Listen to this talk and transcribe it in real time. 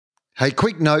Hey,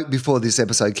 quick note before this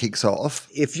episode kicks off.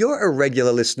 If you're a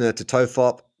regular listener to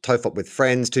TOEFOP with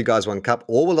Friends, Two Guys, One Cup,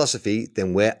 or WILOSOPHY,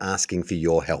 then we're asking for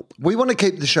your help. We want to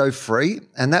keep the show free,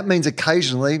 and that means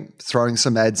occasionally throwing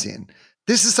some ads in.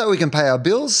 This is so we can pay our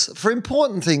bills for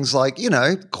important things like,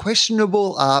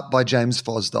 questionable art by James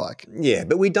Fosdyke. Yeah,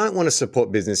 but we don't want to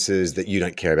support businesses that you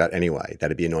don't care about anyway.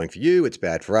 That'd be annoying for you, it's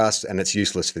bad for us, and it's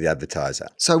useless for the advertiser.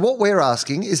 So what we're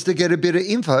asking is to get a bit of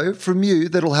info from you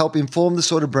that'll help inform the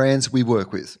sort of brands we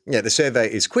work with. Yeah, the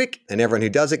survey is quick, and everyone who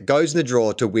does it goes in the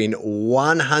draw to win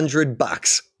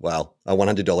 $100. Well, a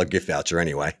 $100 gift voucher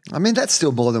anyway. I mean, that's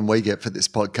still more than we get for this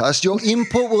podcast. Your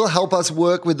input will help us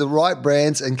work with the right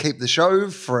brands and keep the show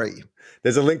free.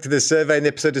 There's a link to the survey in the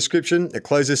episode description. It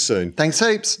closes soon. Thanks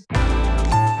heaps.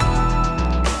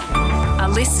 A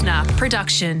listener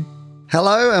production.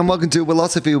 Hello and welcome to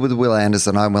WILOSOPHY with Will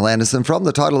Anderson. I'm Will Anderson from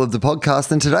the title of the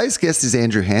podcast, and today's guest is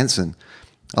Andrew Hansen.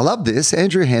 I love this.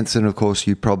 Andrew Hansen, of course,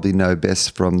 you probably know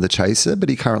best from The Chaser, but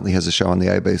he currently has a show on the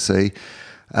ABC,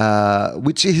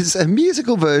 which is a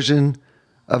musical version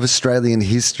of Australian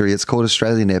history. It's called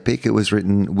Australian Epic. It was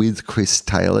written with Chris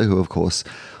Taylor, who, of course,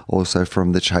 also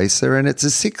from The Chaser, and it's a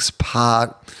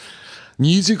 6-part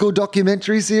musical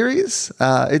documentary series.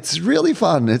 It's really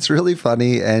fun. It's really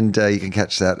funny, and you can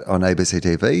catch that on ABC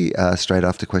TV straight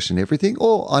after Question Everything,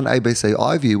 or on ABC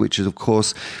iView, which is, of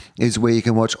course, is where you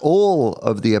can watch all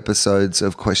of the episodes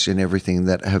of Question Everything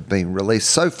that have been released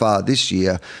so far this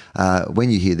year.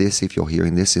 When you hear this, if you're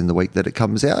hearing this in the week that it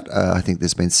comes out, I think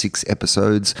there's been 6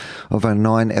 episodes of a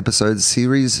 9-episode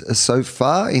series so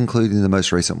far, including the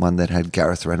most recent one that had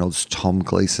Gareth Reynolds, Tom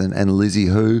Gleeson, and Lizzie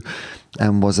Who,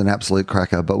 and was an absolute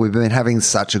cracker. But we've been having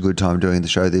such a good time doing the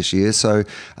show this year. So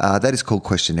that is called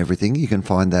Question Everything. You can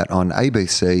find that on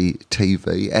ABC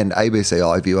TV and ABC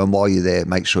iView. And while you're there,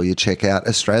 make sure you check out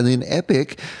Australian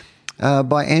Epic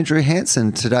by Andrew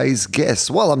Hansen, today's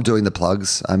guest. While I'm doing the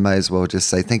plugs, I may as well just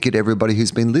say thank you to everybody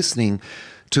who's been listening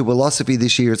to WILOSOPHY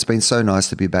this year. It's been so nice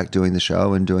to be back doing the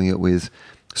show and doing it with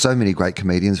so many great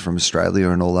comedians from Australia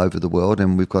and all over the world.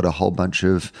 And we've got a whole bunch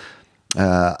of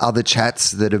other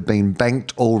chats that have been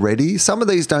banked already. Some of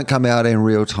these don't come out in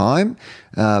real time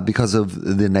because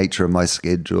of the nature of my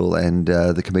schedule and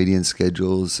the comedian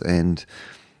schedules and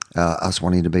us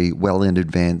wanting to be well in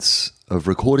advance of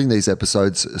recording these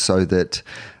episodes so that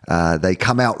they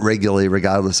come out regularly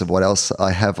regardless of what else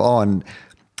I have on.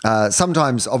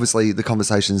 Sometimes, obviously, the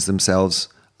conversations themselves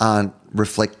aren't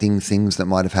reflecting things that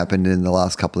might have happened in the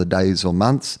last couple of days or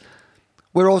months.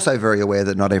 We're also very aware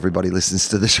that not everybody listens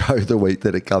to the show the week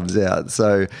that it comes out.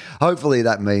 So hopefully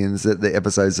that means that the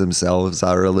episodes themselves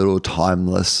are a little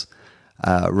timeless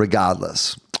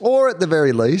regardless. Or at the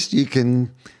very least, you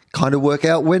can kind of work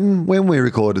out when we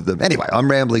recorded them. Anyway, I'm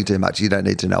rambling too much. You don't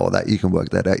need to know all that. You can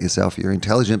work that out yourself. You're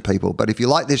intelligent people. But if you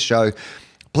like this show,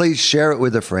 please share it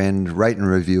with a friend, rate and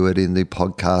review it in the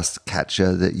podcast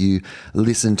catcher that you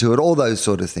listen to it, all those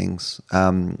sort of things.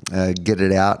 Get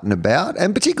it out and about.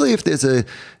 And particularly if there's a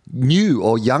new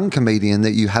or young comedian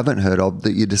that you haven't heard of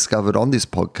that you discovered on this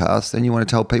podcast and you want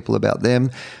to tell people about them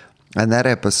and that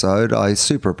episode, I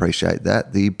super appreciate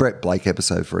that. The Brett Blake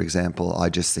episode, for example, I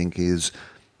just think is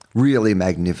really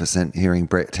magnificent hearing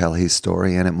Brett tell his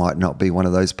story, and it might not be one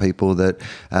of those people that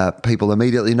people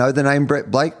immediately know the name Brett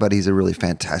Blake, but he's a really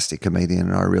fantastic comedian,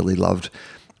 and I really loved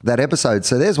that episode.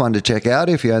 So there's one to check out.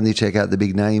 If you only check out the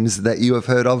big names that you have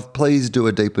heard of, please do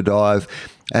a deeper dive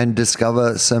and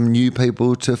discover some new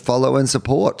people to follow and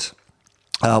support.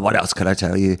 What else could I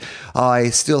tell you?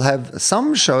 I still have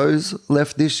some shows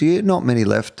left this year, not many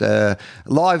left.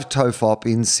 Live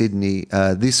TOEFOP in Sydney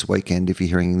this weekend, if you're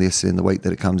hearing this in the week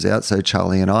that it comes out. So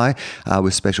Charlie and I,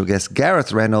 with special guest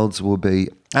Gareth Reynolds, will be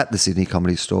at the Sydney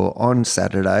Comedy Store on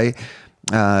Saturday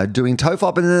doing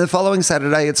TOEFOP. And then the following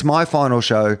Saturday, it's my final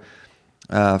show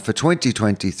for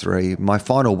 2023, my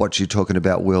final What You Talking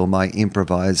About, Will, my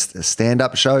improvised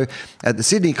stand-up show at the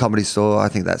Sydney Comedy Store. I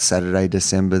think that's Saturday,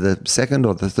 December the 2nd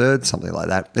or the 3rd, something like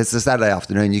that. It's a Saturday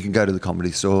afternoon. You can go to the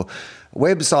Comedy Store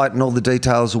website and all the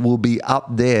details will be up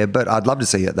there, but I'd love to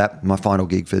see you at that, my final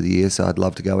gig for the year, so I'd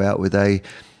love to go out with a,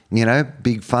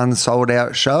 big fun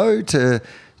sold-out show to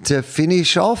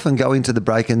finish off and go into the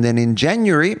break. And then in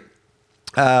January,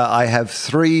 I have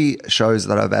 3 shows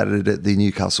that I've added at the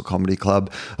Newcastle Comedy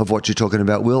Club of What You're Talking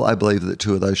About, Will. I believe that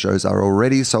 2 of those shows are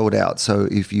already sold out. So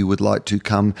if you would like to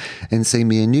come and see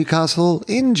me in Newcastle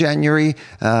in January,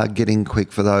 getting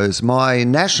quick for those. My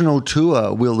national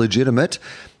tour, Will Legitimate,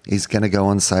 is going to go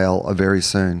on sale very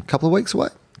soon. A couple of weeks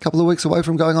away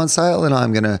from going on sale, and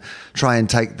I'm going to try and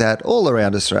take that all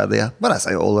around Australia. When I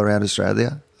say all around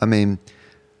Australia, I mean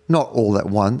not all at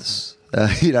once,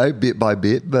 bit by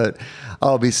bit, but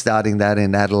I'll be starting that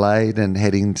in Adelaide and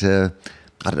heading to,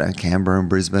 I don't know, Canberra and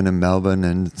Brisbane and Melbourne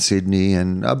and Sydney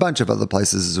and a bunch of other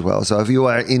places as well. So if you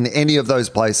are in any of those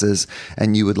places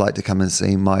and you would like to come and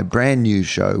see my brand new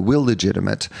show, Will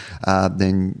Legitimate,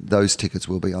 then those tickets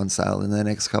will be on sale in the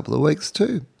next couple of weeks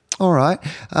too. All right.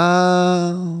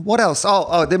 What else?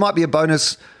 Oh, there might be a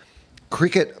bonus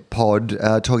cricket pod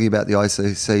talking about the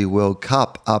ICC World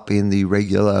Cup up in the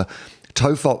regular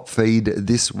TOFOP feed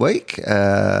this week.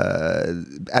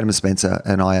 Adam Spencer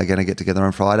and I are going to get together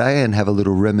on Friday and have a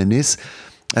little reminisce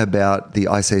about the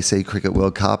ICC Cricket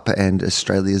World Cup and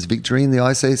Australia's victory in the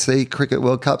ICC Cricket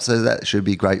World Cup. So that should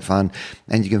be great fun.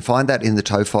 And you can find that in the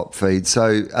TOFOP feed.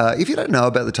 So if you don't know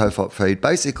about the TOFOP feed,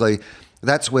 basically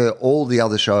that's where all the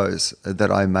other shows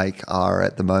that I make are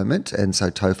at the moment. And so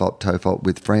TOFOP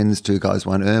with Friends, Two Guys,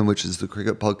 One Urn, which is the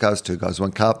cricket podcast, Two Guys,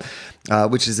 One Cup,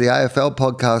 which is the AFL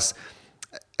podcast.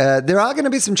 There are going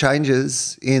to be some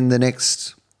changes in the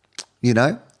next,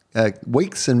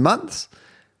 weeks and months.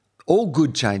 All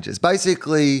good changes.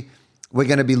 Basically, we're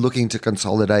going to be looking to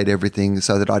consolidate everything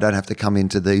so that I don't have to come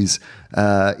into these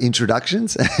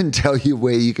introductions and tell you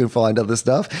where you can find other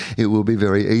stuff. It will be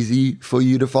very easy for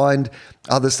you to find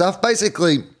other stuff.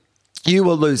 Basically, you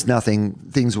will lose nothing.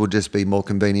 Things will just be more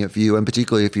convenient for you, and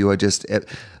particularly if you are just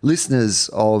listeners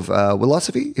of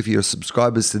WILOSOPHY, if you're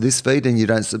subscribers to this feed and you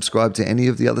don't subscribe to any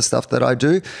of the other stuff that I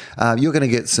do, you're going to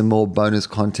get some more bonus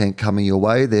content coming your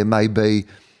way. There may be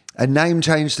a name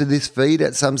change to this feed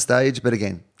at some stage, but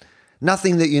again,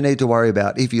 nothing that you need to worry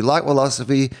about. If you like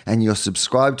WILOSOPHY and you're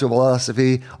subscribed to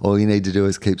WILOSOPHY, all you need to do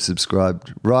is keep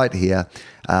subscribed right here.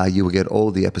 You will get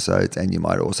all the episodes and you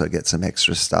might also get some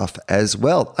extra stuff as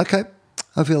well. Okay,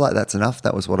 I feel like that's enough.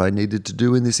 That was what I needed to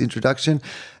do in this introduction.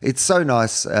 It's so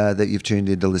nice that you've tuned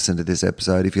in to listen to this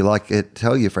episode. If you like it,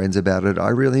 tell your friends about it. I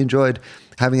really enjoyed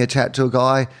having a chat to a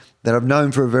guy that I've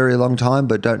known for a very long time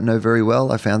but don't know very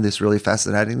well. I found this really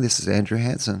fascinating. This is Andrew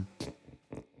Hansen.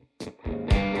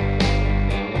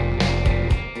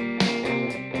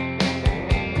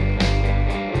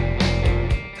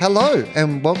 Hello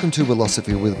and welcome to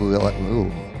WILOSOPHY with Will.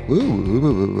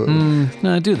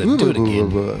 No, do that. Do it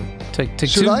again. Take two.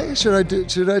 Should I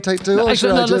take two? No,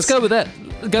 actually, let's go with that.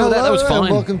 Go with that. That was fine.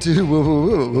 And welcome to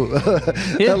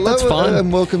Hello, that's fine.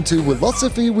 And welcome to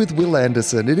WILOSOPHY with Will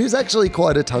Anderson. It is actually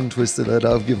quite a tongue twister that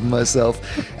I've given myself,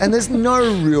 and there's no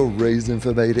real reason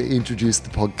for me to introduce the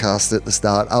podcast at the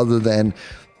start other than,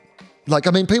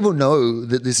 people know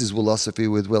that this is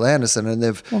WILOSOPHY with Will Anderson, and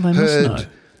they've heard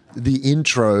the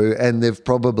intro, and they've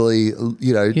probably,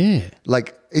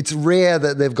 it's rare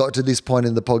that they've got to this point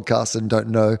in the podcast and don't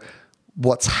know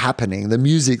what's happening. The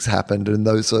music's happened and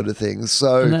those sort of things.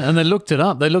 So and they looked it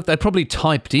up. They probably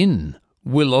typed in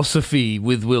WILOSOPHY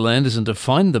with Will Anderson to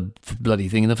find the bloody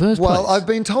thing in the first place. Well, I've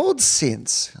been told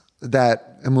since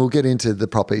that, and we'll get into the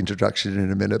proper introduction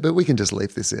in a minute, but we can just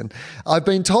leave this in. I've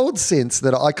been told since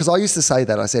that because I used to say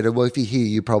that, I said, well, if you're here,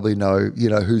 you probably know,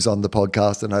 who's on the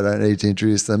podcast and I don't need to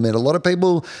introduce them. And a lot of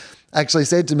people actually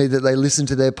said to me that they listen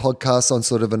to their podcasts on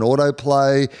sort of an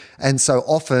autoplay. And so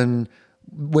often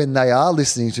when they are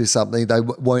listening to something, they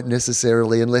won't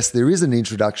necessarily, unless there is an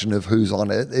introduction of who's on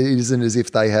it, it isn't as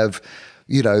if they have,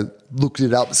 looked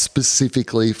it up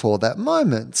specifically for that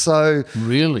moment. So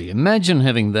really, imagine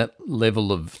having that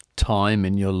level of time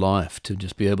in your life to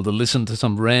just be able to listen to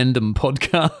some random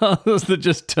podcast that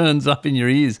just turns up in your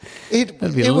ears.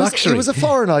 That'd be a luxury. It was a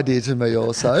foreign idea to me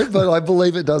also, but I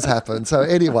believe it does happen. So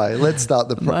anyway, let's start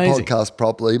the podcast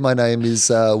properly. My name is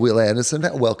Will Anderson.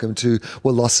 Welcome to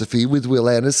WILOSOPHY with Will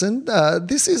Anderson.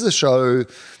 This is a show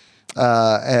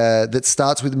that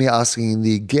starts with me asking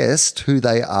the guest who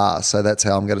they are. So that's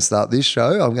how I'm going to start this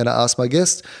show. I'm going to ask my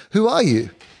guest, who are you?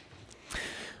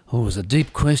 Oh, it's a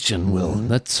deep question, Will.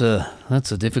 That's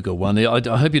a difficult one.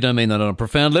 I hope you don't mean that on a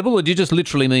profound level, or do you just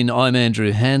literally mean I'm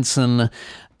Andrew Hansen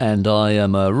and I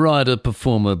am a writer,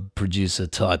 performer, producer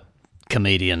type,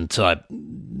 comedian type,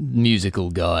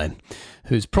 musical guy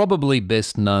who's probably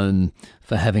best known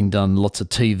for having done lots of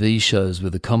TV shows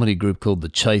with a comedy group called The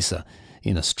Chaser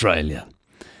in Australia.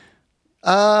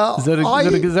 Is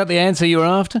that the answer you were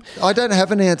after? I don't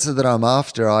have an answer that I'm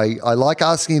after. I like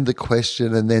asking the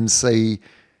question and then see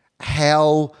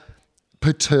how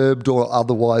perturbed or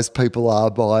otherwise people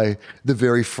are by the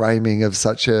very framing of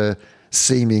such a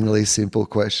seemingly simple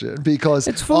question. Because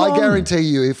I guarantee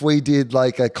you, if we did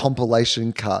like a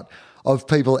compilation cut of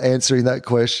people answering that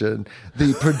question,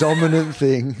 the predominant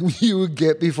thing you would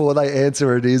get before they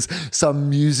answer it is some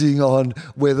musing on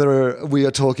whether we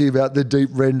are talking about the deep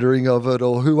rendering of it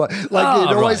or who. It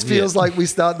always feels like we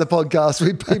start the podcast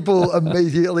with people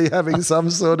immediately having some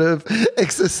sort of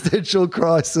existential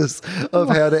crisis of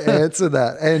how to answer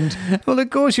that. And well, of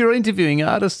course, you're interviewing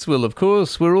artists, Will. Of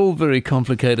course, we're all very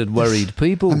complicated, worried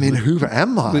people. I mean, who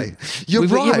am I? You're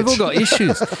right. Yeah, we've all got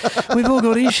issues. We've all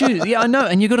got issues. Yeah, I know.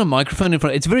 And you've got a microphone in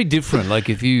front. It's very different. Like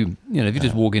if you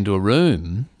just walk into a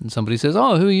room and somebody says,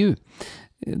 "Oh, who are you?"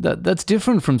 That's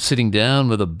different from sitting down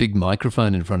with a big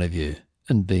microphone in front of you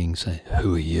and say,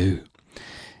 "Who are you?"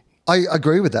 I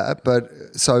agree with that, but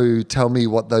so tell me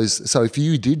what those. So if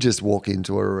you did just walk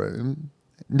into a room,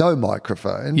 no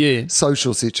microphone,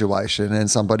 social situation, and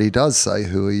somebody does say,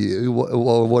 "Who are you?"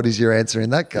 Well, what is your answer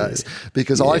in that case?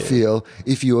 Because I feel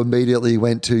if you immediately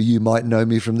went to, "You might know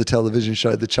me from the television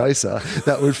show The Chaser,"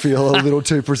 that would feel a little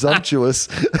too presumptuous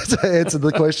to answer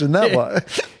the question that way.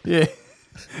 Yeah.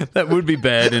 That would be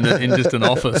bad in just an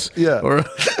office or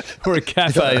a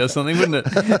cafe or something, wouldn't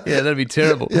it? Yeah, that'd be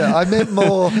terrible. Yeah, I meant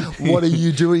more, what are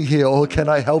you doing here or can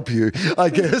I help you, I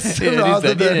guess.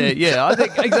 I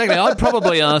think exactly. I'd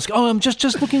probably ask, I'm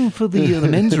just looking for the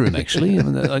men's room, actually.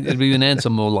 It'd be an answer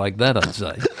more like that, I'd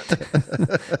say.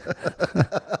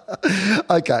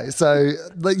 Okay, so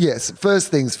yes, first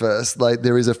things first, like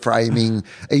there is a framing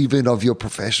even of your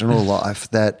professional life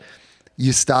that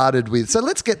you started with. So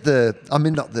let's get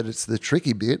not that it's the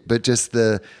tricky bit, but just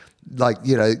the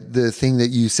thing that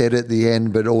you said at the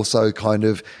end, but also kind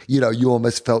of, you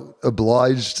almost felt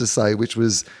obliged to say, which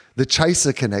was the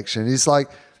Chaser connection. It's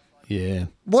like,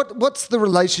 what's the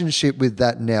relationship with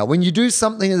that now? When you do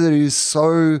something that is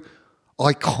so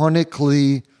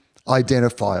iconically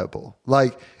identifiable,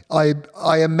 like I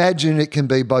imagine it can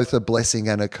be both a blessing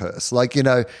and a curse.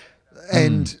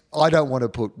 And I don't want to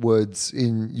put words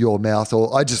in your mouth,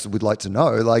 or I just would like to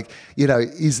know,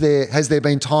 has there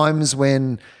been times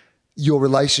when your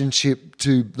relationship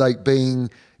to being,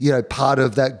 part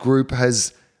of that group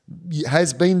has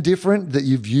been different, that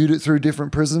you viewed it through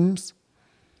different prisms?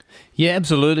 Yeah,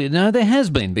 absolutely. No, there has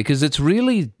been, because it's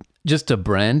really just a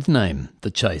brand name,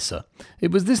 The Chaser.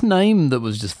 It was this name that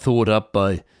was just thought up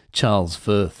by Charles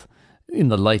Firth in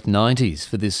the late 90s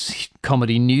for this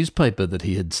comedy newspaper that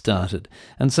he had started.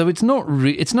 And so it's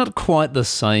not quite the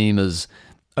same as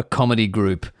a comedy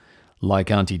group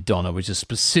like Auntie Donna, which is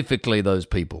specifically those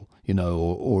people,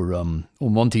 or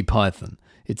Monty Python.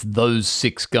 It's those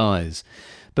six guys.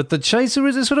 But The Chaser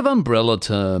is a sort of umbrella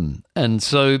term. And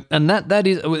so, that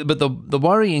is, but the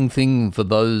worrying thing for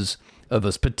those of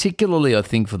us, particularly I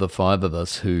think for the five of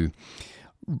us who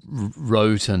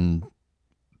wrote and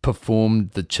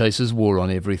performed The Chaser's War on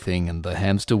Everything and The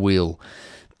Hamster Wheel,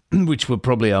 which were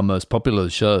probably our most popular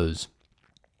shows.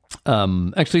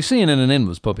 Actually, CNN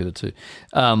was popular too.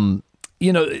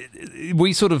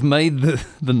 We sort of made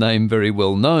the name very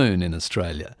well known in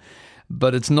Australia,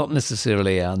 but it's not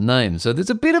necessarily our name. So there's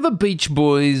a bit of a Beach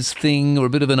Boys thing or a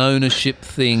bit of an ownership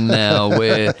thing now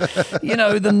where,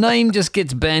 the name just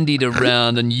gets bandied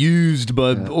around and used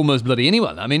by almost bloody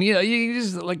anyone. I mean, you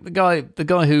just like the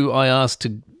guy who I asked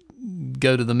to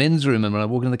go to the men's room, and when I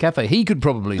walk into the cafe, he could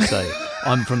probably say,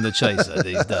 "I'm from The Chaser"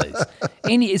 these days.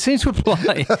 It seems to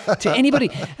apply to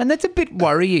anybody, and that's a bit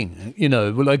worrying.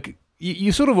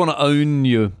 You sort of want to own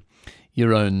your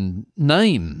own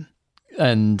name,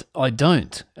 and I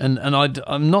don't, and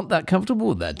I'm not that comfortable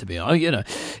with that, to be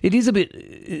honest. It is a bit.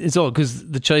 It's odd because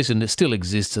The Chaser still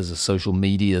exists as a social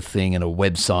media thing and a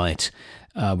website,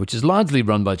 which is largely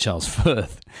run by Charles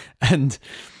Firth, and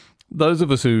those of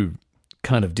us who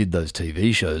kind of did those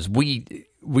TV shows, we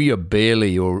are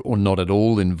barely or not at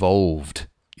all involved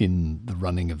in the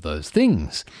running of those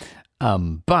things.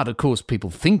 But of course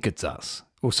people think it's us,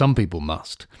 or some people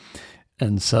must.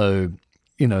 And so,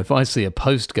 if I see a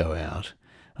post go out,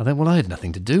 I think, well, I had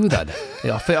nothing to do with that.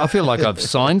 I feel like I've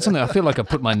signed something. I feel like I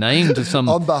put my name to some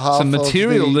on behalf some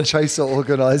material of the Chaser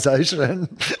organisation.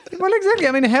 Well, exactly.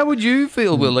 I mean, how would you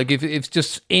feel, Will? Like if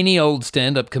just any old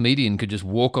stand-up comedian could just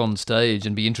walk on stage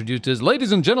and be introduced as,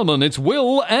 "Ladies and gentlemen, it's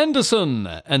Will Anderson,"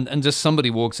 and just somebody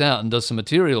walks out and does some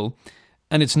material,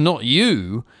 and it's not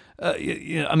you.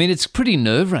 I mean, it's pretty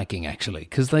nerve-wracking actually,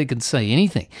 because they can say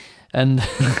anything, and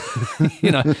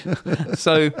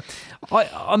So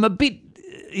I'm a bit.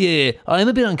 Yeah, I am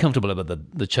a bit uncomfortable about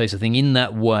the Chaser thing in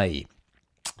that way.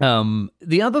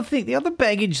 The other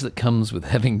baggage that comes with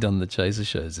having done the Chaser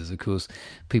shows is, of course,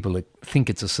 people think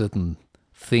it's a certain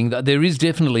thing. That there is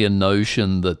definitely a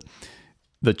notion that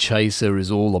the Chaser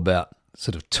is all about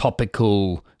sort of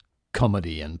topical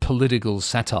comedy and political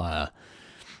satire.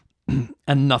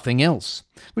 and nothing else,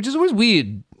 which is always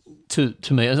weird to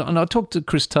me. And I talked to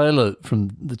Chris Taylor from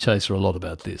The Chaser a lot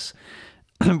about this.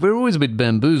 We're always a bit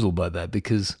bamboozled by that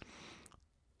because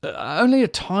only a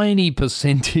tiny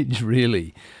percentage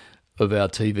really of our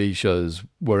TV shows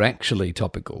were actually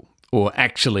topical or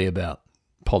actually about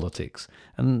politics.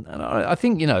 And I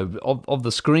think, you know, of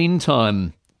the screen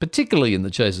time, particularly in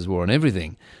The Chaser's War on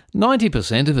Everything,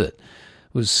 90% of it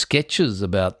was sketches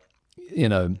about, you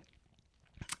know,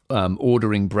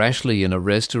 ordering brashly in a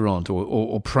restaurant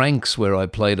or pranks where I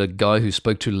played a guy who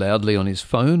spoke too loudly on his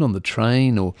phone on the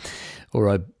train or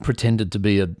I pretended to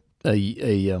be a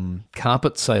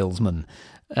carpet salesman.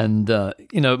 And,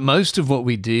 you know, most of what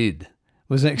we did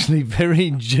was actually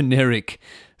very generic,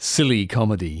 silly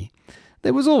comedy.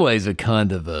 There was always a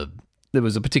kind of there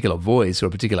was a particular voice or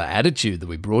a particular attitude that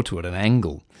we brought to it, an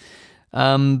angle.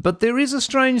 But there is a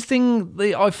strange thing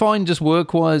I find just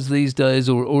work-wise these days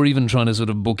or even trying to sort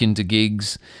of book into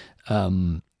gigs.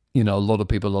 You know, a lot of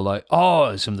people are like, oh,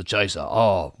 it's from The Chaser.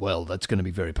 Oh, well, that's going to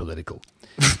be very political.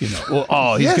 You know, or,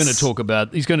 oh, he's going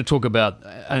to talk about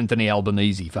Anthony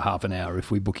Albanese for half an hour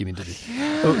if we book him into this.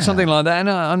 Or something like that. And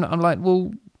I'm like,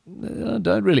 well, I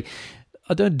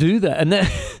don't do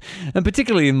that. And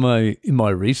particularly in my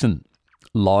recent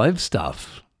live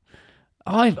stuff,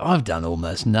 I've done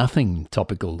almost nothing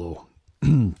topical or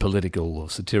political or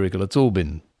satirical. It's all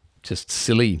been just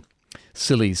silly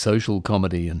social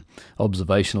comedy and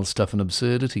observational stuff and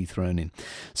absurdity thrown in.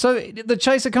 So The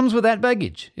Chaser comes with that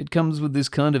baggage. It comes with this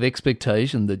kind of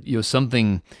expectation that you're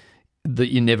something that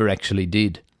you never actually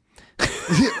did.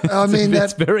 I mean,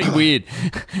 that's very weird.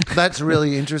 That's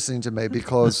really interesting to me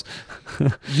because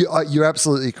you're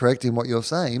absolutely correct in what you're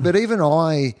saying. But even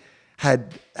I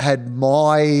had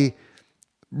my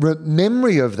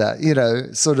memory of that, you know,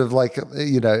 sort of like,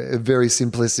 you know, a very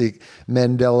simplistic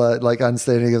Mandela, like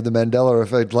understanding of the Mandela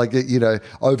effect, like, you know,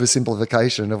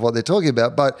 oversimplification of what they're talking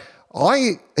about. But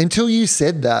until you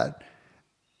said that,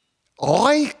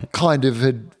 I kind of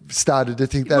had started to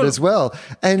think that as well.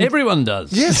 And everyone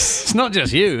does. Yes. It's not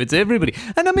just you, it's everybody.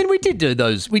 And I mean, we did do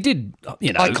those. We did,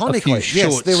 you know, iconically, a few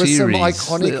short there was some series.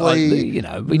 iconically you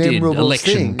know, we did memorable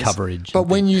election things. coverage. But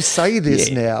when you say this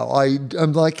now,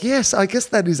 I'm like, yes, I guess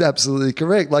that is absolutely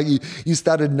correct. Like you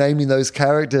started naming those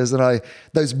characters and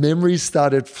those memories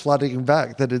started flooding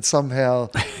back that it somehow,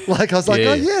 like I was like,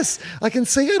 oh yes, I can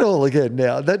see it all again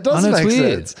now. That does make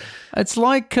sense. It's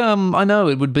like, I know,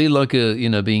 it would be like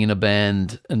being in a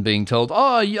band and being told,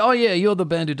 oh yeah, you're the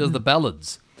band who does the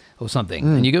ballads or something.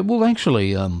 And you go, well,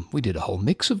 actually, we did a whole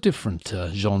mix of different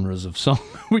genres of song.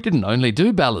 We didn't only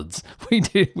do ballads. We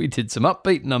did some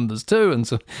upbeat numbers too. And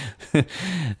so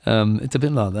it's a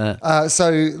bit like that.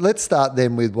 So let's start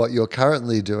then with what you're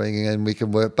currently doing and we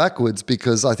can work backwards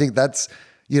because I think that's,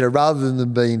 you know, rather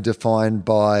than being defined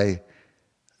by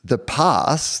the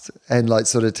past and like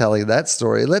sort of telling that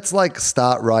story, let's like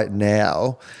start right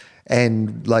now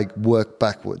and like work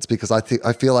backwards because I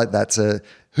feel like that's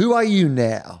who are you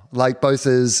now? Like both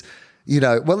as, you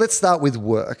know, well, let's start with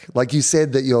work. Like you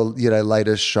said that your, you know,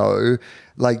 latest show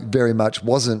like very much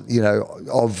wasn't, you know,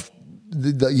 of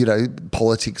the you know,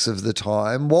 politics of the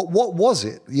time. What was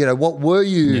it? You know, what were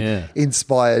you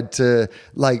inspired to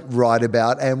like write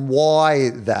about and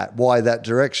why that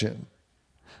direction?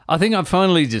 I think I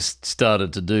finally just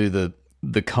started to do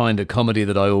the kind of comedy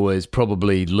that I always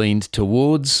probably leaned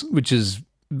towards, which is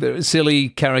very silly,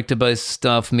 character-based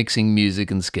stuff, mixing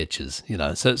music and sketches, you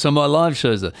know. So my live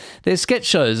shows, they're sketch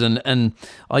shows and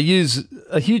I use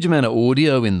a huge amount of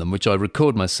audio in them, which I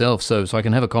record myself so I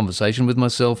can have a conversation with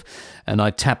myself and I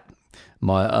tap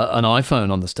an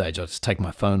iPhone on the stage. I just take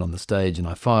my phone on the stage and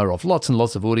I fire off lots and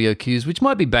lots of audio cues, which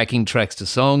might be backing tracks to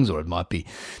songs or it might be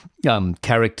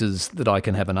characters that I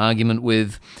can have an argument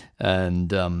with,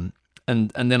 and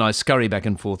then I scurry back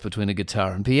and forth between a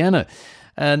guitar and piano.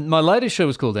 And my latest show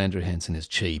was called Andrew Hansen is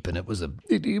Cheap, and it was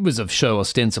a show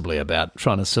ostensibly about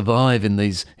trying to survive in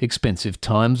these expensive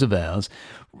times of ours.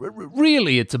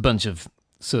 Really, it's a bunch of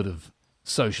sort of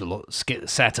social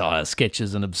satire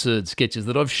sketches and absurd sketches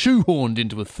that I've shoehorned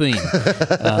into a theme,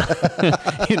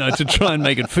 you know, to try and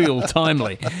make it feel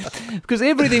timely. Because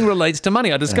everything relates to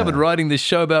money. I discovered writing this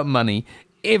show about money,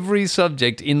 every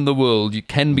subject in the world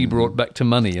can be brought back to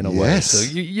money in a way.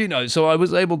 So, you know, so I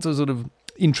was able to sort of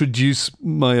introduce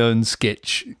my own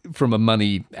sketch from a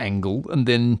money angle and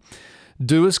then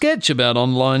do a sketch about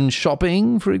online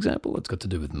shopping, for example. It's got to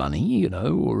do with money, you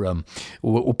know,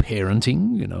 or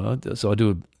parenting, you know. So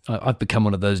I've become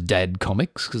one of those dad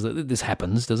comics because this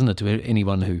happens, doesn't it, to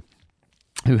anyone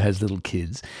who has little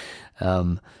kids.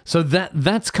 So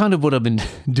that's kind of what I've been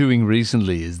doing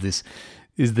recently is this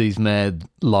is these mad,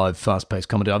 live, fast-paced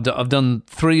comedy. I've done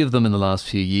 3 of them in the last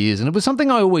few years, and it was something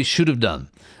I always should have done,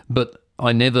 but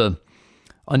I never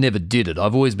did it.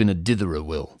 I've always been a ditherer,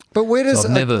 Will. But where does So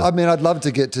I mean, I'd love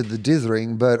to get to the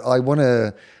dithering, but I want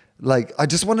to, I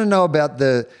just want to know about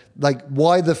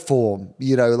why the form,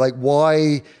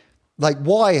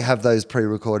 why have those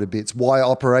pre-recorded bits? Why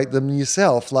operate them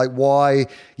yourself? Why,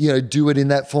 do it in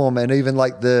that form? And even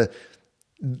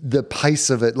the pace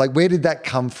of it, where did that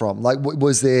come from?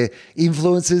 Was there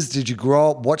influences? Did you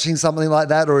grow up watching something like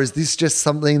that? Or is this just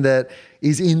something that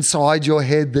is inside your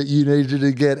head that you needed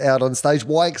to get out on stage?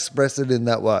 Why express it in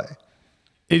that way?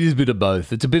 It is a bit of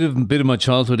both. It's a bit of my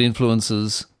childhood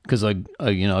influences because I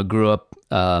grew up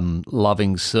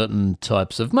loving certain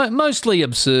types of mostly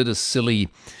absurdist, silly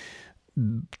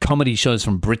comedy shows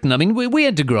from Britain. I mean, we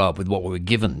had to grow up with what we were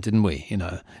given, didn't we?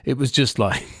 It was just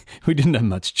like we didn't have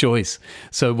much choice.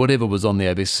 So whatever was on the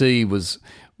ABC was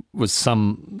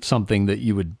something that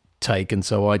you would take, and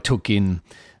so I took in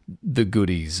the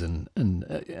goodies,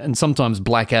 and sometimes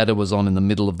Blackadder was on in the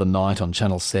middle of the night on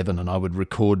Channel 7, and I would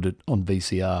record it on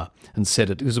VCR and set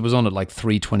it, because it was on at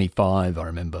 3:25, I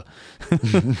remember.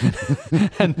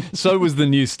 And so was The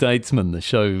New Statesman, the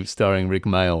show starring Rick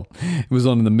Mayall. It was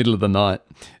on in the middle of the night,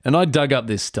 and I dug up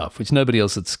this stuff which nobody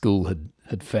else at school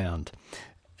had found.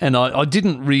 And I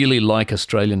didn't really like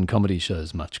Australian comedy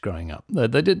shows much growing up.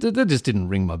 They just didn't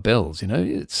ring my bells,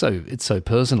 It's so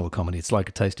personal, comedy. It's like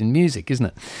a taste in music, isn't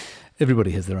it? Everybody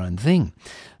has their own thing.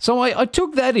 So I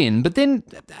took that in, but then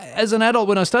as an adult,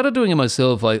 when I started doing it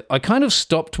myself, I kind of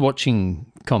stopped watching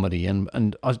comedy,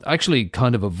 and I actually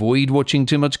kind of avoid watching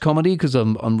too much comedy because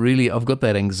I've got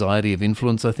that anxiety of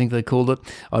influence, I think they called it.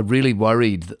 I'm really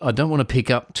worried. I don't want to pick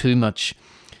up too much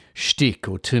shtick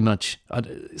or too much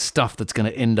stuff that's going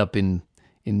to end up in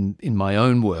my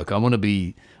own work. I want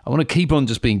to keep on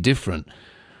just being different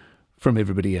from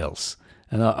everybody else,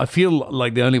 and I feel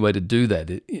like the only way to do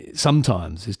that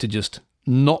sometimes is to just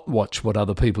not watch what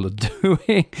other people are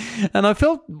doing. And I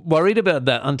felt worried about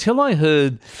that until I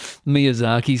heard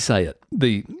Miyazaki say it,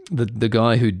 the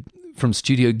guy who from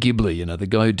Studio Ghibli, the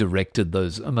guy who directed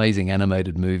those amazing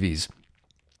animated movies,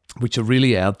 which are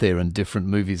really out there, and different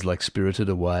movies like Spirited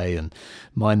Away and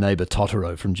My Neighbor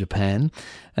Totoro from Japan.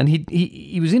 And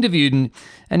he was interviewed,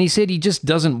 and he said he just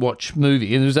doesn't watch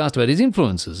movies. And he was asked about his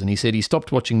influences, and he said he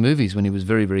stopped watching movies when he was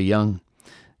very, very young.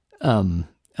 And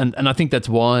I think that's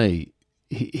why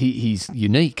he's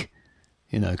unique,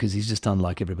 because he's just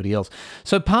unlike everybody else.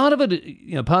 So part of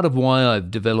it, part of why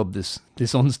I've developed this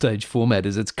onstage format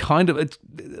is it's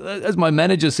as my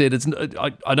manager said,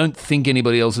 I don't think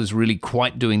anybody else is really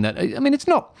quite doing that. I mean, it's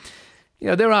not,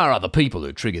 there are other people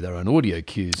who trigger their own audio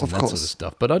cues and that sort of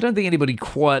stuff, but I don't think anybody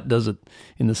quite does it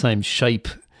in the same shape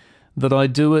that I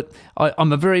do it.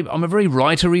 I'm a very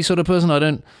writery sort of person. I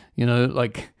don't,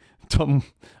 Tom.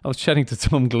 I was chatting to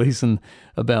Tom Gleeson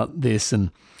about this,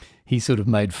 and he sort of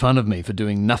made fun of me for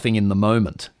doing nothing in the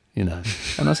moment,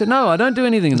 And I said, no, I don't do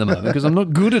anything in the moment because I'm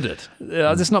not good at it.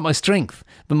 That's not my strength.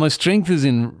 But my strength is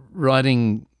in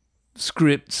writing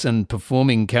scripts and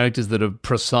performing characters that are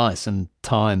precise and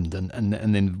timed, and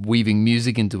then weaving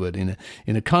music into it in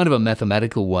a kind of a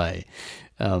mathematical way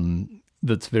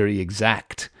that's very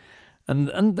exact.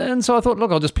 And so I thought,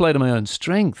 look, I'll just play to my own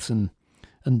strengths and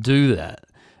do that.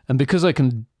 And because I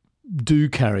can do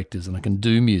characters and I can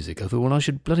do music, I thought, well, I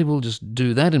should bloody well just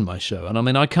do that in my show. And I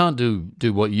mean, I can't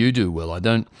do what you do, Will. I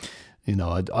don't,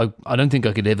 I don't think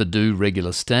I could ever do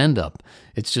regular stand-up.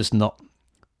 It's just not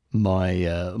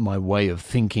my way of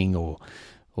thinking or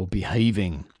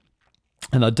behaving.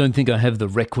 And I don't think I have the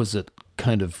requisite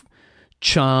kind of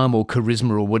charm or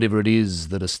charisma or whatever it is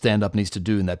that a stand-up needs to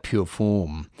do in that pure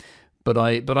form. But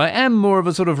I am more of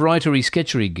a sort of writery,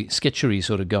 sketchery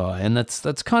sort of guy, and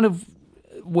that's kind of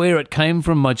where it came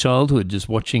from my childhood, just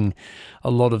watching a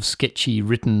lot of sketchy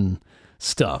written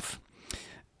stuff.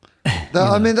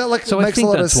 I mean, that makes a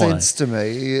lot of sense to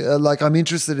me. I'm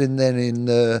interested in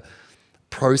the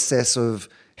process of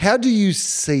how do you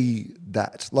see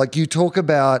that? You talk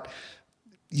about,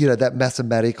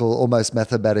 that almost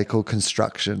mathematical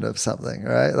construction of something,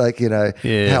 right?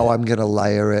 How I'm going to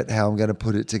layer it, how I'm going to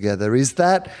put it together. Is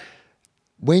that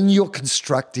when you're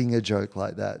constructing a joke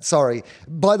like that? Sorry,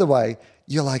 by the way,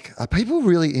 you're like, are people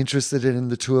really interested in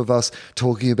the two of us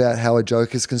talking about how a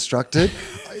joke is constructed?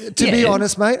 To be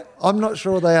honest, mate, I'm not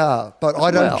sure they are, but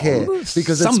I don't care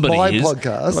because it's my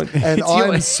podcast and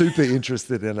I'm super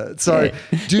interested in it. So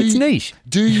it's niche.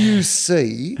 Do you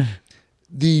see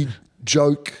the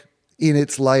joke in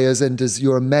its layers, and does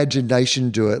your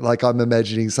imagination do it? Like I'm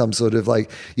imagining some sort of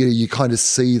like, you kind of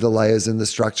see the layers in the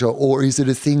structure, or is it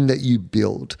a thing that you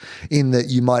build in that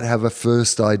you might have a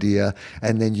first idea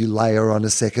and then you layer on a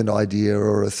second idea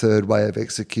or a third way of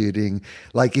executing?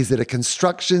 Like, is it a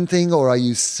construction thing, or are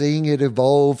you seeing it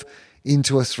evolve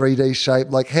into a 3D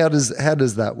shape? Like how does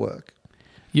that work?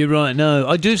 You're right. No,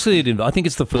 I do see it. I think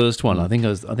it's the first one. I think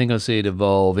I see it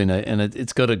evolve in and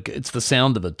it's the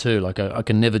sound of it too. Like I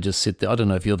can never just sit there. I don't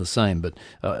know if you're the same, but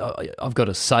I've got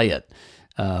to say it.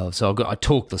 So I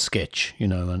talk the sketch,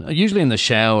 and usually in the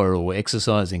shower or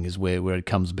exercising is where it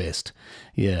comes best.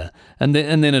 Yeah, and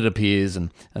then it appears,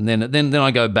 and then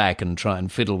I go back and try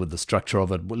and fiddle with the structure of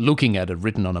it, looking at it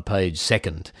written on a page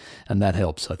second, and that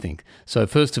helps, I think. So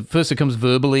first it comes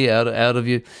verbally out of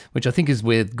you, which I think is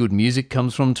where good music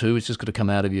comes from too. It's just got to come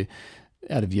out of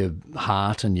your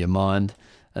heart and your mind,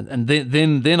 and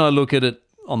then I look at it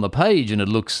on the page, and it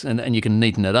looks, and you can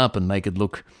neaten it up and make it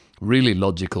look really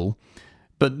logical.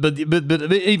 But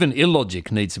even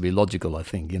illogic needs to be logical, I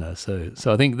think, So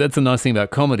I think that's the nice thing about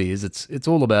comedy is it's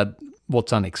all about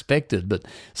what's unexpected, but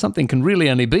something can really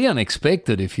only be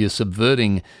unexpected if you're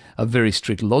subverting a very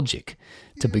strict logic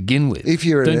to begin with.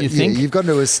 Don't you think? You've got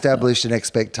to establish an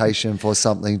expectation for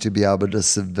something to be able to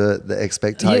subvert the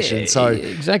expectation. Yeah, so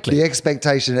exactly. The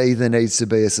expectation either needs to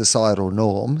be a societal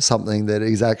norm, something that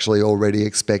is actually already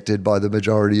expected by the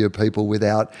majority of people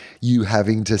without you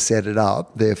having to set it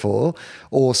up, therefore,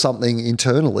 or something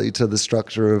internally to the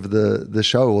structure of the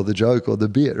show or the joke or the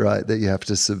bit, right, that you have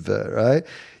to subvert, right?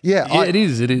 Yeah, it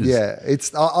is. Yeah,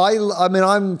 I mean,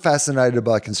 I'm fascinated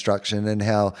by construction and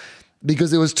how,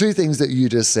 because there was two things that you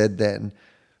just said then.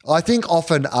 I think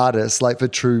often artists, like for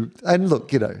true, and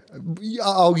look,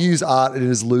 I'll use art in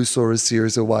as loose or as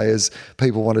serious a way as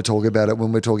people want to talk about it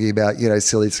when we're talking about,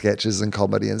 silly sketches and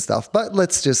comedy and stuff. But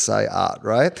let's just say art,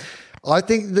 right? I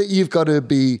think that you've got to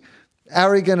be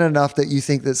arrogant enough that you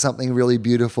think that something really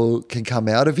beautiful can come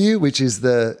out of you, which is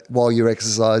while you're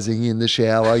exercising in the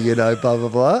shower, blah, blah,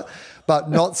 blah. But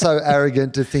not so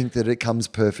arrogant to think that it comes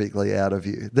perfectly out of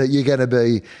you, that you're going to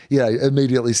be,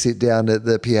 immediately sit down at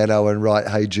the piano and write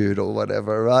Hey Jude or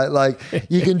whatever, right? Like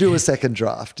you can do a second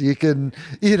draft. You can,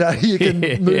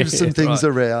 move some things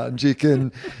around. You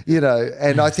can,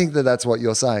 and I think that that's what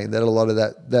you're saying, that a lot of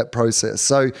that process.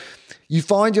 So you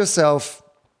find yourself,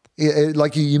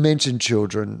 like you mentioned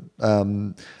children,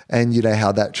 and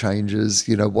how that changes,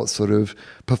 what sort of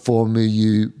performer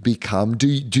you become. Do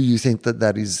you think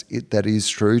that is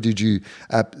true? Did you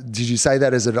say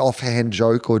that as an offhand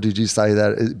joke, or did you say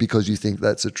that because you think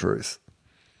that's the truth?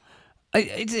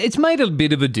 It's made a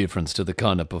bit of a difference to the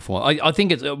kind of performance. I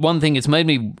think it's one thing. It's made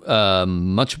me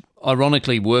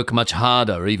ironically work much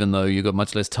harder, even though you've got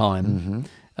much less time,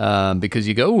 because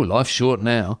you go, life's short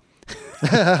now.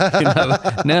 Now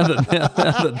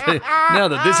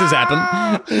that this has happened,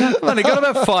 I've only got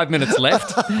about 5 minutes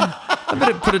left. I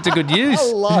better put it to good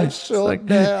use. Life's short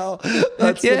now.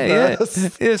 That's the best. Yeah.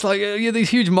 It's like these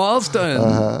huge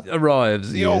milestones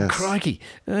arrives. Yes. Oh crikey!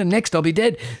 Next I'll be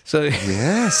dead. So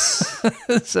yes.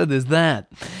 So there's that.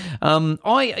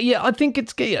 I think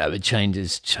it's it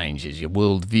changes your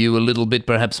worldview a little bit.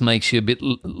 Perhaps makes you a bit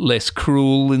less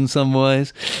cruel in some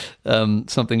ways.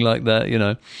 Something like that.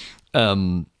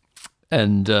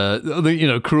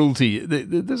 Cruelty.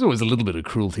 There's always a little bit of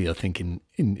cruelty, I think,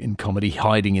 in comedy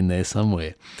hiding in there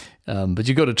somewhere. But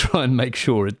you've got to try and make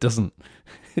sure it doesn't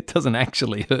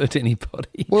actually hurt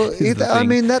anybody. Well,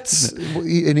 that's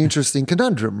an interesting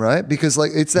conundrum, right? Because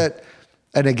it's that.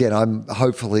 And again, I'm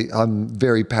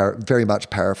very much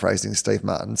paraphrasing Steve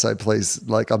Martin. So please,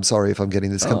 I'm sorry if I'm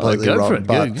getting this completely go wrong. For it.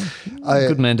 But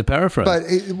good man to paraphrase. But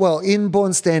in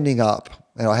Born Standing Up,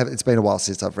 and it's been a while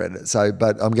since I've read it.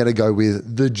 But I'm going to go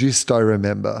with the gist I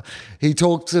remember. He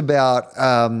talks about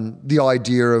the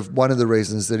idea of one of the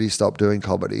reasons that he stopped doing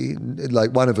comedy.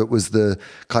 Like one of it was the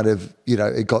kind of,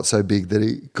 it got so big that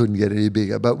he couldn't get any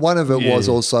bigger. But one of it was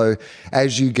also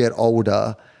as you get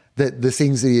older, that the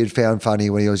things that he had found funny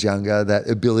when he was younger, that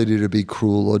ability to be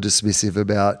cruel or dismissive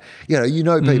about,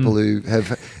 people who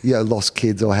have, lost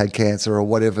kids or had cancer or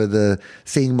whatever the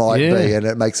thing might be, and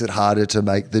it makes it harder to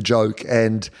make the joke.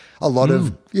 And a lot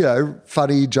of,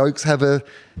 funny jokes have a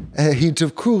hint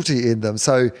of cruelty in them.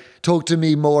 So talk to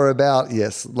me more about,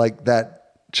 that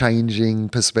changing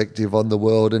perspective on the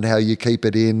world and how you keep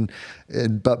it in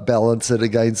but balance it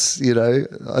against, I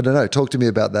don't know. Talk to me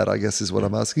about that, I guess, is what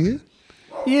I'm asking you.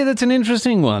 Yeah, that's an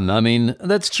interesting one. I mean,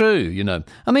 that's true,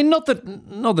 I mean, not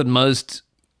the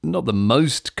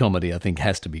most comedy, I think,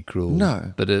 has to be cruel.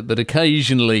 No. But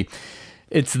occasionally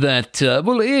it's that,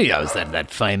 it's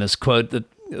that famous quote that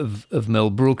of Mel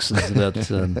Brooks. It's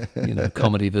about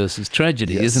comedy versus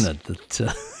tragedy, Yes. isn't it?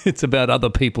 That it's about other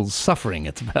people's suffering.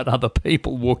 It's about other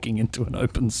people walking into an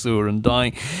open sewer and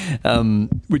dying,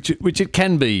 which it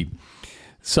can be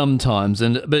sometimes.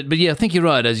 But yeah, I think you're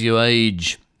right. As you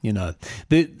age,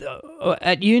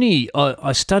 at uni,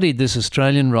 I studied this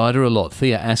Australian writer a lot,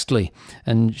 Thea Astley,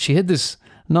 and she had this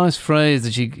nice phrase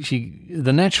that she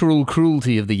the natural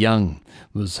cruelty of the young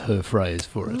was her phrase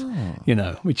for it,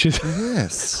 which is,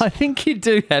 Yes. I think you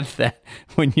do have that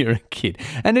when you're a kid.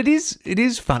 And it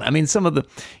is fun. I mean, some of the,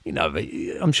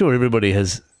 I'm sure everybody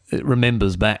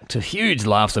remembers back to huge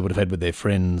laughs they would have had with their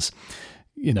friends,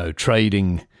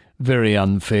 trading very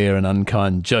unfair and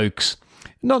unkind jokes.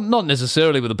 Not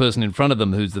necessarily with the person in front of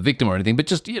them who's the victim or anything, but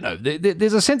just,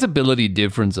 there's a sensibility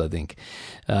difference, I think,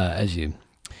 as you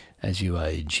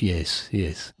age.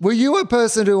 Yes. Were you a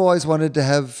person who always wanted to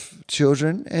have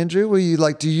children, Andrew? Were you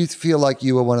do you feel like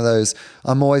you were one of those,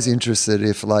 I'm always interested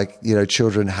if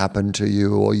children happened to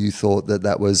you, or you thought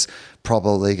that was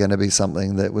probably going to be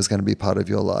something that was going to be part of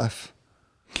your life?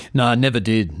 No, I never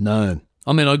did, no.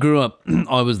 I mean, I grew up,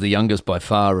 I was the youngest by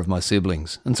far of my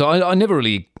siblings, and so I never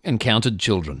really encountered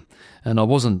children, and I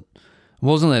wasn't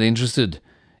that interested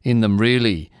in them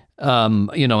really,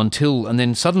 until, and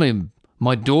then suddenly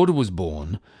my daughter was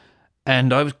born,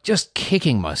 and I was just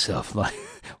kicking myself,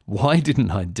 why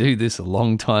didn't I do this a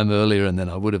long time earlier, and then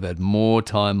I would have had more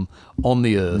time on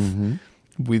the earth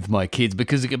with my kids,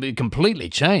 because it could be completely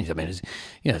changed. I mean,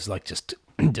 it's like just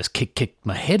kick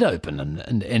my head open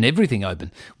and everything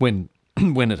open when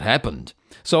it happened.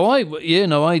 So I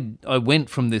went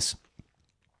from this,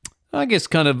 I guess,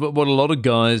 kind of what a lot of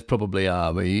guys probably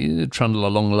are, where you trundle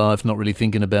along life not really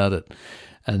thinking about it,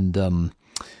 and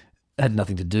had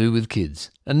nothing to do with kids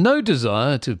and no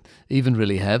desire to even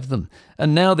really have them.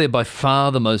 And now they're by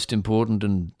far the most important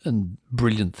and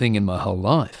brilliant thing in my whole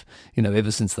life, ever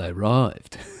since they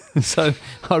arrived. So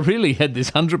I really had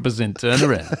this 100%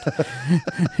 turnaround.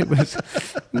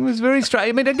 It was very strange.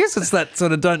 I mean, I guess it's that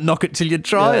sort of don't knock it till you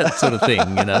try it sort of thing,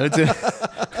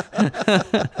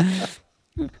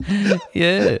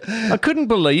 Yeah, I couldn't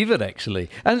believe it, actually,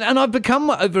 and I've become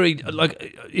a very,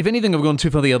 if anything, I've gone too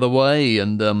far the other way,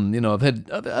 and I've had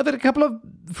a couple of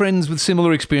friends with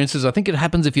similar experiences. I think it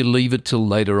happens if you leave it till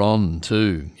later on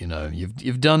too.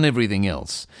 You've done everything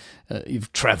else.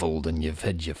 You've travelled and you've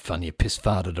had your fun. You piss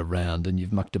farted around and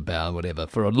you've mucked about, whatever,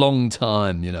 for a long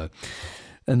time.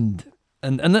 And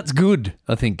that's good,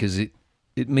 I think, because it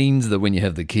means that when you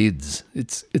have the kids,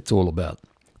 it's all about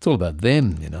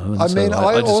them, And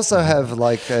I also have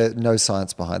no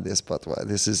science behind this, by the way.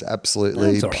 This is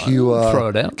absolutely That's all right. pure Throw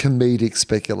it out. comedic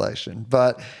speculation.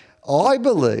 But I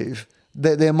believe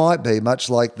that there might be, much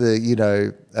like when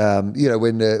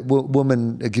a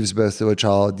woman gives birth to a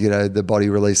child, the body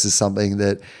releases something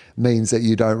that means that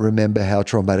you don't remember how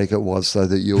traumatic it was, so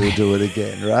that you will do it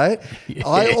again, right? Yeah.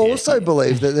 I also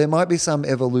believe that there might be some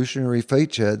evolutionary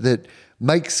feature that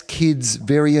makes kids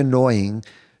very annoying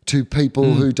to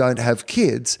people who don't have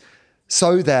kids,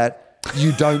 so that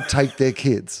you don't take their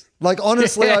kids.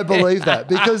 Honestly, I believe that,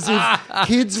 because if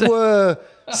kids were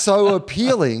so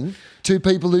appealing to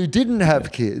people who didn't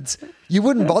have kids, you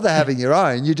wouldn't bother having your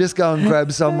own. You just go and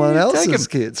grab someone else's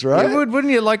kids, right? You would,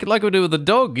 wouldn't you? Like we do with a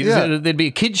dog. There'd be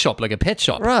a kid shop, like a pet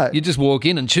shop. Right. You just walk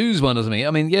in and choose one or something. I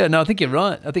mean, I think you're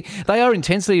right. I think they are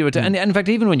intensely irritating. And in fact,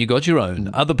 even when you got your own,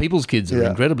 other people's kids are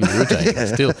incredibly irritating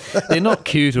still. They're not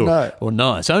cute or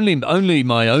nice. Only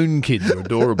my own kids are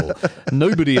adorable.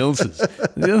 Nobody else's.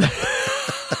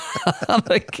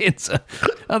 Other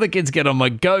kids get on my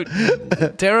goat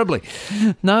terribly.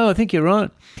 No, I think you're right.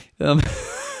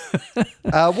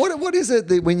 What is it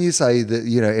that when you say that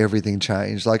everything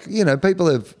changed? People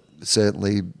have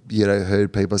certainly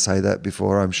heard people say that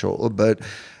before, I'm sure. But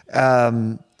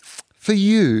for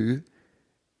you,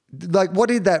 what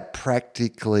did that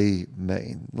practically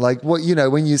mean? What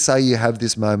when you say you have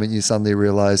this moment, you suddenly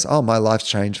realize, oh, my life's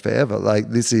changed forever.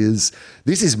 This is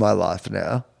my life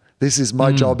now. This is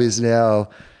my job is now,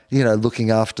 looking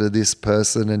after this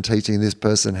person and teaching this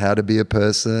person how to be a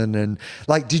person. And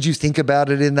did you think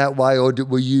about it in that way, or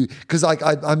were you? Because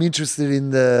I'm interested in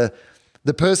the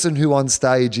person who on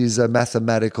stage is a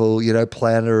mathematical,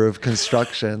 planner of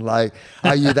construction. Are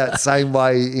you that same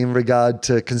way in regard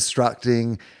to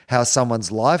constructing how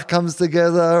someone's life comes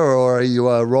together, or are you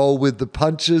a roll with the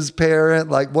punches parent?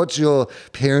 What's your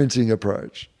parenting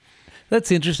approach? That's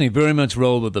interesting. Very much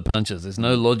roll with the punches. There's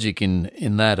no logic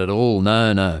in that at all.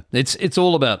 No. It's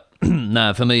all about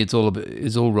for me it's all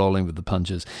rolling with the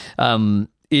punches. I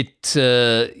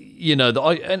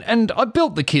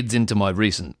built the kids into my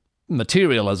recent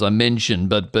material, as I mentioned,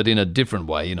 but in a different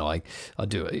way. You know, I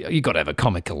do. You got to have a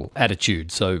comical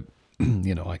attitude. So,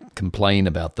 you know, I complain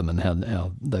about them and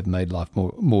how they've made life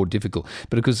more difficult.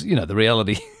 But because, you know, the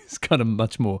reality is kind of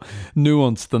much more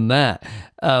nuanced than that.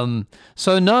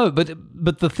 So no,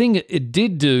 but the thing it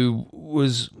did do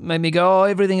was made me go, oh,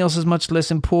 everything else is much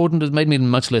less important. It made me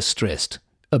much less stressed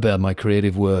about my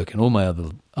creative work and all my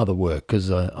other work,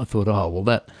 because I thought, oh, well,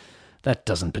 that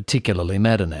doesn't particularly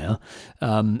matter now.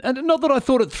 And not that I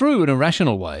thought it through in a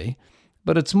rational way,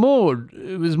 but it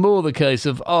was more the case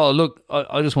of, oh, look,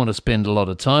 I just want to spend a lot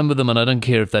of time with them, and I don't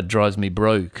care if that drives me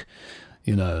broke,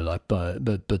 you know, like,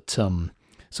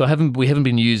 so we haven't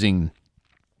been using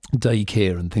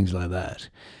daycare and things like that,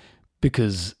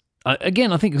 because, I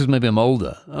think because maybe I'm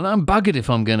older, and I'm buggered if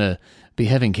I'm going to be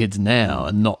having kids now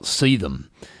and not see them.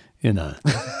 You know,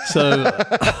 so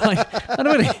I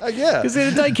don't really, because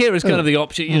daycare is kind of the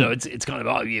option. You know, it's kind of,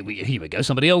 oh, yeah, here we go.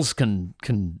 Somebody else can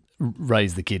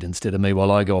raise the kid instead of me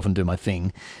while I go off and do my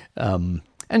thing. And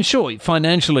sure,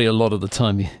 financially, a lot of the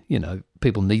time, you know,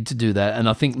 people need to do that, and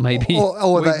I think maybe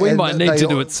we might need to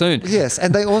do it soon. Yes,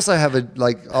 and they also have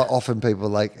often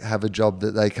people have a job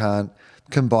that they can't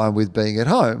combine with being at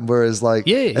home, whereas at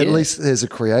least as a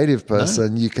creative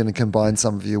person, you can combine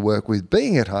some of your work with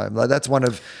being at home. Like, that's one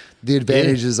of the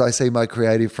advantages I see my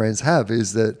creative friends have,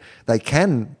 is that they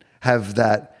can have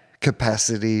that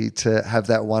capacity to have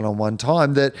that one-on-one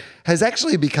time that has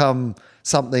actually become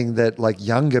something that, like,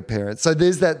 younger parents. So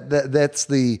there's that's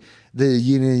the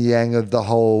yin and yang of the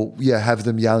whole, have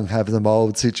them young, have them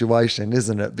old situation,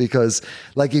 isn't it? Because,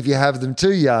 like, if you have them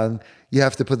too young, you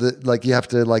have to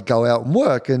go out and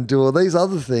work and do all these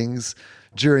other things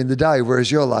during the day,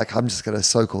 whereas you're like, I'm just going to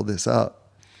soak all this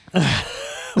up.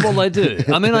 Well, I do.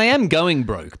 I mean, I am going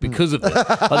broke because of that.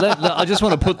 I just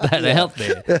want to put that out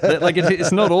there. Like,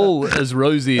 it's not all as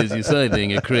rosy as you say,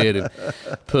 being a creative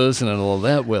person and all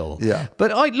that. Well, yeah.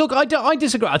 But I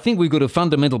disagree. I think we've got a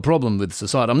fundamental problem with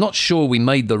society. I'm not sure we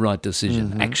made the right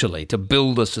decision, actually, to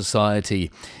build a society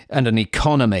and an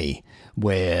economy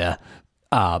where,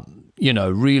 you know,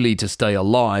 really to stay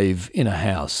alive in a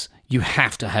house, you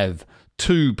have to have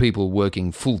two people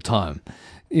working full time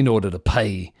in order to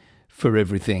pay for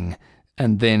everything,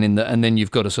 and then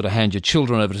you've got to sort of hand your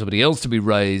children over to somebody else to be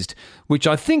raised, which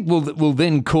I think will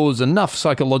then cause enough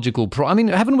psychological I mean,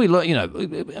 haven't we learned, you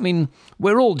know, I mean,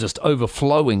 we're all just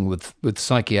overflowing with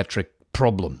psychiatric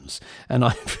problems, and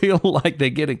I feel like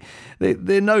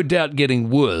they're no doubt getting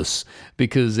worse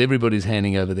because everybody's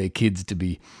handing over their kids to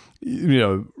be, you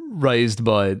know, raised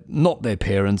by not their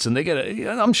parents, and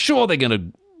I'm sure they're going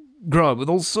to grow up with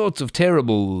all sorts of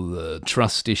terrible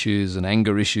trust issues and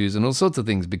anger issues and all sorts of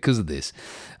things because of this.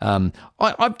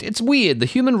 It's weird. The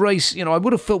human race, you know, I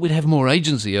would have felt we'd have more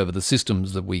agency over the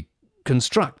systems that we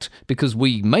construct because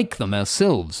we make them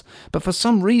ourselves. But for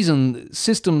some reason,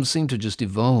 systems seem to just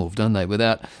evolve, don't they,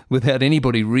 without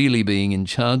anybody really being in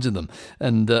charge of them.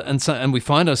 And we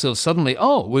find ourselves suddenly,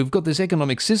 oh, we've got this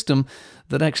economic system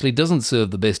that actually doesn't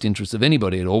serve the best interests of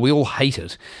anybody at all. We all hate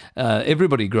it.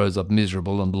 Everybody grows up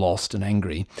miserable and lost and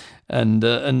angry, and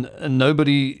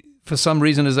nobody, for some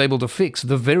reason, is able to fix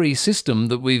the very system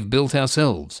that we've built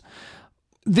ourselves.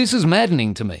 This is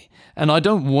maddening to me, and I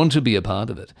don't want to be a part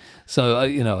of it. So,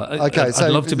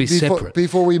 I'd love to be separate.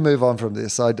 Before we move on from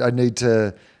this, I need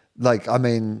to,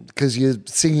 because you're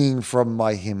singing from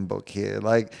my hymn book here.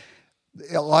 Like,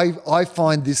 I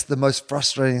find this the most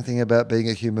frustrating thing about being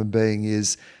a human being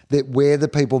is that we're the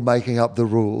people making up the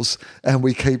rules, and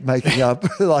we keep making up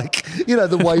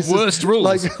the ways worst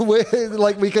rules.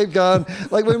 We keep going.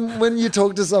 Like when you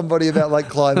talk to somebody about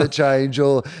climate change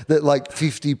or that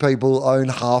 50 people own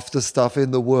half the stuff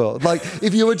in the world. Like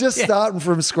if you were just starting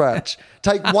from scratch,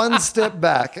 take one step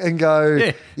back and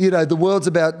go, the world's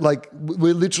about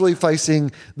we're literally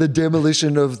facing the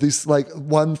demolition of this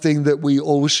one thing that we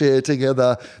all share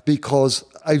together because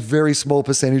a very small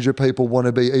percentage of people want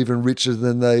to be even richer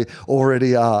than they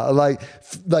already are. Like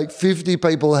 50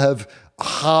 people have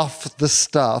half the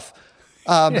stuff.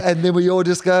 And then we all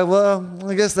just go, well,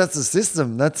 I guess that's the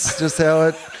system. That's just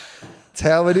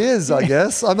how it is, I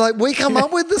guess. I'm like, we come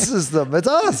up with the system. It's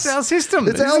us. It's our system.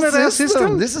 It's our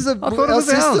system. This is our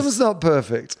system's not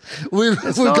perfect. We've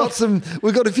got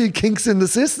a few kinks in the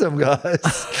system, guys.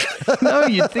 No,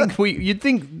 you'd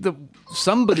think that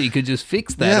somebody could just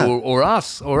fix that, or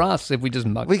us if we just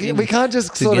muck we can't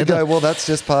just together. Sort of go, well, that's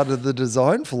just part of the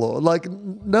design flaw.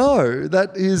 No,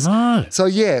 that is no. So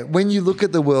when you look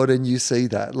at the world and you see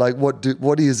that,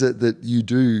 what is it that you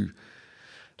do?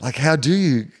 How do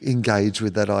you engage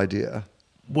with that idea?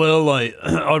 Well,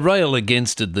 I rail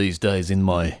against it these days in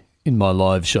my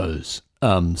live shows,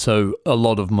 So a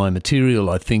lot of my material,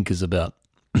 I think, is about,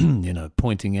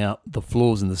 pointing out the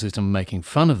flaws in the system and making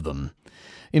fun of them.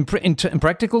 In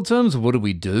practical terms, what do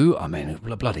we do? I mean,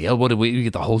 bloody hell, what do we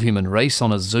get the whole human race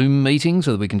on a Zoom meeting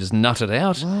so that we can just nut it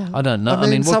out? Well, I don't know. I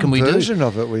mean what can we do? Some version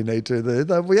of it we need to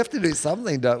do. We have to do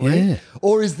something, don't we? Yeah.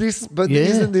 Or is this,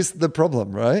 isn't this the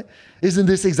problem, right? Isn't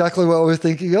this exactly what we're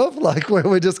thinking of? Like where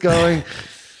we're just going...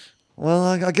 Well,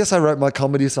 I guess I wrote my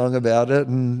comedy song about it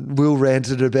and Will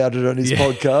ranted about it on his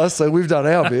podcast, so we've done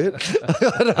our bit.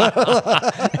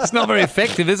 It's not very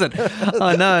effective, is it?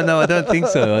 I know, I don't think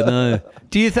so. I know.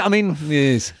 Do you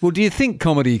yes. Well, do you think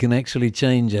comedy can actually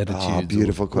change attitudes? Oh,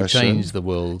 beautiful question. Or change the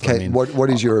world? Okay, what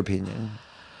is your opinion?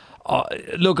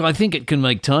 Look, I think it can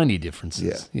make tiny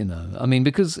differences,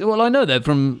 because, I know that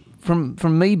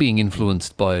from me being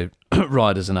influenced by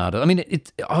writers and artists. I mean,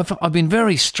 I've been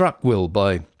very struck, Will,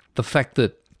 by the fact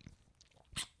that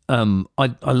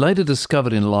I later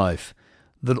discovered in life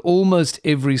that almost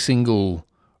every single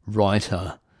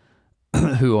writer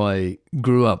who I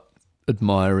grew up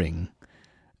admiring,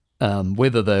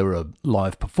 whether they were a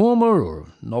live performer or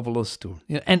a novelist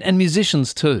and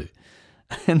musicians too,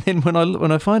 and then when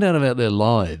I find out about their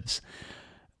lives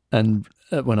and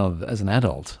as an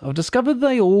adult, I've discovered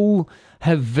they all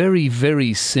have very,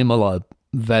 very similar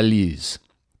values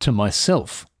to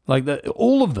myself. Like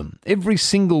all of them, every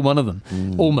single one of them,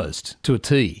 almost to a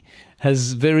T,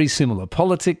 has very similar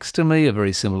politics to me, a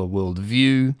very similar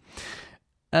worldview,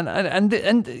 and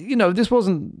this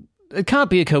wasn't. It can't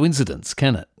be a coincidence,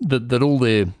 can it? That all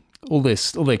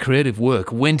their creative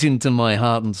work went into my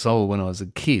heart and soul when I was a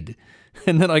kid,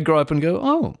 and then I grow up and go,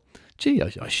 oh, gee,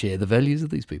 I share the values of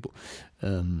these people.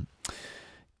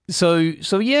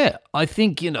 So yeah, I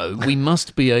think we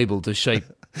must be able to shape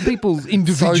people's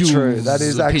individual. So true. That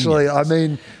is opinions. Actually, I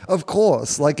mean, of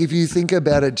course, like if you think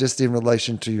about it just in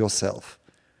relation to yourself,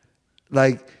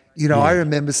 like, I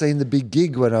remember seeing The Big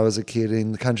Gig when I was a kid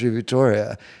in the country of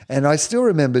Victoria. And I still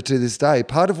remember to this day,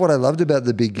 part of what I loved about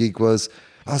The Big Gig was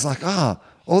I was like,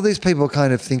 all these people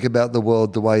kind of think about the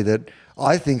world the way that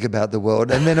I think about the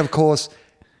world. And then, of course,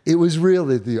 it was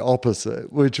really the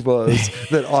opposite, which was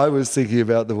that I was thinking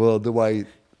about the world the way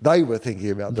they were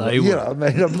thinking about the world.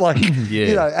 I'm like,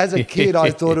 as a kid, I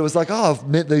thought it was like, I've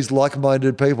met these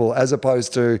like-minded people, as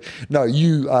opposed to, no,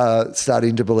 you are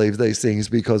starting to believe these things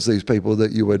because these people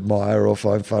that you admire or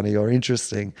find funny or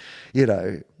interesting,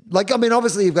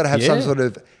 obviously you've got to have some sort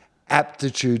of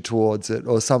aptitude towards it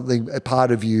or something, a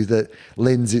part of you that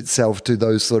lends itself to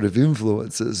those sort of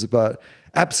influences. But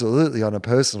absolutely on a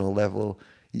personal level,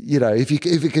 if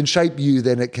it can shape you,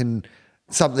 then it can...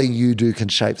 something you do can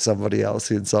shape somebody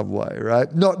else in some way,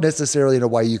 right? Not necessarily in a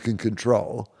way you can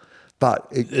control, but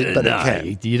it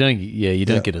can. You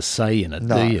don't get a say in it,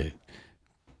 do you?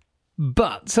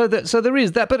 But so there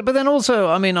is that. But then also,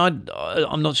 I mean,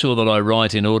 I'm not sure that I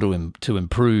write in order to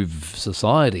improve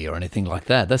society or anything like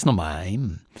that. That's not my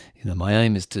aim. My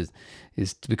aim is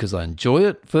because I enjoy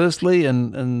it, firstly,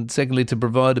 and secondly, to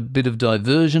provide a bit of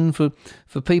diversion for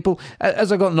people.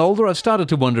 As I've gotten older, I've started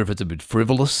to wonder if it's a bit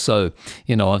frivolous. So,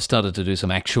 I've started to do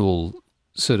some actual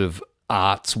sort of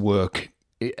arts work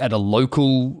at a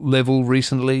local level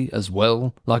recently as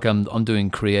well. Like I'm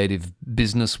doing creative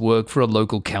business work for a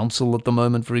local council at the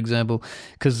moment, for example,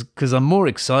 because I'm more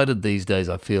excited these days,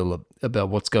 I feel, about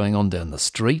what's going on down the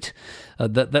street.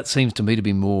 That seems to me to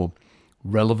be more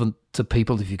relevant to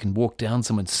people. If you can walk down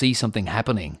somewhere and see something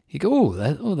happening, you go,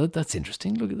 that's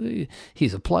interesting. Look at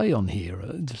here's a play on here,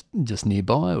 just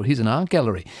nearby, or here's an art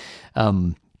gallery.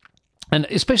 And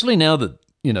especially now that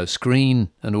screen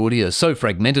and audio are so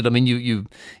fragmented. I mean, you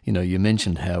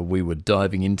mentioned how we were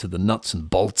diving into the nuts and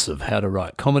bolts of how to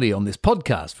write comedy on this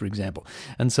podcast, for example.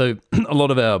 And so a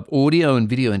lot of our audio and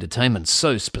video entertainment's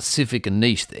so specific and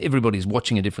niche that everybody's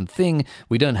watching a different thing.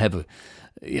 We don't have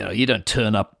you don't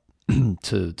turn up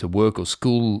to work or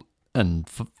school and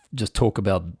just talk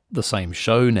about the same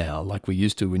show now like we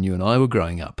used to when you and I were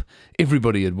growing up.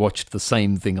 Everybody had watched the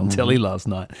same thing on telly last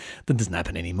night. That doesn't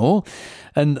happen anymore.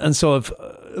 And so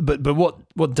but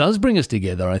what does bring us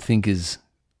together, I think, is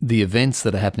the events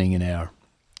that are happening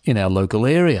in our local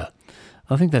area.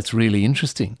 I think that's really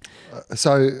interesting.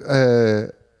 So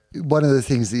one of the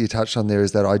things that you touched on there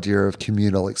is that idea of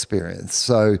communal experience.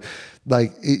 So,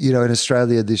 like, in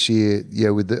Australia this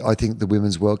year, with I think the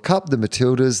Women's World Cup, the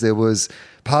Matildas, there was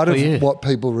part of what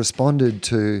people responded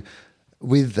to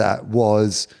with that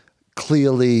was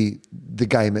clearly the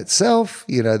game itself,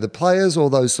 the players, all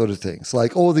those sort of things,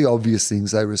 like all the obvious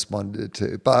things they responded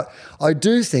to. But I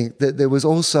do think that there was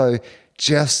also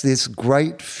just this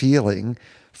great feeling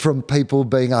from people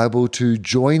being able to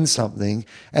join something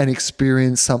and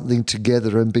experience something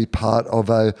together and be part of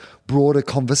a broader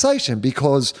conversation.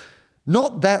 Because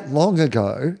not that long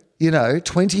ago,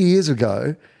 20 years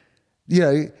ago,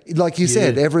 like you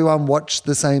said, everyone watched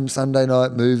the same Sunday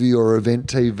night movie or event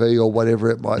TV or whatever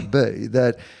it might be.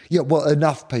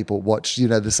 Enough people watched,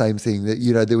 the same thing.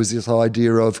 That, there was this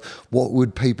idea of what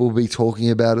would people be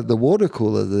talking about at the water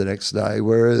cooler the next day.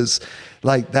 Whereas,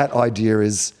 like, that idea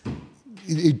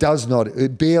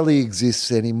it barely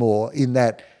exists anymore in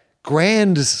that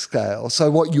grand scale. So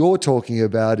what you're talking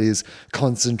about is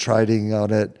concentrating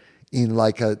on it in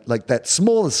like that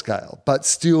smaller scale, but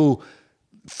still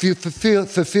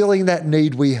fulfilling that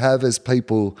need we have as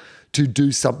people to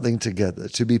do something together,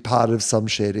 to be part of some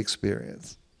shared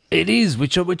experience. It is,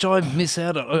 which I miss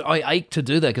out on. I ache to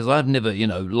do that because I've never,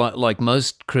 like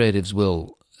most creatives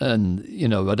will, and,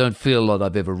 I don't feel like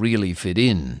I've ever really fit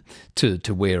in to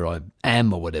where I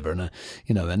am or whatever. And,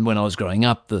 and when I was growing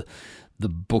up, the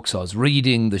books I was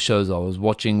reading, the shows I was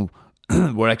watching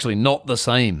were actually not the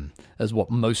same as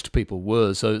what most people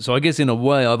were. So I guess in a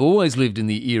way I've always lived in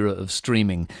the era of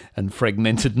streaming and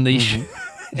fragmented niche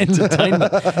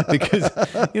entertainment because,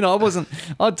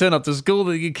 I'd turn up to school,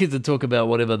 the kids would talk about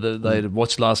whatever they had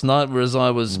watched last night, whereas I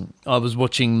was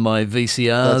watching my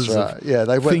VCRs. That's right. Yeah,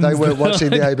 they weren't watching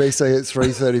the ABC at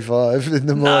 3:35 in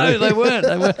the morning. No, they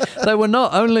weren't. They were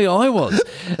not. Only I was.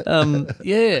 And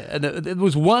there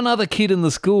was one other kid in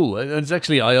the school, and it's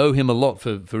actually, I owe him a lot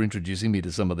for introducing me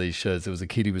to some of these shows. There was a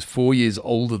kid who was 4 years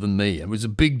older than me. It was a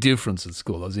big difference at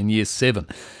school. I was in year 7.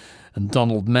 And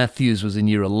Donald Matthews was in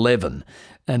year 11,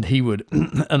 and he would,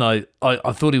 and I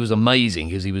thought he was amazing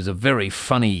because he was a very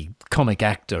funny comic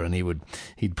actor, and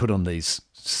he'd put on these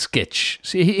sketch.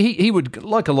 See, he would,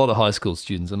 like a lot of high school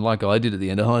students, and like I did at the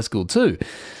end of high school too,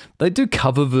 they do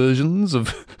cover versions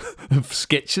of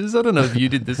sketches. I don't know if you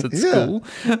did this at school,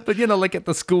 but like at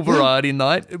the school variety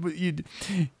night,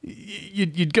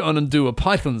 you'd go on and do a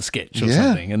Python sketch or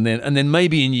something, and then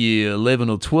maybe in year 11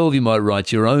 or 12 you might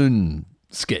write your own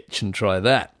sketch and try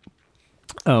that.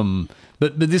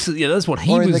 But this is that's what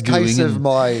he was doing. Or in the case of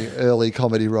my early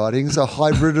comedy writings, a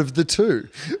hybrid of the two.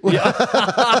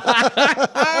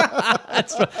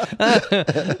 That's right.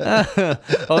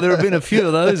 There have been a few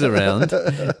of those around.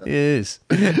 Yes.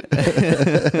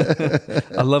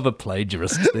 I love a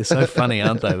plagiarist. They're so funny,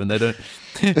 aren't they? When they don't,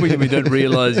 we don't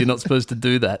realise you're not supposed to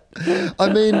do that.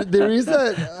 I mean, there is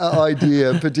that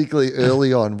idea, particularly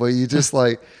early on, where you just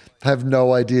have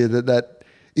no idea that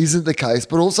isn't the case,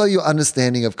 but also your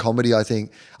understanding of comedy, I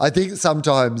think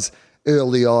sometimes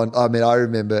early on, I mean, I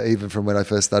remember even from when I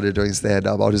first started doing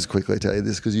stand-up, I'll just quickly tell you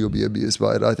this because you'll be amused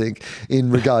by it, I think,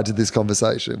 in regard to this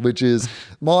conversation, which is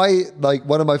one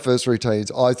of my first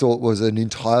routines I thought was an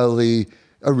entirely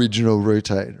original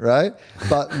routine, right?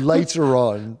 But later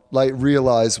on,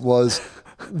 realised was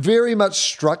very much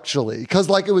structurally, because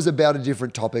it was about a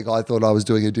different topic. I thought I was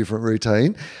doing a different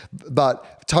routine,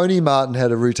 but Tony Martin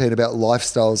had a routine about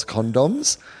lifestyles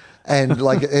condoms. And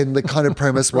and the kind of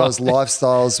premise was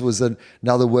lifestyles was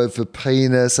another word for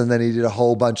penis, and then he did a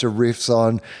whole bunch of riffs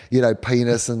on,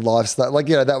 penis and lifestyle.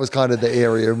 That was kind of the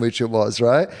area in which it was,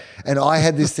 right? And I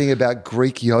had this thing about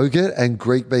Greek yogurt and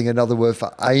Greek being another word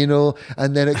for anal,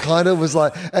 and then it kind of was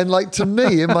to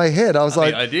me in my head, I was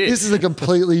this is a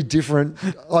completely different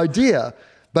idea.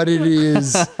 But it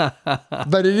is,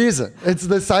 but it isn't. It's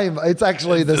the same. It's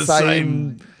actually the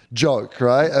same joke,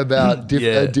 right? About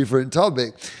a different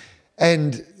topic.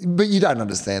 But you don't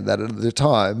understand that at the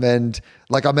time. And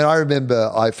I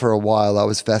remember for a while I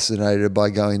was fascinated by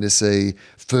going to see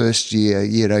first year,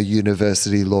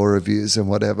 university law reviews and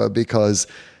whatever, because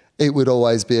it would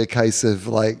always be a case of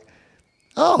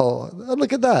oh,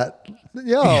 look at that.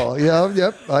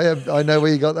 Yep. I know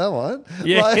where you got that one.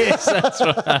 Yes, that's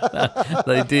right.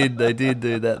 They did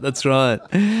do that. That's right.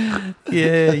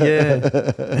 Yeah.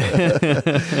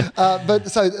 But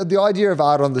so the idea of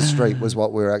art on the street was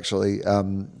what we're actually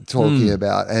talking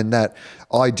about, and that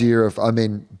idea of,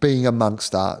 being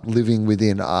amongst art, living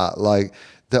within art,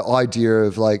 the idea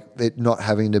of it not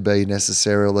having to be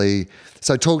necessarily.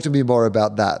 So talk to me more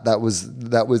about that. That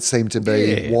would seem to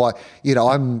be why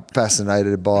I'm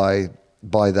fascinated by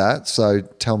that. So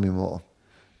tell me more.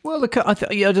 Well, look, I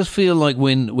just feel like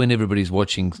when everybody's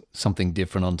watching something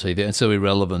different on TV, it's so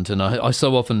irrelevant, and I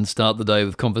so often start the day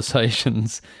with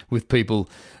conversations with people.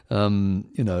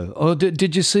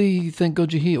 Did you see Thank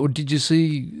God You're Here, or did you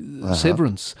see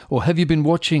Severance, or have you been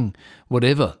watching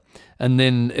whatever? And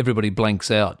then everybody blanks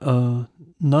out.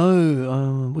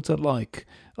 No, what's that like?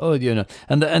 Oh,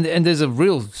 and there's a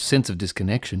real sense of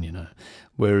disconnection,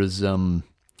 Whereas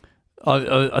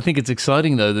I think it's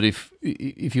exciting though that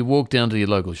if you walk down to your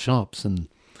local shops and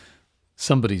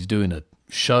somebody's doing a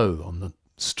show on the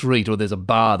street, or there's a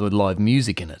bar with live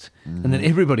music in it, and then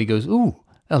everybody goes, "Ooh,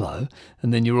 hello,"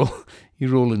 and then you're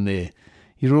all in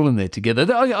there together.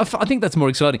 I think that's more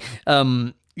exciting.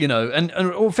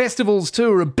 Or festivals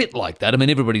too are a bit like that. I mean,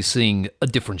 everybody's seeing a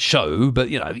different show, but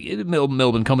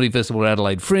Melbourne Comedy Festival or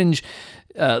Adelaide Fringe,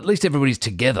 at least everybody's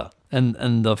together,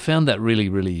 and I've found that really,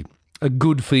 really a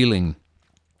good feeling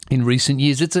in recent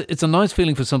years. It's a nice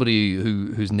feeling for somebody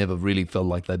who's never really felt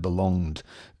like they belonged,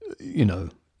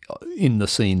 in the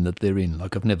scene that they're in.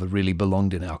 Like, I've never really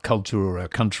belonged in our culture or our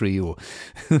country or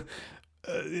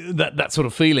that sort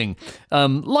of feeling.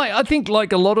 I think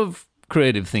like a lot of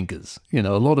creative thinkers, a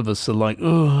lot of us are like,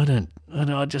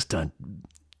 I just don't,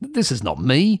 this is not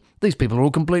me. These people are all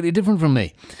completely different from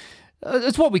me.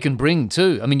 It's what we can bring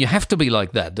too. I mean, you have to be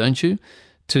like that, don't you?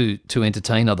 To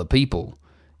entertain other people,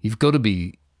 you've got to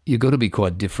be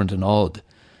quite different and odd.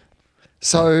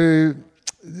 So,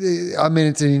 I mean,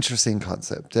 it's an interesting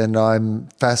concept, and I'm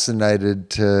fascinated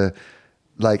to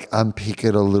unpick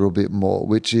it a little bit more,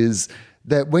 which is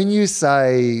that when you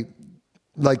say,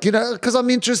 because I'm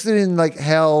interested in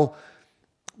how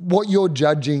what you're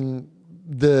judging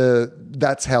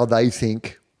that's how they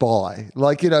think by.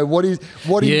 What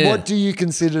do you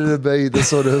consider to be the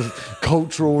sort of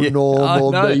cultural norm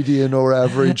or median or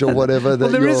average or whatever?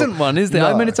 There isn't one, is there?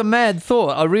 No. I mean, it's a mad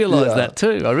thought. I realise that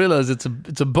too. I realise it's a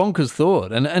bonkers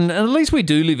thought, and at least we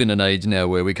do live in an age now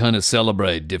where we kind of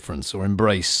celebrate difference or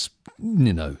embrace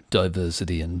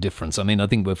diversity and difference. I mean, I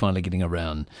think we're finally getting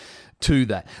around to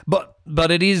that, but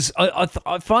it is. I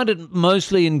find it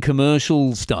mostly in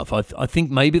commercial stuff. I think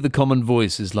maybe the common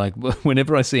voice is like,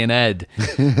 whenever I see an ad,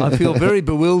 I feel very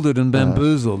bewildered and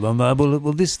bamboozled. I'm like,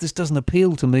 well, this doesn't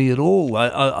appeal to me at all.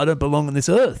 I don't belong on this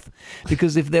earth,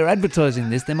 because if they're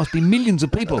advertising this, there must be millions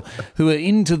of people who are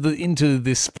into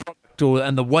this product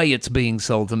and the way it's being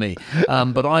sold to me.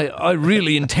 But I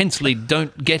really intensely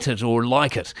don't get it or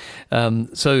like it.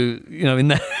 So in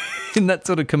that. In that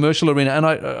sort of commercial arena, and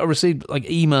I received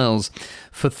emails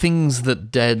for things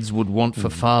that dads would want for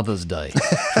Father's Day,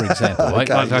 for example.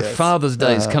 Father's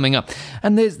Day is coming up,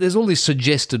 and there's all these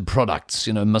suggested products,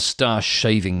 moustache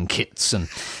shaving kits and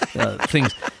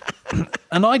things,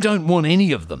 and I don't want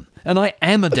any of them, and I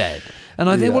am a dad, and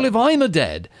I think, well, if I'm a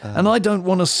dad and I don't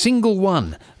want a single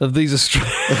one of these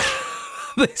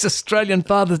Australian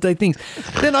Father's Day things,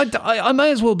 then I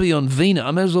may as well be on Venus.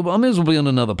 I may as well be on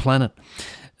another planet.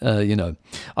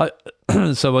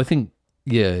 So I think,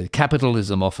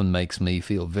 capitalism often makes me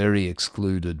feel very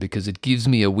excluded because it gives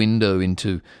me a window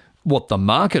into what the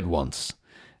market wants,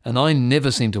 and I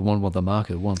never seem to want what the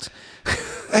market wants.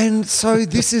 And so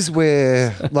this is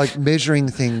where, measuring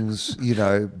things,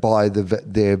 by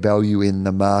their value in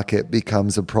the market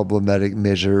becomes a problematic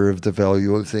measure of the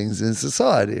value of things in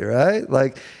society, right?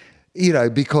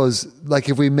 Because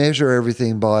if we measure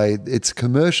everything by its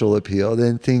commercial appeal,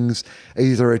 then things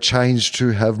either are changed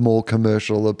to have more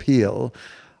commercial appeal,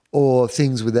 or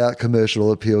things without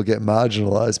commercial appeal get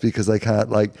marginalised because they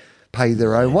can't pay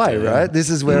their own way, right? This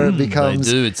is where it becomes...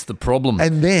 They do, it's the problem.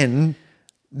 And then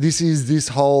this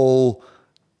whole...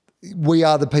 We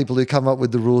are the people who come up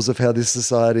with the rules of how this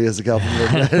society as a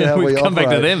government and how we operate.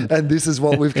 Back to them. And this is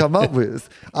what we've come up with.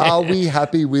 Are we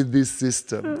happy with this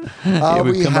system? Are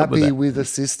we happy with a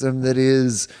system that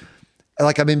is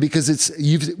because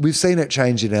we've seen it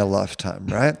change in our lifetime,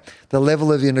 right? The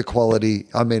level of inequality.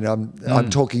 I mean, I'm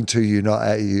talking to you, not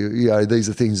at you. These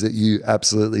are things that you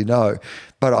absolutely know,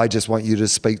 but I just want you to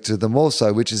speak to them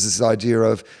also, which is this idea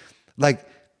of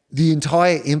the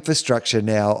entire infrastructure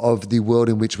now of the world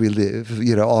in which we live,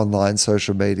 online,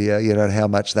 social media, and how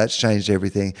much that's changed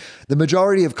everything. The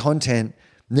majority of content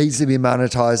needs to be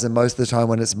monetized, and most of the time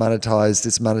when it's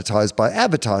monetized by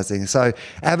advertising. So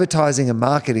advertising and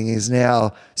marketing is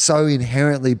now so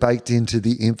inherently baked into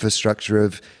the infrastructure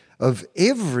of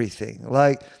everything.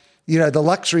 The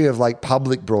luxury of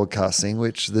public broadcasting,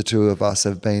 which the two of us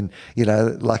have been,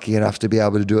 lucky enough to be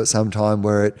able to do at some time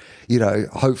where it,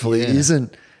 hopefully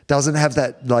doesn't have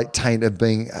that taint of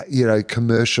being,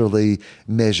 commercially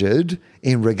measured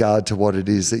in regard to what it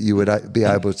is that you would be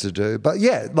able to do. But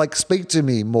speak to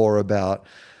me more about,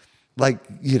 I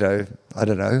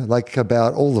don't know,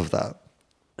 about all of that.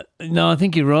 No, I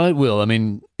think you're right, Will. I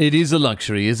mean, it is a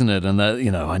luxury, isn't it? And that,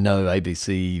 I know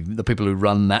ABC, the people who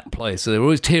run that place, they're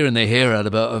always tearing their hair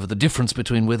out over the difference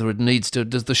between whether it needs to,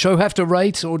 does the show have to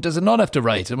rate or does it not have to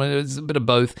rate? I mean, it's a bit of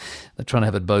both. They're trying to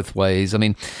have it both ways. I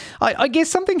mean, I guess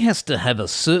something has to have a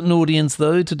certain audience,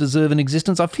 though, to deserve an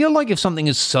existence. I feel like if something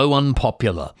is so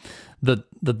unpopular that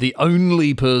the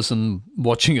only person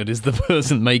watching it is the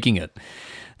person making it,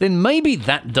 then maybe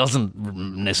that doesn't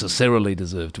necessarily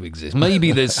deserve to exist.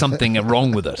 Maybe there's something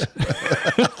wrong with it.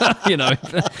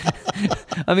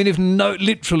 I mean, if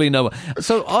literally no one.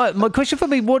 So my question for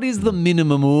me, what is the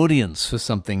minimum audience for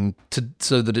something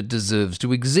so that it deserves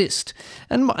to exist?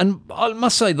 And I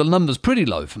must say the number's pretty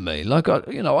low for me. Like,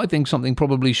 I think something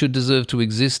probably should deserve to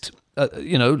exist.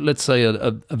 Let's say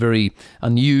a very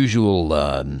unusual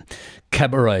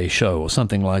cabaret show or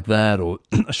something like that, or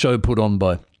a show put on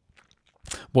by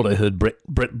what I heard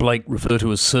Brett Blake refer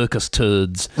to as circus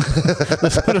turds, which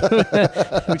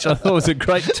I thought was a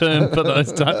great term for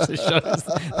those types of shows.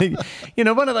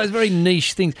 One of those very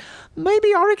niche things.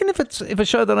 Maybe I reckon if a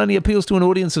show that only appeals to an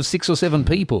audience of 6 or 7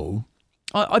 people,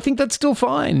 I think that's still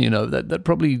fine. That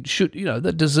probably should.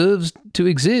 That deserves to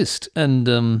exist. And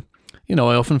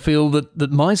I often feel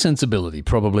that my sensibility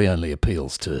probably only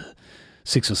appeals to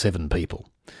 6 or 7 people.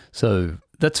 So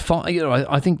that's fine.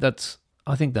 I think that's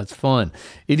fine.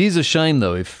 It is a shame,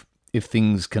 though, if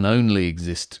things can only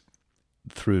exist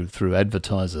through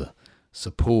advertiser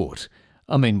support.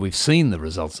 I mean, we've seen the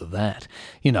results of that.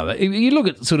 You look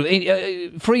at sort of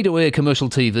free-to-air commercial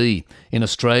TV in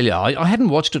Australia. I hadn't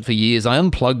watched it for years. I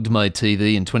unplugged my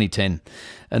TV in 2010.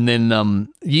 And then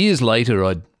years later,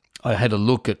 I had a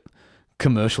look at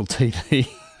commercial TV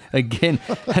again.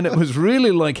 And it was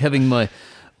really like having my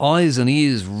eyes and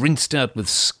ears rinsed out with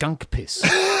skunk piss.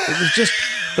 It was just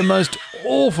the most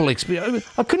awful experience.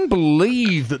 I couldn't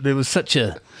believe that there was such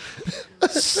a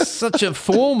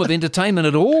form of entertainment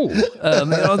at all. I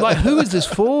was like, who is this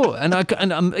for? And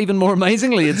even more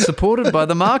amazingly, it's supported by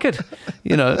the market.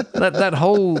 That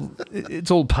whole,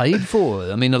 it's all paid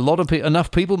for. I mean,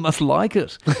 enough people must like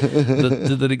it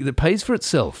that it pays for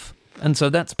itself. And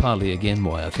so that's partly, again,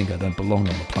 why I think I don't belong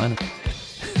on the planet.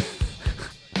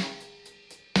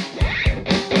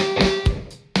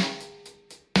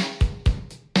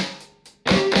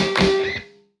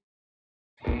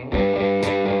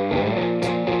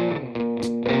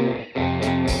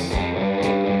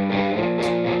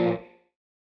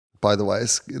 By the way,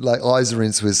 like eyes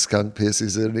rinsed with skunk piss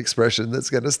is an expression that's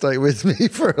going to stay with me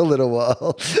for a little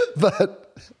while.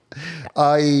 But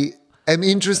I am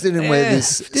interested in where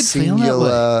this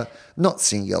singular, not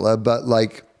singular, but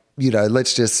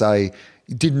let's just say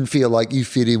didn't feel like you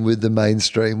fit in with the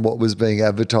mainstream, what was being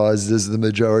advertised as the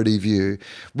majority view.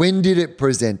 When did it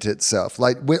present itself?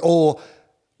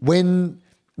 When,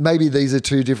 maybe these are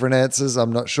two different answers,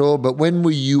 I'm not sure, but when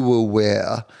were you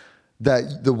aware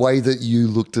that the way that you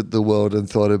looked at the world and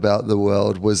thought about the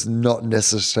world was not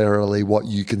necessarily what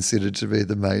you considered to be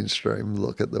the mainstream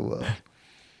look at the world?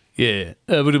 Yeah,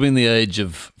 it would have been the age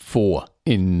of 4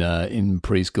 in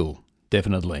preschool,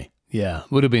 definitely. Yeah,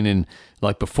 would have been in,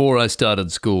 before I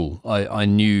started school, I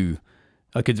knew,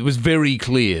 it was very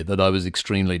clear that I was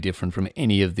extremely different from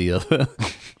any of the other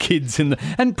kids and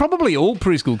probably all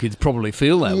preschool kids probably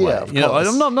feel that way. Of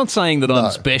course. I'm not saying that I'm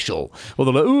special, or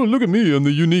they're like, oh, look at me, I'm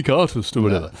the unique artist or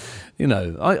whatever.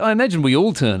 No. I imagine we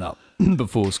all turn up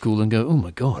before school and go, oh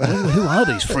my God, who are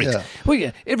these freaks? Yeah.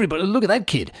 Well, everybody, look at that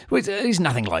kid. He's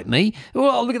nothing like me.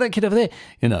 Well, look at that kid over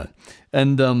there.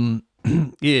 And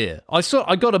yeah,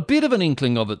 I got a bit of an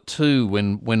inkling of it too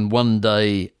when one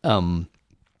day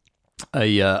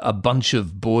a bunch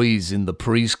of boys in the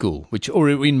preschool, or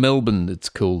in Melbourne it's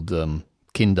called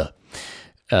kinder.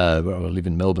 I live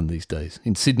in Melbourne these days.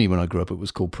 In Sydney, when I grew up, it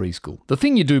was called preschool. The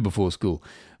thing you do before school,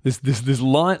 this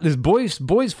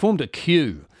boys formed a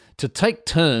queue to take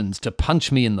turns to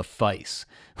punch me in the face,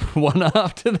 one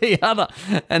after the other.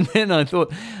 And then I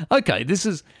thought, okay, this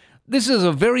is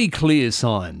a very clear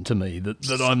sign to me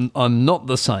that I'm not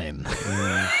the same.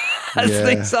 As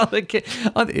these other kids.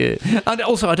 And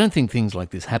also, I don't think things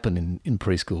like this happen in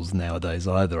preschools nowadays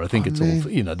either. I think it's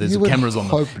all, there's cameras on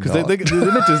them. Because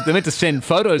they're meant to send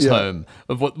photos home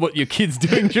of what your kid's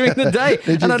doing during the day.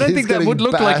 And I don't think that would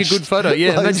look like a good photo.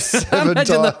 Yeah,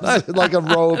 imagine like a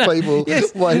row of people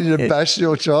waiting to bash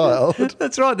your child.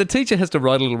 That's right. The teacher has to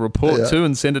write a little report too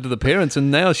and send it to the parents.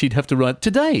 And now she'd have to write,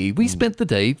 today we spent the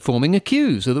day forming a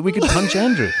queue so that we could punch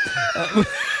Andrew.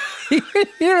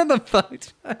 Here are the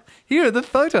photos. Here are the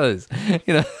photos.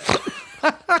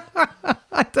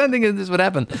 I don't think this would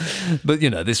happen. But,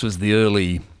 this was the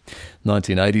early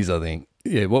 1980s, I think.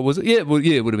 Yeah, what was it? Yeah, well,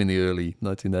 it would have been the early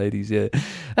 1980s, yeah.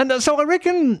 And so I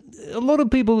reckon a lot of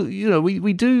people,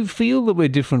 we do feel that we're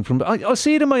different from... I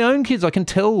see it in my own kids. I can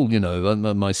tell,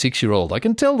 my 6-year-old, I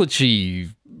can tell that she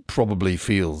probably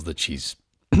feels that she's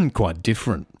quite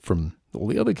different from all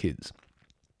the other kids,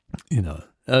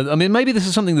 I mean, maybe this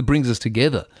is something that brings us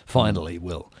together, finally,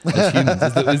 Will, as humans,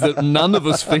 is that none of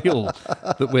us feel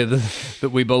that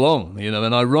we belong,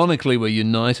 and ironically we're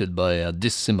united by our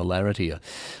dissimilarity.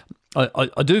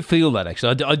 I do feel that,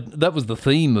 actually. That was the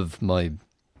theme of my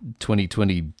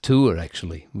 2020 tour,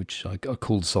 actually, which I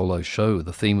called Solo Show.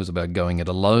 The theme was about going it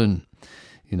alone,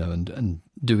 and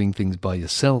doing things by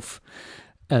yourself.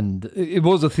 And it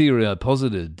was a theory I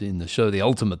posited in the show. The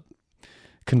ultimate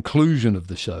conclusion of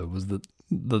the show was that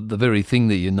the very thing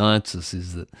that unites us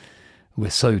is that we're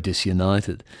so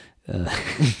disunited,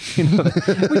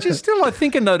 which is still, I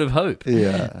think, a note of hope.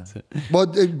 Yeah. Well,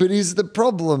 but is the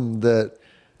problem that,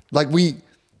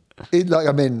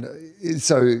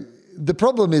 so the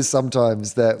problem is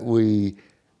sometimes that we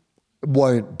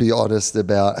won't be honest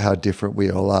about how different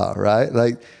we all are, right?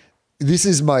 Like, this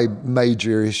is my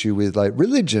major issue with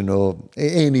religion or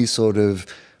any sort of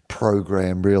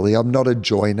program, really. I'm not a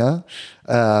joiner,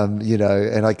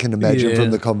 and I can imagine from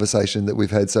the conversation that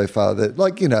we've had so far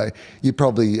that, you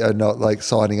probably are not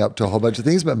signing up to a whole bunch of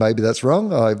things, but maybe that's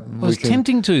wrong. I was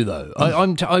tempting to, though.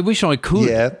 I wish I could.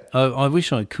 Yeah. I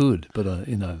wish I could, but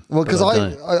Well, because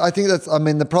I think that's,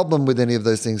 the problem with any of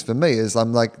those things for me is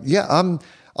I'm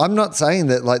not saying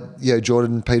that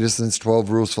Jordan Peterson's 12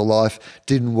 Rules for Life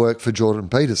didn't work for Jordan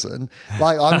Peterson.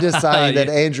 I'm just saying that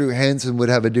Andrew Hansen would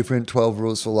have a different 12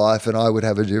 Rules for Life and I would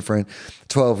have a different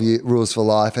 12 Rules for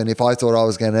Life. And if I thought I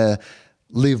was going to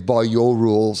live by your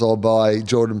rules or by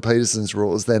Jordan Peterson's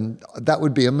rules, then that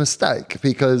would be a mistake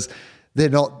because they're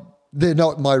not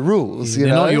my rules. They're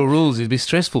not your rules. It'd be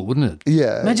stressful, wouldn't it?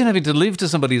 Yeah. Imagine having to live to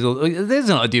somebody's. There's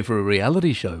an idea for a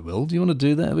reality show, Will. Do you want to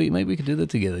do that? Maybe we could do that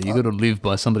together. You've got to live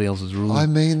by somebody else's rules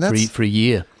for a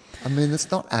year.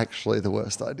 That's not actually the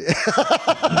worst idea.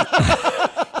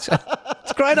 It's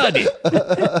a great idea.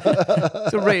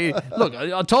 Look,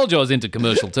 I told you I was into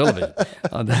commercial television.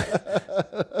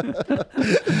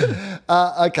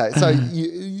 Okay,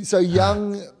 so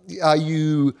young, are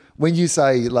you, when you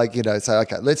say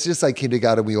okay, let's just say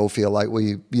kindergarten, we all feel like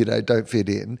we, don't fit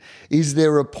in. Is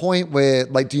there a point where,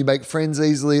 do you make friends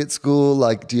easily at school?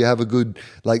 Do you have a good,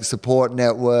 support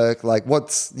network?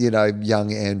 What's,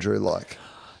 young Andrew like?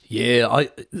 Yeah,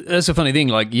 that's a funny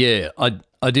thing. I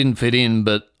didn't fit in,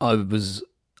 but I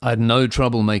had no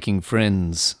trouble making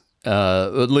friends,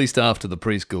 at least after the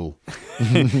preschool.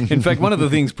 In fact, one of the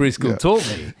things preschool taught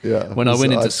me when I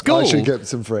went into school... I should get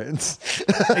some friends.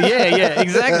 Yeah,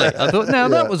 exactly. I thought,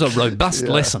 that was a robust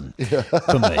lesson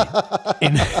for me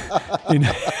in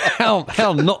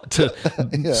how not to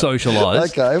socialise.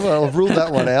 Okay, well, I've ruled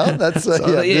that one out. That's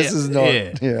this is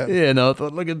not... No, I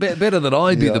thought, look, better that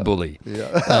I be the bully.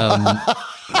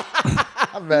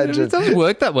 Imagine. It doesn't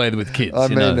work that way with kids. I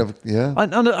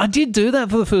did do that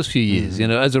for the first few years,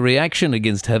 as a reaction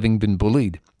against having been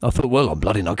bullied. I thought, well, I'm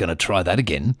bloody not going to try that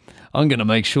again. I'm going to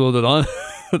make sure that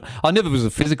I never was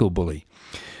a physical bully.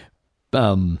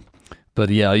 But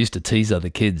I used to tease other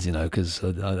kids, because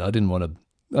I didn't want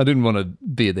to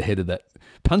be at the head of that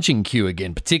punching queue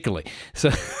again, particularly.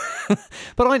 So,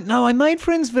 but I made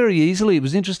friends very easily. It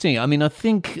was interesting. I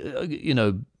think,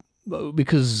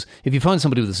 because if you find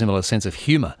somebody with a similar sense of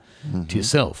humour to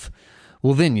yourself,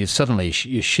 well, then you're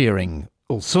sharing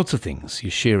all sorts of things.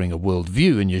 You're sharing a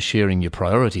worldview and you're sharing your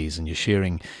priorities and you're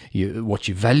sharing what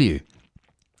you value.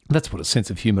 That's what a sense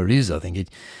of humour is, I think.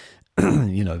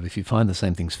 If you find the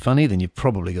same things funny, then you've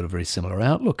probably got a very similar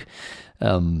outlook.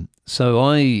 So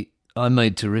I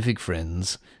made terrific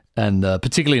friends, and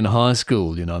particularly in high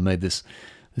school, I made this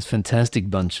fantastic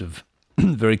bunch of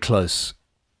very close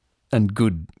and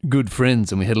good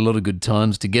friends, and we had a lot of good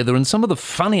times together. And some of the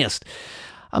funniest,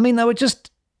 they were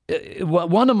just,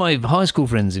 one of my high school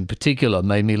friends in particular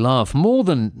made me laugh more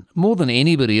than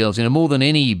anybody else, more than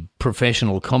any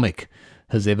professional comic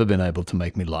has ever been able to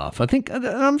make me laugh.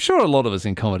 I'm sure a lot of us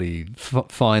in comedy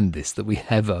find this, that we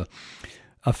have a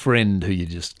friend who you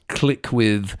just click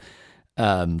with,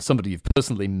 somebody you've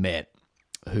personally met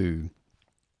who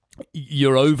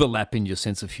your overlap in your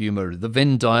sense of humour, the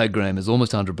Venn diagram is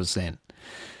almost 100%.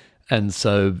 And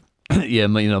so,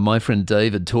 my friend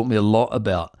David taught me a lot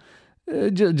about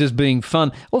just being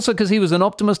fun. Also, because he was an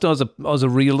optimist, I was a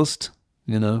realist.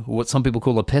 What some people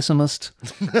call a pessimist,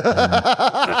 which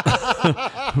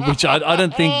I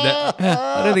don't think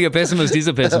a pessimist is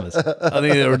a pessimist. I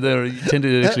think they're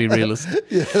tended actually realist.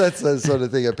 Yeah, that's the sort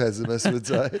of thing a pessimist would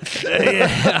say.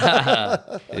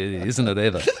 Isn't it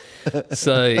ever?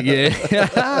 So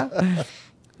yeah.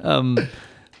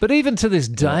 But even to this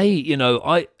day,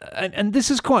 and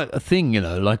this is quite a thing,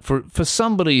 for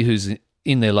somebody who's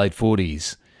in their late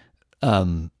 40s,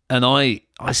 and I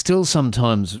still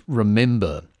sometimes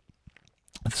remember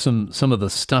some of the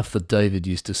stuff that David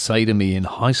used to say to me in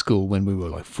high school when we were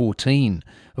like 14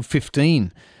 or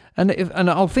 15. And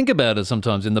I'll think about it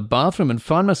sometimes in the bathroom and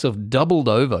find myself doubled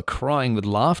over crying with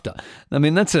laughter. I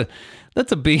mean, that's a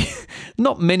big,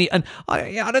 not many, and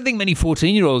I don't think many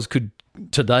 14-year-olds could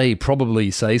today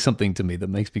probably say something to me that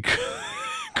makes me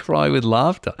cry with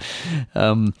laughter.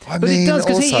 I mean,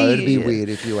 also it'd be weird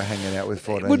if you were hanging out with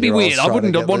 14. It would be weird. I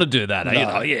wouldn't want to do that.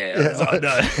 No. You know, I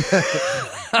know.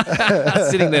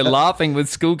 Sitting there laughing with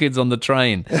school kids on the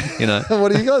train, you know.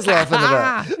 What are you guys laughing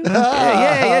about?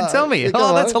 yeah, tell me.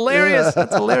 That's hilarious. Yeah.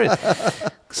 That's hilarious.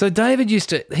 So David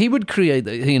would create,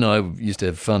 he and I used to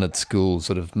have fun at school,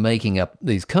 sort of making up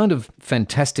these kind of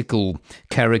fantastical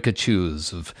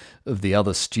caricatures of the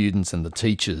other students and the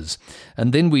teachers.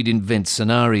 And then we'd invent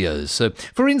scenarios. So,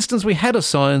 for instance, we had a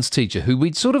science teacher who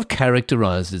we'd sort of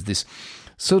characterised as this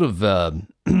sort of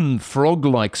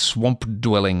frog-like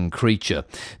swamp-dwelling creature,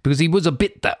 because he was a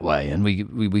bit that way, and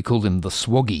we called him the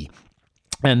Swoggy.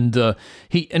 And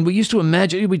we used to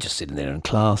imagine, we'd just sit in there in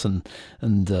class, and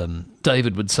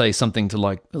David would say something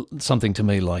to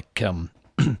me like, "Oh,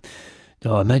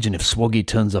 imagine if Swoggy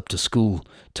turns up to school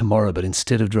tomorrow, but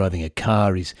instead of driving a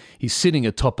car, he's sitting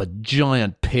atop a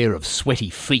giant pair of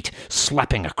sweaty feet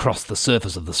slapping across the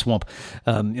surface of the swamp."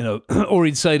 Or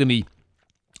he'd say to me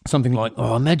something like,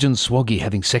 "Oh, imagine Swoggy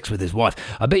having sex with his wife.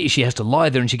 I bet you she has to lie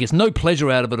there and she gets no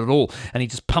pleasure out of it at all. And he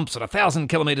just pumps at 1,000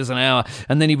 kilometres an hour,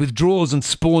 and then he withdraws and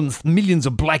spawns millions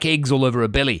of black eggs all over her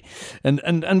belly."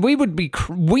 And we would be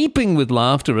weeping with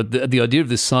laughter at the idea of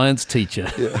this science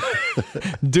teacher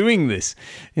doing this.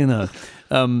 You know,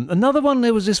 another one,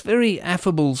 there was this very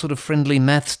affable, sort of friendly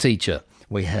maths teacher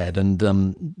we had,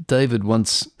 and David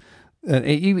once.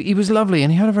 He was lovely,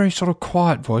 and he had a very sort of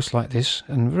quiet voice like this,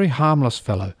 and a very harmless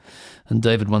fellow. And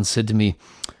David once said to me,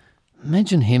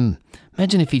 imagine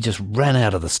if he just ran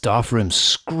out of the staff room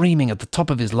screaming at the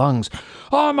top of his lungs,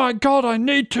 "Oh my God, I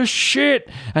need to shit!"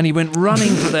 And he went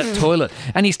running for that toilet,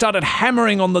 and he started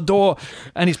hammering on the door,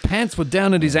 and his pants were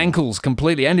down at his ankles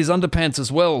completely, and his underpants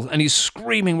as well, and he's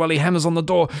screaming while he hammers on the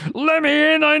door, "Let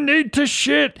me in, I need to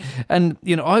shit!" And,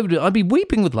 you know, I'd be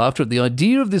weeping with laughter at the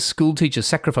idea of this school teacher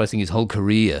sacrificing his whole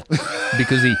career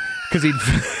because he'd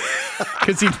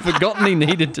forgotten he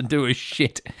needed to do a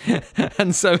shit.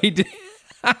 And so he did.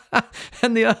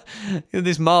 And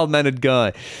this mild-mannered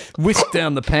guy whisked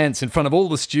down the pants in front of all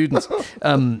the students.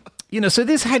 So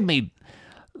this had me,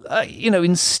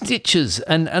 in stitches.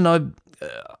 And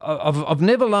I've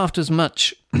never laughed as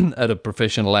much at a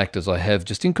professional act as I have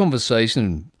just in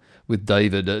conversation with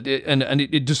David. And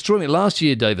it destroyed me. Last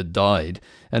year, David died,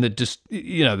 and it just,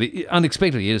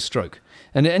 unexpectedly he had a stroke.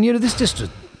 And this just,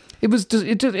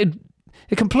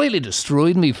 it completely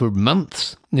destroyed me for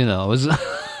months.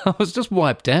 I was just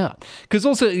wiped out. Because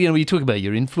also, you talk about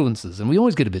your influences, and we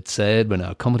always get a bit sad when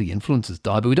our comedy influences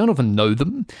die, but we don't often know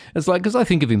them. It's like, because I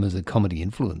think of him as a comedy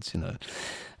influence,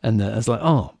 And it's like,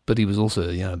 oh, but he was also,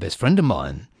 a best friend of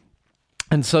mine.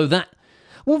 And so that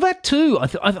too,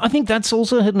 I think that's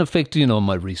also had an effect, on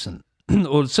my recent,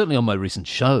 or certainly on my recent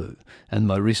show, and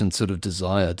my recent sort of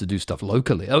desire to do stuff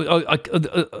locally.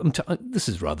 This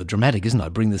is rather dramatic, isn't it? I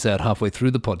bring this out halfway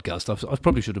through the podcast. I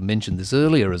probably should have mentioned this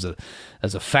earlier as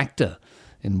a factor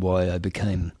in why I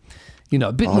became,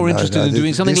 a bit more interested in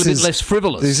doing something a bit less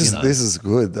frivolous. This is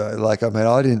good though. Like, I mean,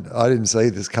 I didn't see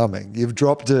this coming. You've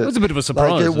dropped it. It was a bit of a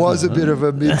surprise. Like, it was a bit of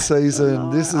a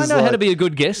mid-season. I know how to be a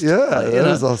good guest. Yeah,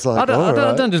 I was like,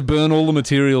 I don't just burn all the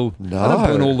material. No. I don't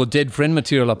burn all the dead friend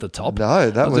material up the top. No,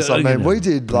 that was. We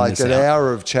did like an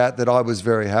hour of chat that I was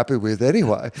very happy with.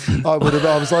 Anyway, I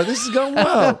was like, this is going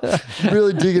well.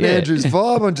 Really digging Andrew's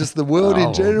vibe on just the world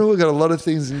in general. We've got a lot of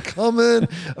things in common.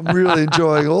 I'm really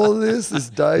enjoying all of this. This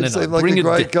Dave seemed like a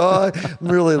great guy. I'm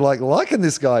really liking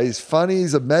this guy. He's funny.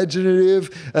 He's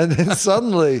imaginative. And then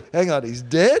suddenly, hang on, he's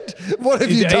dead? What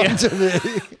have you done to me?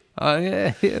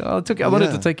 I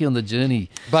wanted to take you on the journey.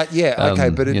 But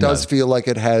but it does feel like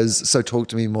it has. So talk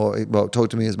to me more. Well, talk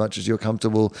to me as much as you're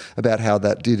comfortable about how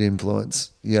that did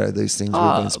influence, these things we've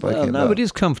been speaking about. No, it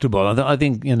is comfortable. I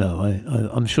think,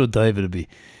 I'm sure David would be.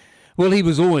 Well, he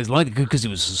was always like it because he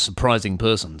was a surprising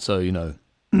person. So,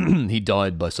 he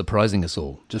died by surprising us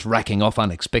all, just racking off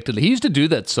unexpectedly. He used to do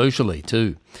that socially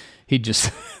too. He'd just,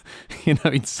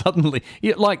 he'd suddenly,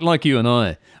 like you and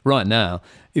I right now,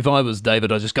 if I was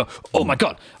David, I'd just go, "Oh my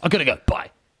God, I gotta go,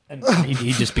 bye." And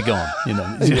he'd just be gone,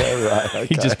 Yeah, right. Okay.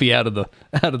 He'd just be out of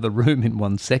the room in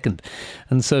 1 second.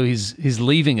 And so his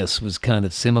leaving us was kind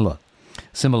of similar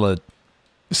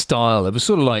style. It was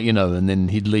sort of like, and then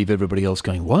he'd leave everybody else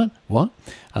going, "What?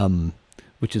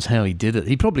 Which is how he did it.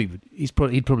 He'd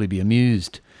probably be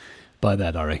amused by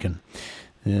that, I reckon.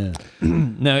 Yeah.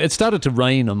 Now, it started to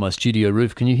rain on my studio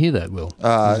roof. Can you hear that, Will?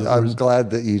 I'm glad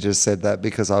that you just said that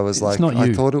because I was like, not I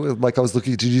you. thought it was like I was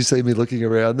looking. Did you see me looking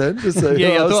around then? To see, Yeah,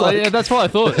 I was like, yeah, that's why I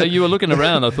thought you were looking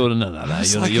around. I thought,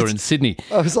 no, you're in Sydney.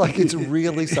 I was like, it's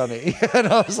really sunny. And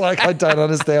I was like, I don't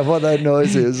understand what that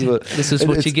noise is. But This is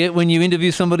what you get when you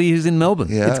interview somebody who's in Melbourne.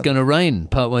 Yeah. It's going to rain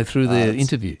partway through the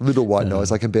interview. Little white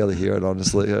noise. I can barely hear it,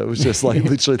 honestly. It was just like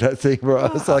literally that thing where I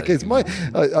was like, it's my.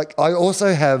 I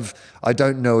also have, I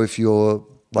don't know if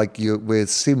we're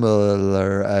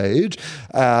similar age.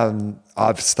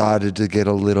 I've started to get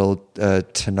a little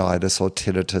tinnitus or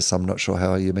tinnitus. I'm not sure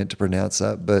how you're meant to pronounce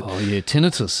that, but Oh, yeah,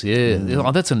 tinnitus, yeah.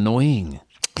 Oh, that's annoying.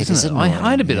 It Isn't is it? annoying,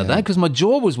 I had a bit of that because my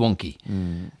jaw was wonky.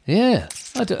 Yeah.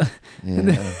 I had a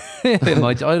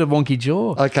wonky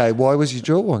jaw. okay. Why was your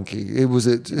jaw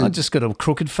wonky? I just got a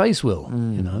crooked face, Will.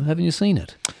 Haven't you seen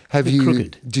it? Have Bit you?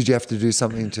 crooked. Did you have to do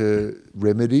something to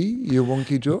remedy your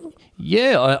wonky jaw?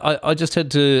 Yeah, I just had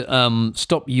to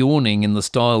stop yawning in the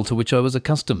style to which I was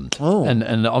accustomed. Oh.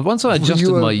 And once I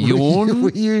adjusted my yawn...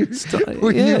 Were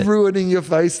you ruining your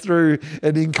face through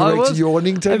an incorrect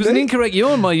yawning technique? It was an incorrect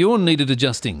yawn. My yawn needed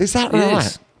adjusting. Is that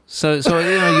Yes. So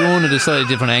I yawned at a slightly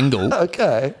different angle.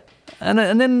 Okay. And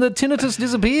then the tinnitus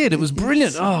disappeared. It was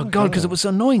brilliant. Oh, God, because it was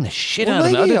annoying the shit out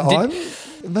of me.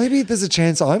 Maybe there's a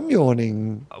chance I'm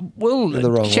yawning. Well, the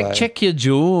wrong way. check your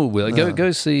jaw, Will.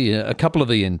 Go see a couple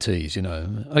of ENTs, You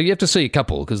have to see a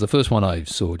couple because the first one I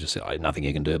saw just said, nothing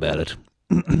you can do about it.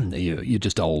 You're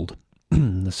just old.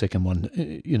 The second one,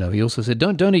 he also said,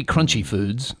 don't eat crunchy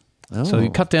foods. Oh, so you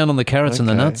cut down on the carrots and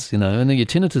the nuts, and then your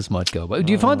tinnitus might go away.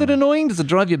 Do you find that annoying? Does it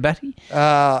drive you batty?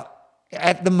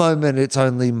 At the moment, it's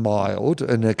only mild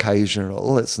and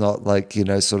occasional. It's not like,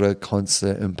 sort of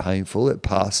constant and painful. It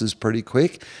passes pretty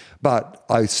quick. But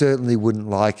I certainly wouldn't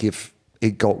like if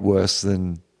it got worse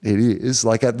than it is.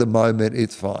 Like at the moment,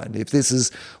 it's fine. If this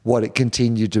is what it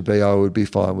continued to be, I would be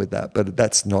fine with that. But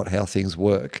that's not how things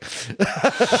work.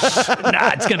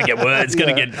 It's going to get worse. It's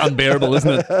going to get unbearable,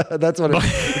 isn't it? That's what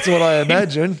I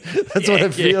imagine. That's what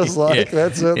it feels like. Yeah.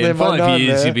 That's certainly in 5 my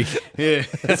years, nightmare.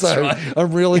 that's So right.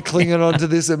 I'm really clinging on to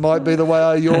this. It might be the way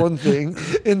I yawn thing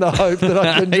in the hope that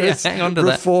I can just hang on to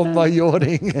that. reform my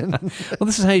yawning. And Well,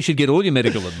 this is how you should get all your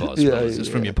medical advice. It's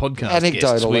just from your podcast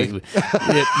Anecdotally.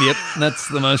 guests. Yep, that's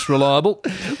the most reliable.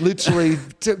 literally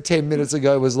 10 minutes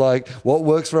ago was like, what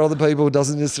works for other people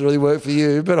doesn't necessarily work for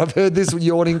you, but I've heard this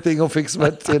yawning thing will fix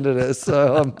my tenderness.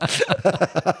 So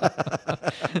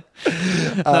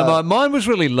No, mine was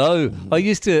really low. I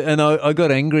used to, and I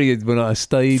got angry when I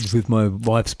stayed with my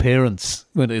wife's parents.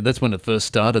 That's when it first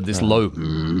started, this low,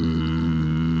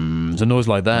 it's a noise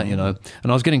like that, and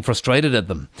I was getting frustrated at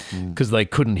them because they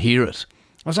couldn't hear it.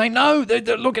 I was saying, no,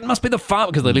 look, it must be the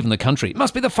farmer, because they live in the country. It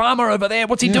must be the farmer over there.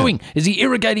 What's he doing? Is he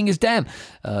irrigating his dam?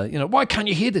 Why can't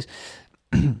you hear this?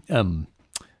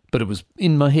 But it was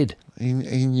in my head.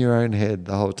 In your own head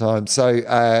the whole time. So,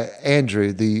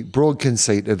 Andrew, the broad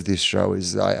conceit of this show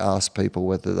is I ask people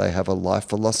whether they have a life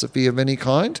philosophy of any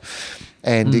kind,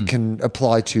 and it can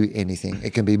apply to anything.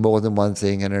 It can be more than one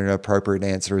thing, and an appropriate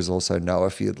answer is also no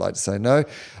if you'd like to say no.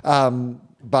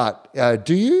 But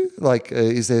do you?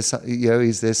 Is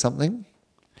there something?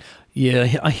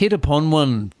 Yeah, I hit upon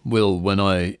one, Will, when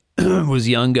I was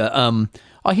younger.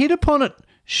 I hit upon it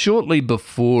shortly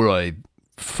before I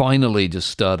finally just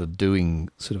started doing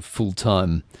sort of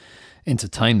full-time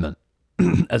entertainment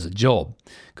as a job,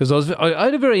 because I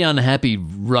had a very unhappy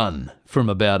run from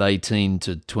about 18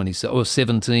 to 27 or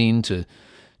 17 to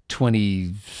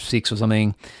 26 or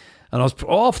something, and I was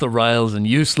off the rails and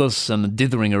useless and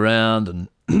dithering around and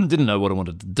didn't know what I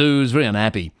wanted to do. I was very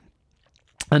unhappy.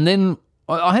 And then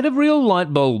I had a real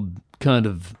light bulb kind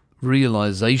of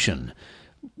realization,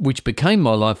 which became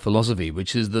my life philosophy,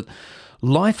 which is that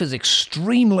life is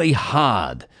extremely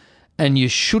hard and you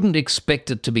shouldn't expect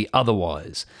it to be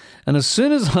otherwise. And as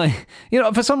soon as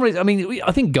for some reason,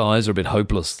 I think guys are a bit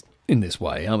hopeless in this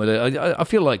way. I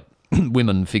feel like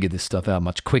women figure this stuff out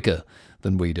much quicker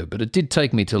than we do, but it did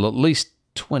take me till at least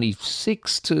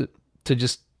 26 to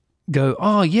just go,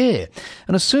 oh yeah.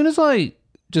 And as soon as I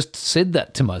just said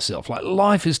that to myself, like,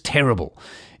 life is terrible,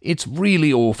 it's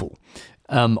really awful,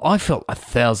 I felt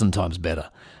 1,000 times better.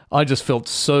 I just felt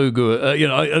so good,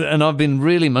 and I've been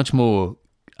really much more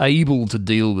able to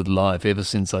deal with life ever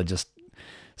since I just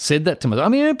said that to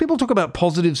myself. People talk about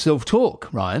positive self-talk,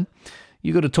 Ryan.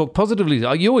 You got to talk positively.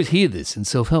 You always hear this in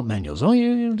self-help manuals. Oh,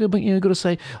 you got to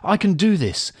say, I can do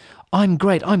this. I'm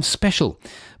great. I'm special.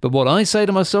 But what I say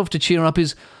to myself to cheer up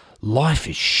is, life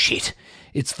is shit.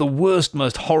 It's the worst,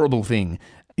 most horrible thing,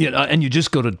 and you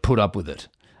just got to put up with it.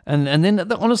 And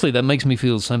then, honestly, that makes me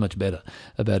feel so much better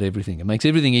about everything. It makes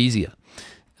everything easier.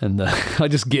 And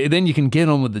then you can get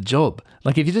on with the job.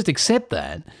 Like, if you just accept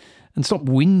that and stop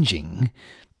whinging,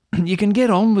 you can get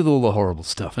on with all the horrible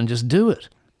stuff and just do it.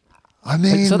 I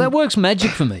mean, so that works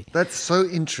magic for me. That's so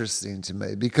interesting to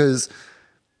me because,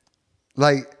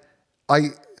 like, I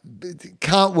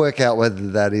can't work out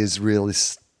whether that is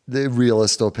realist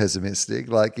or pessimistic,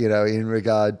 like, you know, in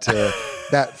regard to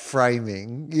that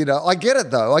framing. You know, I get it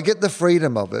though. I get the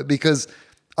freedom of it because,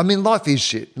 I mean, life is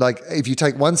shit. Like, if you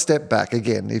take one step back,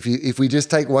 again, if we just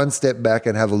take one step back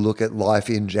and have a look at life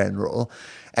in general,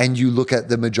 and you look at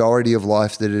the majority of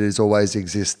life that it has always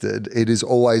existed, it has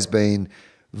always been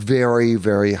very,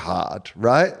 very hard,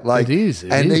 right? Like, it is.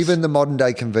 Even the modern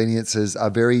day conveniences are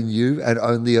very new and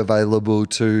only available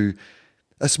to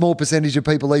a small percentage of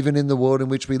people, even in the world in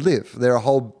which we live. There are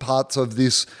whole parts of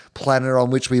this planet on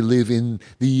which we live in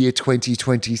the year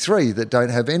 2023 that don't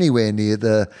have anywhere near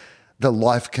the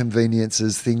life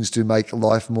conveniences, things to make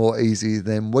life more easy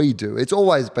than we do. It's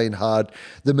always been hard.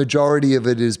 The majority of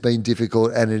it has been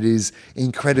difficult, and it is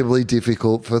incredibly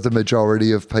difficult for the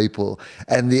majority of people.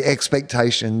 And the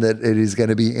expectation that it is going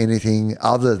to be anything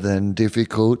other than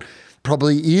difficult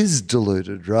probably is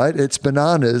deluded, right? It's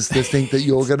bananas to think that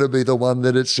you're going to be the one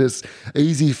that it's just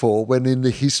easy for, when in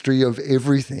the history of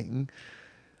everything,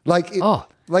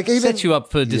 even sets you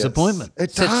up for disappointment.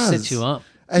 Yes, it does. Sets you up.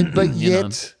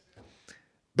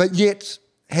 But yet,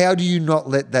 how do you not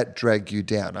let that drag you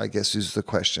down, I guess, is the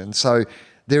question. So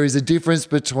there is a difference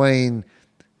between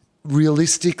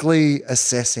realistically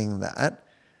assessing that,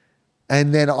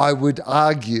 and then I would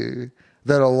argue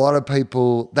that a lot of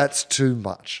people, that's too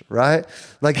much, right?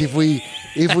 Like, if we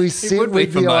sit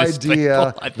with the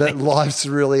idea that life's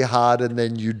really hard and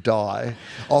then you die,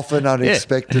 often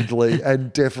unexpectedly,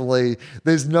 and definitely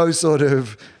there's no sort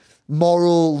of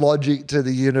moral logic to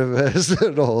the universe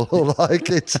at all.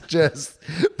 Like, it's just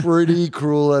pretty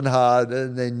cruel and hard,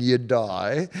 and then you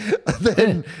die.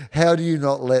 Then how do you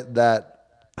not let that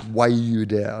weigh you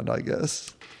down, I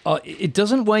guess? It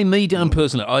doesn't weigh me down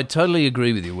personally. I totally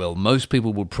agree with you. Well, most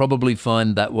people would probably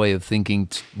find that way of thinking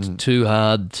too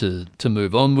hard to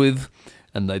move on with,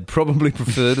 and they'd probably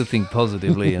prefer to think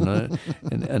positively, you know,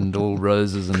 and all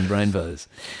roses and rainbows.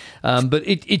 But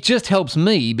it just helps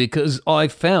me because I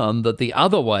found that the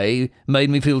other way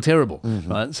made me feel terrible,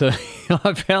 right? So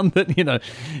I found that, you know,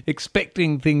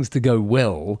 expecting things to go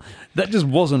well, that just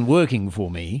wasn't working for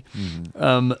me.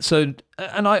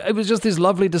 It was just this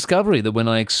lovely discovery that when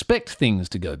I expect things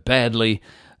to go badly,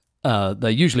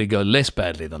 they usually go less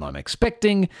badly than I'm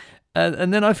expecting,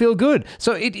 and then I feel good.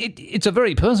 So it's a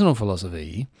very personal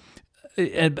philosophy,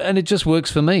 and it just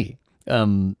works for me,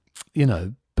 you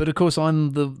know. But of course,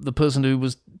 I'm the person who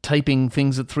was taping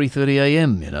things at 3:30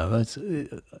 a.m. You know,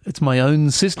 it's my own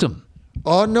system.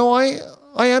 Oh no,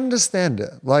 I understand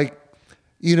it. Like,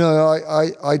 you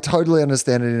know, I totally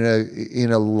understand it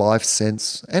in a life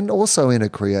sense, and also in a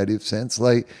creative sense.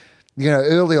 Like, you know,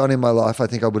 early on in my life, I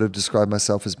think I would have described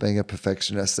myself as being a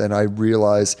perfectionist, and I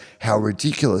realize how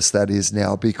ridiculous that is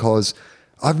now, because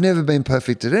I've never been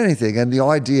perfect at anything, and the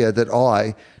idea that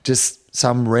I just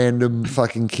some random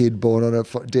fucking kid born on a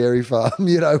dairy farm,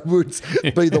 you know, would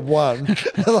be the one,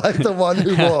 like the one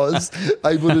who was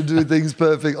able to do things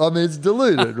perfect. I mean, it's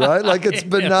deluded, right? Like, it's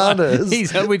bananas.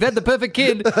 We've had the perfect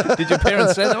kid. Did your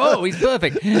parents say, oh, he's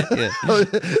perfect? Yeah.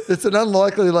 It's an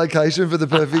unlikely location for the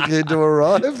perfect kid to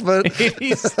arrive, but it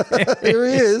is. Here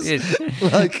he is.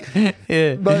 Like,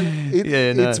 but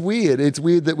it's weird. It's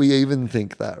weird that we even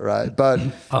think that, right? But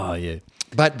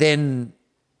But then,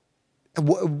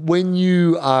 when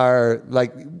you are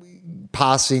like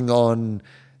passing on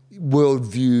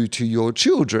worldview to your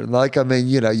children, like, I mean,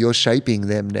 you know, you're shaping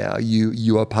them now.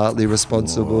 You are partly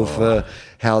responsible for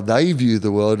how they view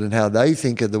the world and how they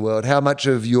think of the world. How much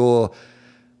of your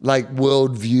like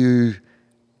worldview,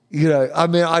 you know, I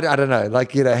mean, I don't know,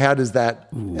 like, you know, how does that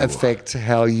affect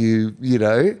how you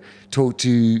know, talk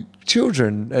to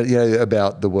children, you know,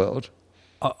 about the world?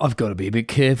 I've got to be a bit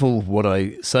careful what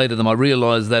I say to them. I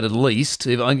realise that, at least,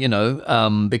 if I, you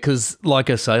know, because,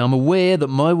 like I say, I'm aware that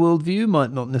my worldview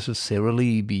might not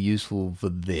necessarily be useful for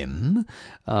them.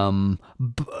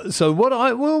 So what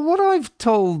I've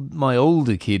told my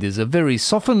older kid is a very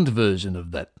softened version of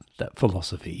that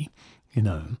philosophy, you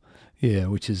know. Yeah,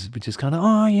 which is kind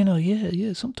of, you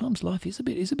know, sometimes life is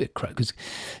a bit crap, because,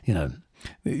 you know,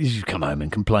 she'd come home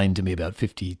and complain to me about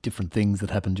 50 different things that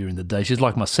happened during the day. She's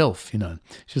like myself,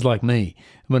 She's like me.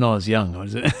 When I was young,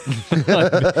 I'd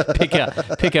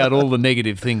pick out all the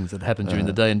negative things that happened during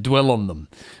the day and dwell on them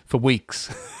for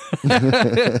weeks. And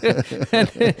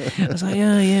I was like,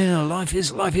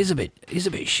 life is a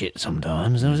bit shit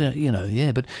sometimes. I was,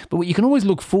 but you can always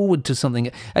look forward to something.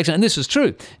 Actually, and this is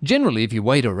true. Generally, if you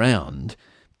wait around,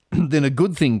 then a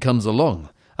good thing comes along.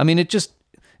 I mean, it just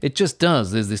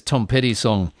does. There's this Tom Petty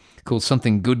song called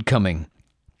 "Something Good Coming,"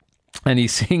 and he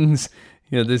sings,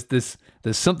 there's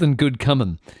something good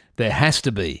coming. There has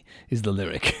to be, is the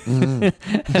lyric. And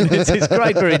it's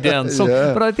great, very down song.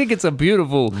 Yeah. But I think it's a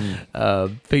beautiful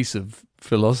piece of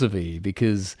philosophy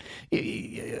because,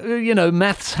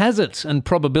 maths has it and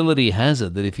probability has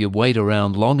it that if you wait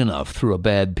around long enough through a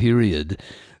bad period,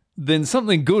 then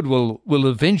something good will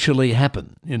eventually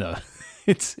happen,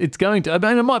 It's going to,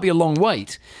 it might be a long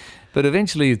wait, but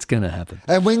eventually it's going to happen.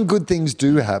 And when good things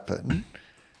do happen,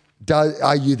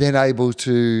 are you then able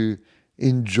to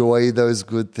enjoy those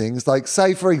good things? Like,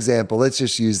 say, for example, let's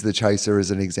just use the chaser as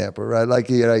an example, right? Like,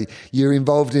 you're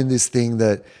involved in this thing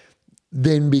that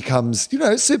then becomes,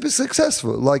 super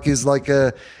successful. Like, is like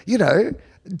a,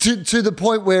 to the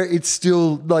point where it's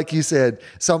still, like you said,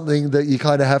 something that you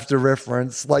kind of have to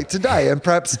reference like today and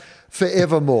perhaps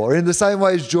forevermore. In the same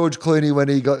way as George Clooney when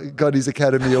he got his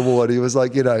Academy Award, he was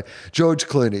like, George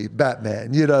Clooney,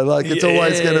 Batman, it's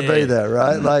always going to be there,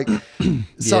 right? Like,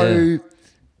 so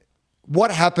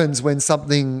what happens when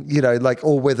something,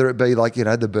 or whether it be like,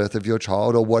 the birth of your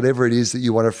child or whatever it is that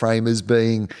you want to frame as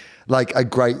being like a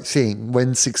great thing,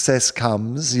 when success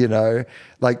comes,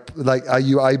 like are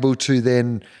you able to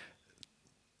then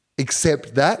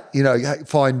accept that,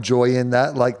 find joy in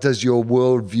that? Like, does your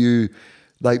worldview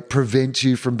like prevent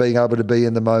you from being able to be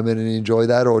in the moment and enjoy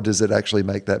that, or does it actually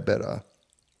make that better?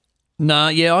 Nah,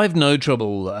 yeah, I have no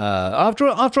trouble. After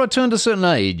I turned a certain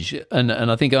age, and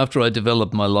I think after I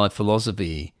developed my life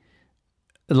philosophy,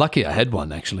 lucky I had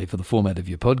one actually for the format of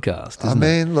your podcast.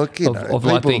 Look, of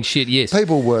life being shit. Yes,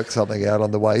 people work something out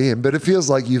on the way in, but it feels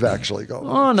like you've actually got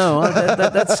one. Oh no,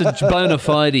 that's a bona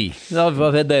fide.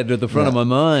 I've had that at the front of my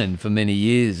mind for many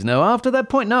years. No, after that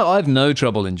point, no, I have no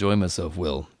trouble enjoying myself.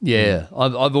 Will, yeah,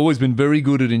 I've always been very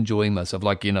good at enjoying myself.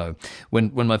 Like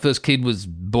when my first kid was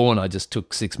born, I just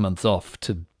took 6 months off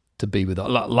to be with her.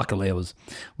 Luckily, I was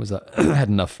had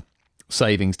enough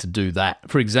savings to do that,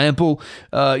 for example,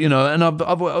 and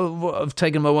I've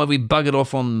taken my wife. We buggered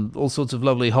off on all sorts of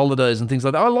lovely holidays and things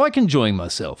like that. I like enjoying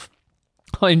myself.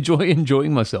 I enjoy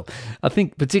enjoying myself. I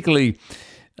think particularly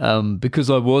because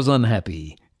I was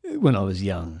unhappy when I was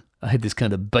young. I had this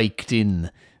kind of baked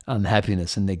in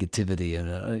unhappiness and negativity,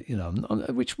 and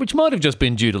which might have just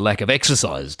been due to lack of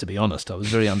exercise. To be honest, I was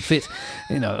very unfit.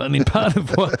 Part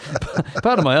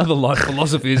of my other life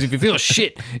philosophy is if you feel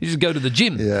shit, you just go to the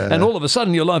gym, and all of a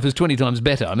sudden your life is 20 times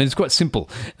better. I mean, it's quite simple.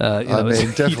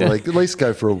 Definitely. At least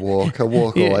go for a walk. A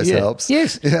walk always helps.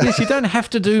 Yes, yes. You don't have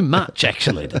to do much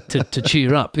actually to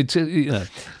cheer up. It's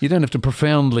you don't have to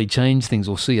profoundly change things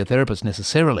or see a therapist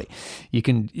necessarily. You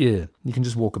can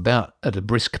just walk about at a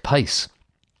brisk pace.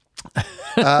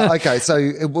 Okay,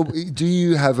 so do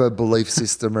you have a belief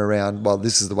system around, well,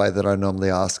 this is the way that I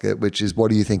normally ask it, which is, what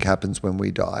do you think happens when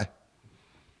we die?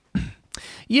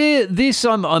 Yeah, this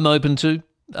I'm open to,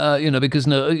 because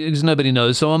nobody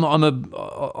knows. So I'm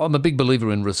a big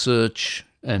believer in research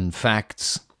and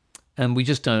facts, and we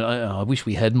just don't. I wish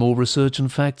we had more research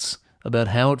and facts about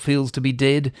how it feels to be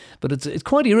dead, but it's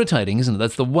quite irritating, isn't it?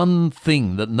 That's the one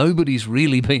thing that nobody's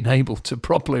really been able to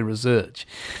properly research.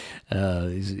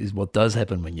 Is what does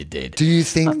happen when you're dead. Do you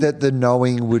think that the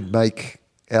knowing would make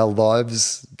our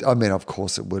lives, I mean, of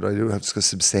course it would. It would have to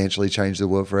substantially change the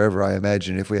world forever, I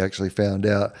imagine, if we actually found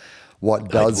out what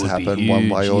does happen one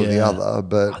way or the other.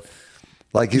 But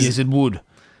yes, it would.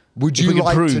 Would you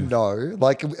like to know?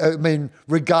 Like, I mean,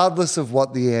 regardless of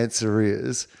what the answer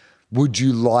is, would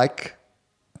you like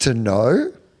to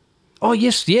know? Oh,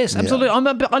 yes, absolutely.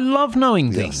 I love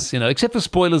knowing things, except for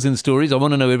spoilers in stories. I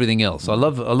want to know everything else. I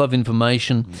love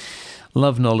information,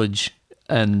 love knowledge.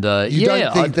 And you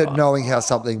don't think that knowing how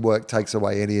something works takes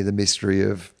away any of the mystery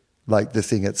of like the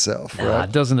thing itself, right?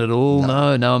 It doesn't at all.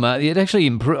 No. It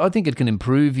actually, I think it can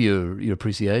improve your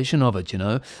appreciation of it,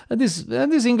 And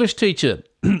this English teacher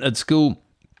at school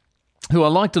who I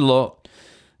liked a lot.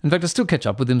 In fact, I still catch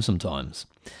up with him sometimes.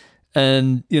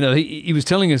 And, he was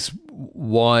telling us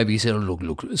why. He said,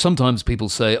 look, sometimes people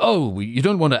say, you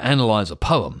don't want to analyse a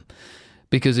poem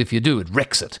because if you do, it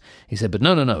wrecks it. He said, but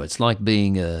no, it's like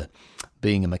being a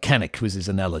mechanic, was his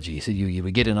analogy. He said, you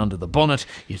would get in under the bonnet,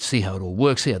 you'd see how it all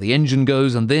works, see how the engine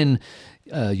goes, and then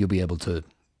you'll be able to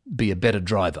be a better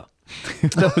driver.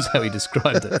 That was how he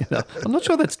described it. I'm not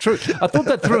sure that's true. I thought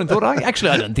that through and thought, I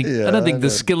don't think the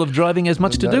skill of driving has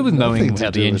much to do with knowing how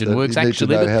the engine works. You need to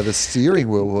know how the steering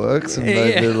wheel works. And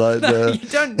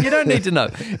you don't need to know.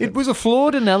 It was a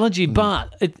flawed analogy,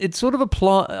 but it sort of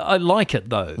applies. I like it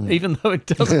though, even though it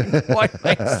doesn't quite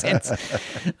make sense.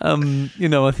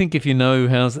 I think if you know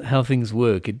how things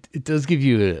work, it does give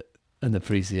you an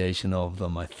appreciation of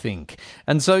them, I think.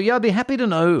 And so, I'd be happy to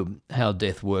know how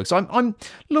death works. I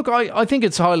think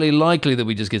it's highly likely that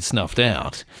we just get snuffed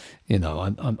out.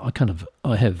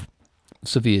 I have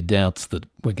severe doubts that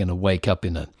we're going to wake up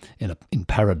in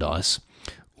paradise,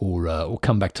 or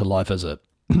come back to life as a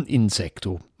insect,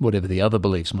 or whatever the other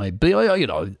beliefs may be.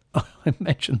 I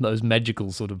imagine those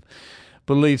magical sort of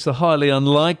beliefs are highly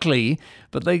unlikely,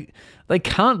 but they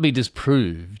can't be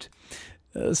disproved.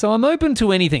 So I'm open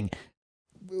to anything.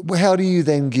 How do you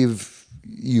then give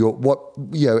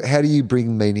how do you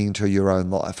bring meaning to your own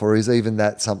life? Or is even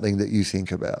that something that you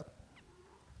think about?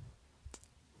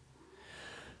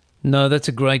 No, that's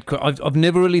a great question. I've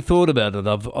never really thought about it.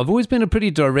 I've always been a pretty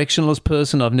directionless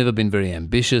person. I've never been very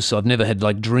ambitious. I've never had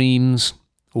like dreams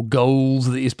or goals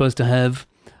that you're supposed to have.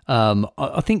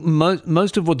 I think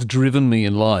most of what's driven me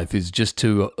in life is just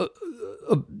to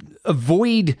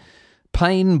avoid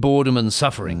pain, boredom, and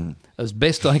suffering as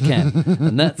best I can,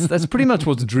 and that's pretty much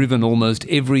what's driven almost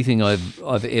everything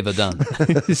I've ever done.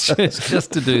 It's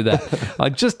just to do that. I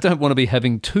just don't want to be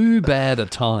having too bad a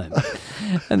time,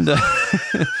 and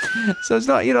so it's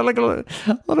not like a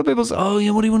lot of people say, "Oh,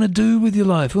 what do you want to do with your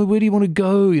life? Where do you want to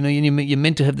go?" You're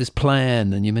meant to have this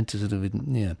plan, and you're meant to sort of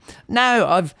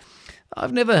No,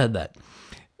 I've never had that.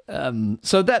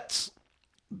 So that's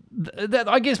that.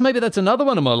 I guess maybe that's another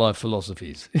one of my life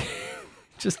philosophies.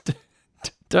 Just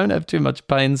don't have too much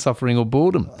pain, suffering, or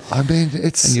boredom. I mean,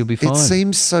 and you'll be fine. It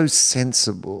seems so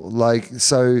sensible.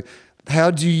 So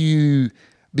how do you?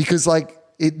 Because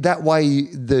that way,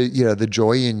 the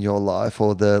joy in your life,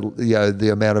 or the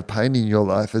amount of pain in your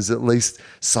life, is at least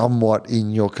somewhat in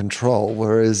your control.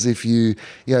 Whereas if you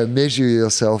measure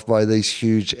yourself by these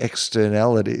huge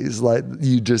externalities, like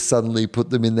you just suddenly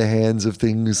put them in the hands of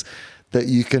things that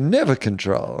you can never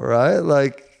control,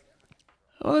 right?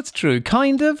 Well, that's true.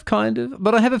 Kind of.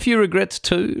 But I have a few regrets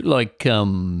too. I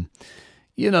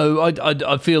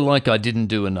feel like I didn't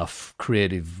do enough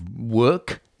creative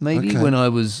work maybe when I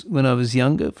was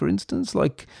younger, for instance.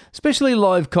 Especially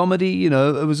live comedy, it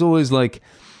was always like,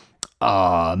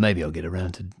 maybe I'll get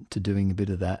around to doing a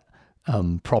bit of that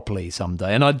properly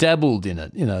someday. And I dabbled in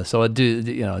it, so I do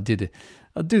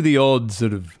the odd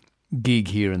sort of gig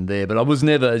here and there, but I was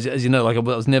never, as you know, I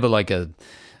was never like a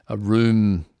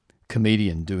room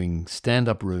comedian doing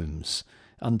stand-up rooms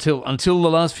until the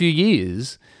last few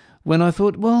years, when I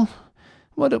thought, well,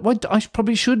 what I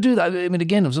probably should do that. I mean,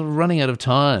 again, I was sort of running out of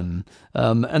time,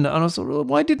 and I was well,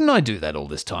 why didn't I do that all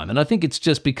this time? And I think it's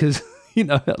just because,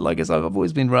 like I said, I've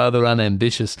always been rather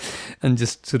unambitious and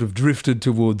just sort of drifted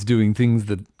towards doing things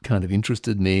that kind of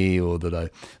interested me, or that I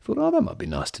thought, that might be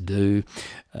nice to do.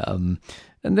 And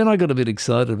then I got a bit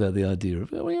excited about the idea of,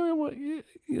 there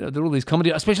are all these comedy,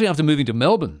 especially after moving to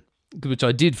Melbourne, which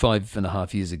I did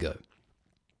 5.5 years ago.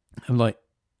 I'm like,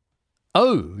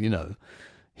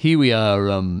 here we are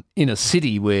in a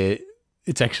city where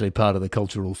it's actually part of the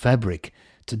cultural fabric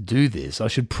to do this. I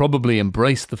should probably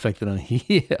embrace the fact that I'm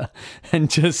here and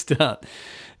just start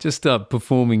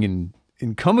performing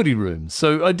in comedy rooms.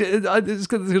 So it's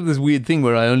got this weird thing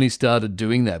where I only started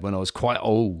doing that when I was quite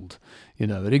old,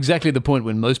 at exactly the point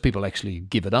when most people actually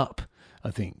give it up,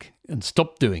 I think, and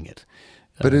stop doing it.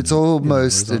 But it's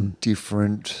almost a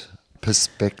different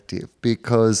perspective,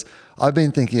 because I've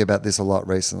been thinking about this a lot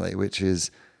recently, which is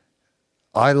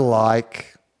being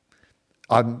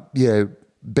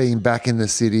back in the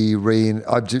city.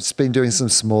 I've just been doing some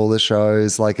smaller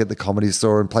shows like at the Comedy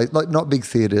Store and not big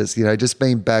theatres, just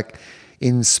being back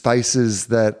in spaces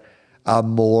that are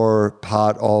more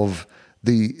part of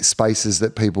the spaces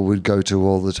that people would go to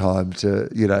all the time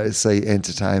to, see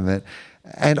entertainment.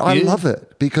 And I love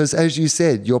it because, as you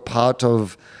said, you're part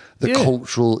of the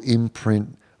cultural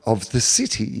imprint of the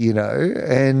city,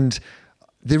 and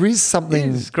there is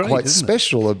something quite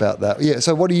special about that. Yeah.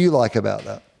 So what do you like about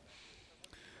that?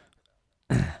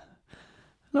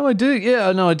 No, I do.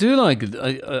 Yeah, no, I do like it.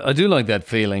 I do like that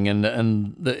feeling,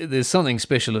 and there's something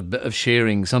special of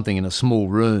sharing something in a small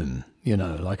room,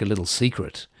 like a little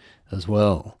secret as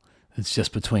well. It's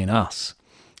just between us.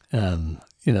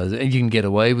 You can get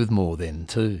away with more then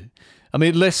too. I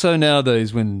mean, less so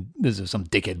nowadays when there's some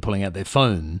dickhead pulling out their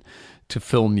phone to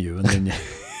film you, and then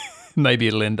maybe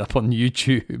it'll end up on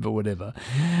YouTube or whatever.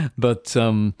 But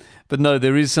no,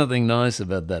 there is something nice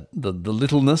about that. The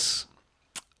littleness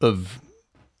of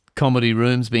comedy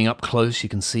rooms, being up close, you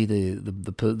can see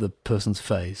the person's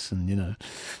face, and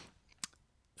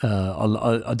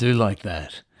I do like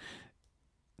that.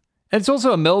 It's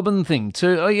also a Melbourne thing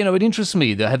too. It interests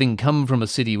me that having come from a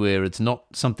city where it's not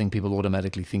something people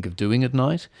automatically think of doing at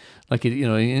night. Like,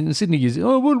 in Sydney, you say,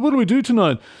 what do we do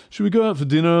tonight? Should we go out for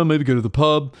dinner? Maybe go to the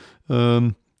pub?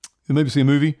 Maybe see a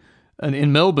movie? And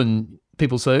in Melbourne,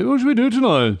 people say, what should we do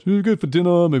tonight? Should we go for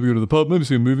dinner? Maybe go to the pub? Maybe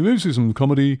see a movie? Maybe see some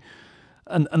comedy?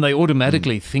 And they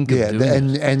automatically think of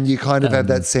doing it. And you kind of have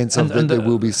that sense of that there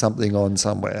will be something on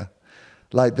somewhere.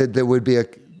 Like that there would be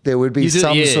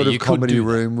some sort of comedy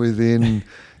room within,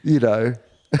 it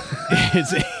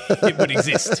would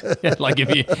exist. Yeah, like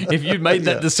if you made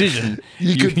that decision,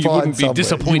 you wouldn't be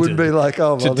disappointed. You wouldn't be like,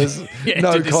 there's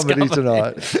no comedy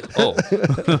tonight. Well,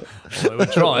 we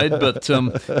tried, but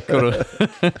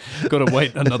got to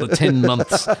wait another 10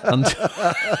 months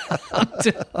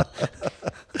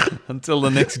until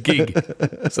the next gig,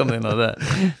 something like that.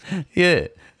 Yeah,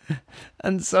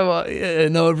 and so I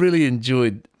really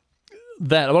enjoyed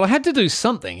that. Well, I had to do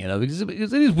something, because it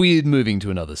is weird moving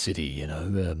to another city,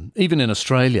 even in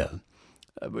Australia,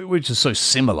 which is so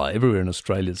similar. Everywhere in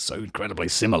Australia is so incredibly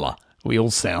similar. We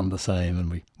all sound the same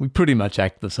and we pretty much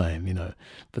act the same,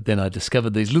 But then I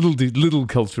discovered these little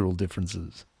cultural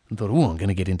differences and thought, I'm going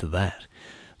to get into that.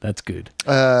 That's good.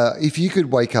 If you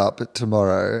could wake up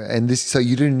tomorrow so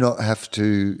you do not have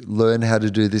to learn how to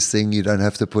do this thing, you don't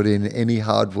have to put in any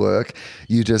hard work,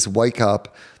 you just wake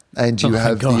up and you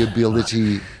have the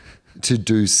ability to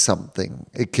do something.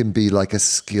 It can be like a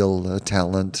skill, a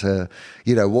talent,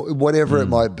 whatever it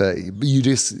might be. But you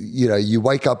just, you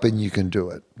wake up and you can do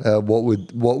it. What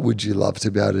would you love to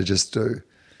be able to just do?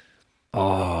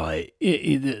 Look,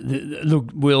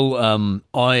 Will,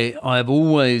 I've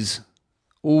always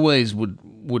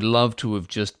would love to have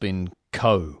just been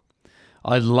co.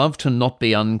 I'd love to not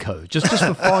be unco, just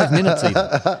for 5 minutes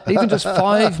even just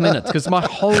 5 minutes, because my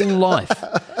whole life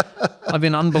I've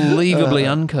been unbelievably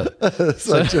unco.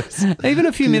 So even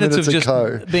a few minutes of just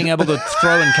being able to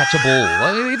throw and catch a ball.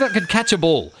 If I could catch a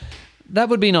ball, that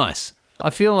would be nice. I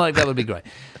feel like that would be great.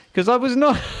 Because I was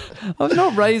not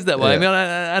raised that way.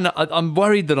 Yeah. I mean, I'm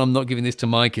worried that I'm not giving this to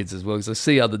my kids as well, because I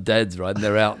see other dads, right, and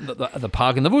they're out at the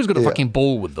park and they've always got a fucking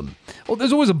ball with them. Well,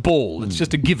 there's always a ball. It's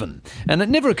just a given. And it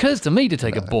never occurs to me to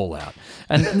take a ball out.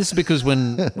 And this is because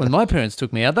when my parents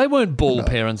took me out, they weren't ball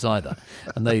parents either.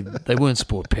 And they weren't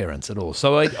sport parents at all.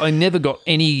 So I never got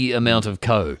any amount of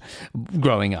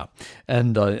growing up.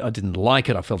 And I didn't like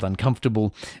it. I felt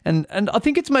uncomfortable. And I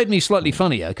think it's made me slightly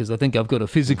funnier, because I think I've got a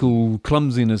physical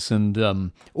clumsiness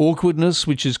and awkwardness,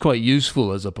 which is quite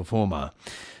useful as a performer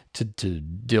to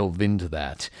delve into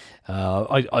that.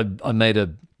 I made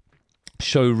a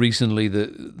show recently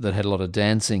that had a lot of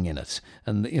dancing in it,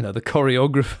 and the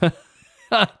choreographer,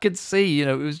 I could see,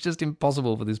 it was just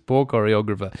impossible for this poor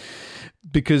choreographer,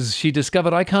 because she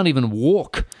discovered I can't even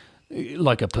walk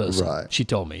like a person. Right. She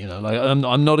told me, like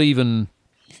I'm not even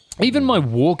my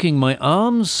walking, my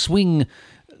arms swing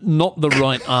not the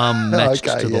right arm matched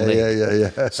to the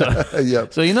leg. Yeah. So,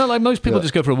 yep. So like most people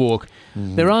just go for a walk.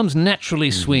 Their arms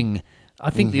naturally swing. I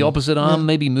think the opposite arm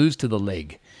maybe moves to the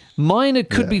leg. Mine, it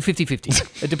could be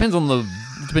 50-50. It depends on the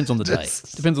day.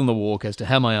 It depends on the walk as to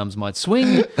how my arms might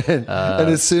swing. And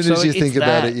as soon as you think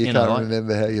about it, you can't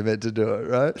remember how you're meant to do it,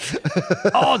 right?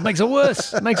 It makes it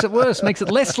worse. Makes it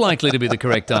less likely to be the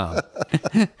correct arm.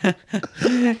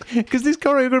 Because this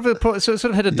choreographer sort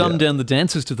of had to dumb down the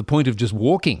dancers to the point of just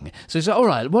walking. So he said, all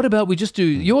right, what about we just do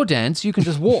your dance? You can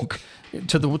just walk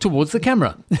towards the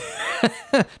camera.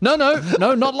 No,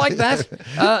 not like that.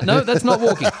 No, that's not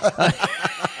walking.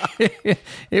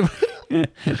 You're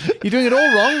doing it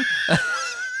all wrong.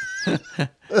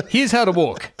 Here's how to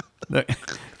walk.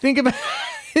 Think about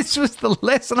this was the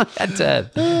lesson I had to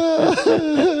have.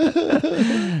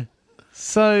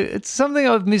 So it's something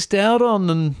I've missed out on,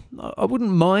 and I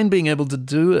wouldn't mind being able to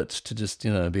do it, to just,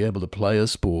 be able to play a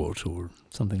sport or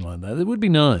something like that. It would be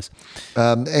nice.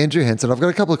 Andrew Hansen, I've got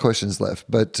a couple of questions left,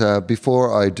 but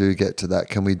before I do get to that,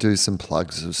 can we do some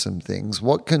plugs of some things?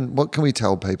 What can we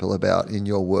tell people about in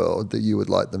your world that you would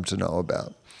like them to know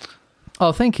about?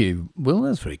 Oh, thank you, Will.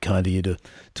 That's very kind of you to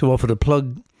offer to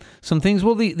plug some things.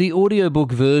 Well, the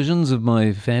audiobook versions of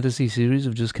my fantasy series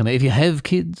have just come out. If you have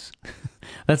kids,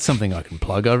 that's something I can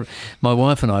plug. My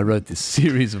wife and I wrote this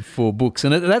series of 4 books,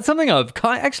 and that's something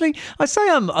actually, I say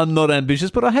I'm not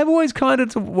ambitious, but I have always kind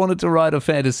of wanted to write a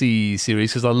fantasy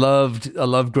series because I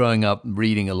loved growing up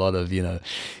reading a lot of,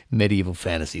 medieval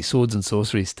fantasy, swords and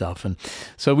sorcery stuff. And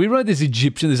so we wrote this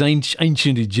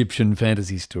ancient Egyptian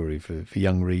fantasy story for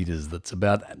young readers that's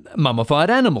about mummified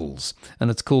animals,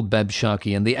 and it's called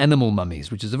Babshaki and the Animal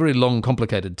Mummies, which is a very long,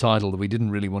 complicated title that we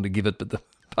didn't really want to give it, but the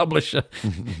publisher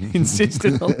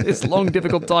insisted on this long,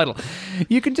 difficult title.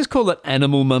 You could just call it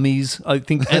Animal Mummies. I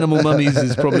think Animal Mummies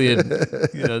is probably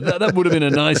that would have been a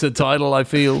nicer title, I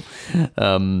feel.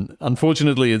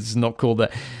 Unfortunately, it's not called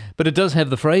that. But it does have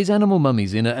the phrase animal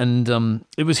mummies in it, and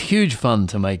it was huge fun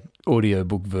to make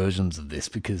audiobook versions of this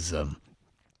because, I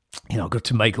got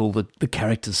to make all the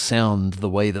characters sound the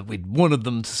way that we'd wanted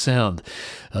them to sound.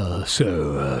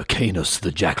 Canis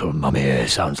the jackal mummy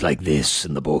sounds like this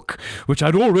in the book, which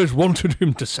I'd always wanted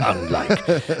him to sound like.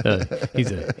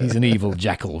 He's an evil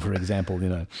jackal, for example,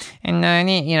 And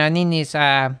then there's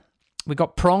we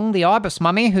got Prong, the ibis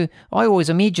mummy, who I always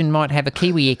imagined might have a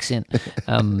Kiwi accent,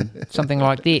 something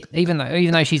like that. Even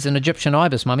though she's an Egyptian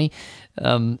ibis mummy,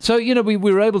 so we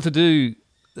were able to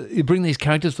bring these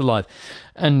characters to life,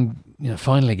 and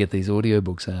finally get these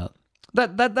audiobooks out.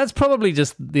 That's probably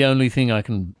just the only thing I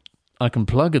can plug at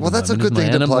the moment. Well, that's a good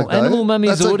thing to plug, though. Animal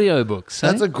Mummies audiobooks.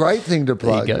 That's a great thing to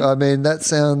plug. I mean, that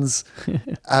sounds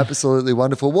absolutely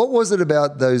wonderful. What was it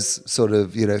about those sort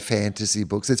of, fantasy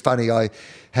books? It's funny, I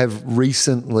have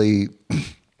recently,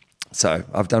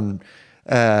 I'm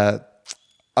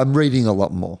reading a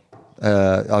lot more.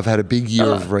 I've had a big year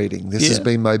of reading. This has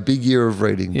been my big year of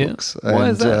reading books. Why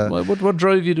is that? What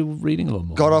drove you to reading a lot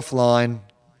more? Got offline.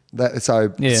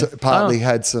 Partly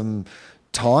had some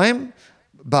time,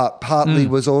 but partly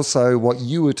was also what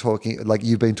you were talking, like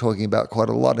you've been talking about quite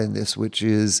a lot in this, which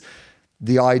is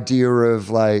the idea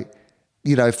of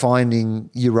finding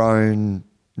your own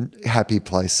happy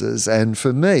places. And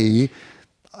for me,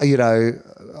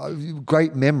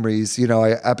 great memories,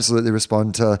 I absolutely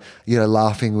respond to,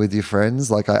 laughing with your friends.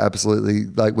 Like I absolutely,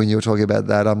 like when you were talking about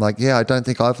that, I'm like, yeah, I don't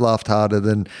think I've laughed harder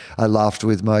than I laughed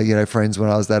with my, friends when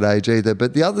I was that age either.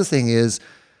 But the other thing is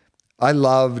I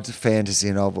loved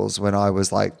fantasy novels when I was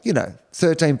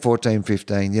 13, 14,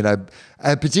 15, and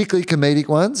particularly comedic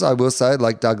ones, I will say,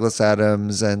 like Douglas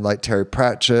Adams and like Terry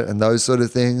Pratchett and those sort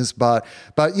of things. But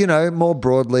more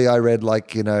broadly, I read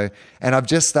and I've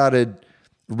just started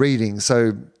reading.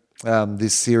 So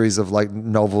this series of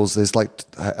novels, there's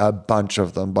a bunch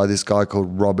of them by this guy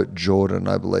called Robert Jordan,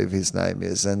 I believe his name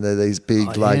is. And they're these big,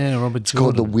 it's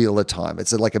called The Wheel of Time.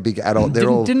 It's like a big adult.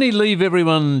 Didn't he leave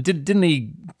everyone, didn't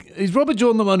he? Is Robert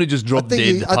Jordan the one who just dropped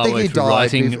dead halfway through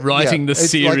writing the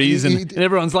series? And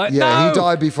everyone's like, no. He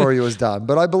died before he was done.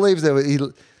 But I believe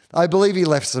he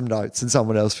left some notes and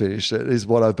someone else finished it, is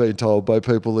what I've been told by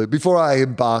people who, before I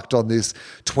embarked on this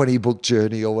 20-book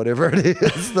journey or whatever it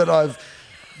is that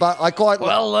but I quite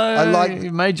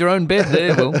you made your own bed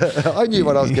there, Will. I knew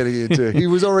what I was getting into. He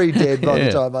was already dead by the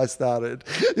time I started.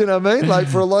 You know what I mean? Like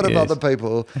for a lot of other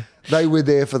people, they were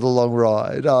there for the long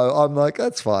ride. I'm like,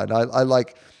 that's fine.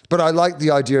 But I like the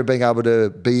idea of being able to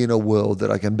be in a world that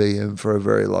I can be in for a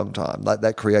very long time, like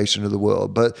that creation of the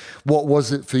world. But what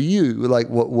was it for you? Like,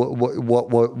 what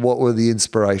were the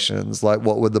inspirations? Like,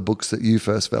 what were the books that you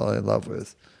first fell in love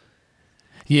with?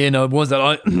 Yeah, no, it was that.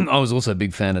 I was also a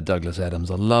big fan of Douglas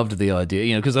Adams. I loved the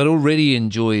idea, because I'd already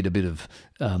enjoyed a bit of,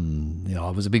 I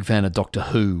was a big fan of Doctor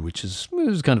Who, which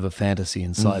was kind of a fantasy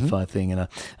and sci-fi thing, and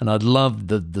I'd loved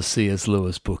the C.S.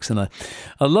 Lewis books, and I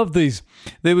loved these.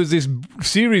 There was this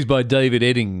series by David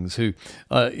Eddings, who,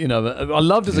 I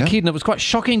loved as a kid, and it was quite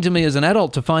shocking to me as an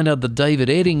adult to find out that David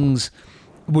Eddings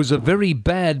was a very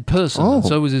bad person, and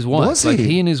so was his wife. Was he?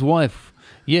 He and his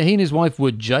wife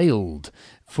were jailed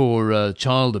for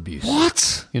child abuse.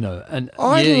 What? And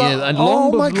and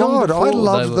long my God, I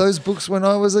loved those books when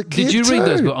I was a kid. Did you read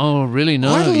those books? Oh, really?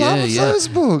 No, I loved those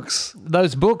books.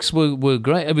 Those books were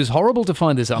great. It was horrible to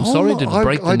find this. I'm sorry to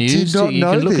break the news. I did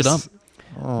not know can look this. it up.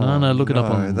 Look it up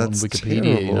on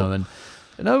Wikipedia. Terrible.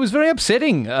 No, it was very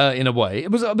upsetting in a way.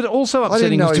 It was, but also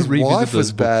upsetting to revisit his wife those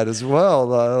was books. bad as well,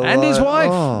 though. And his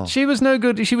wife, she was no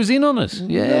good. She was in on it.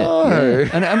 Yeah, No.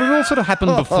 And it all sort of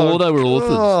happened before they were authors.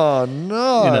 Oh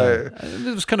no!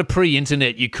 It was kind of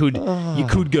pre-internet. You could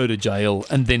go to jail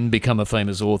and then become a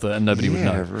famous author, and nobody would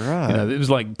know. Right. It was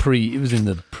like It was in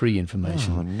the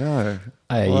pre-information. Oh no!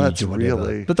 age Well, that's or whatever.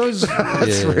 really, But those,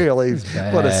 that's really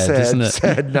what a bad, isn't it?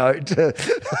 sad note.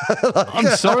 I'm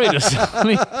sorry to say, I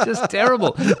mean, just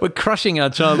terrible. We're crushing our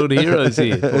childhood heroes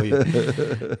here for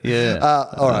you. Yeah.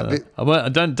 All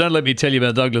right. Don't let me tell you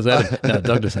about Douglas Adams. No,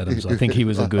 Douglas Adams. I think he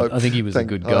was a good. I think he was a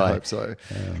good guy. I hope so.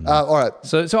 All right.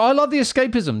 So I love the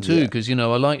escapism too, because I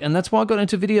like, and that's why I got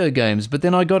into video games. But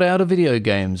then I got out of video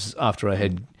games after I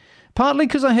had, partly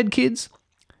because I had kids,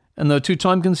 and they were too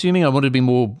time consuming. I wanted to be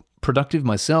more productive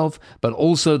myself, but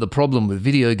also the problem with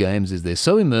video games is they're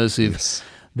so immersive,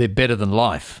 they're better than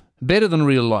life, better than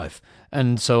real life.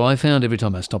 And so I found every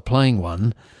time I stopped playing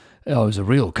one, it was a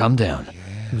real come down.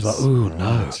 It was like, oh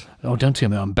no, oh don't tell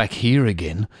me I'm back here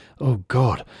again. Oh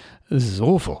God, this is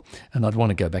awful. And I'd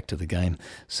want to go back to the game.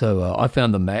 So I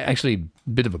found them actually a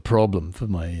bit of a problem for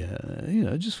my,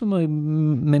 just for my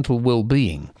mental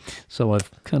well-being. So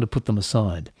I've kind of put them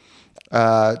aside.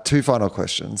 2 final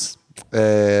questions.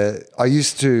 I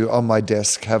used to, on my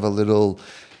desk, have a little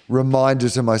reminder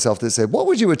to myself that said, what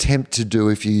would you attempt to do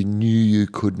if you knew you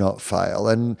could not fail?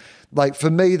 And like for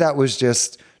me, that was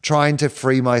just trying to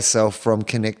free myself from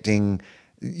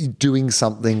doing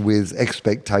something with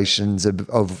expectations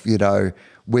of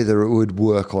whether it would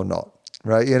work or not,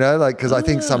 right? Because I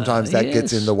think sometimes that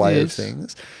gets in the way of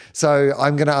things. So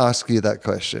I'm going to ask you that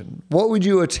question. What would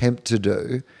you attempt to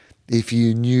do if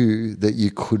you knew that you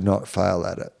could not fail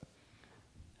at it?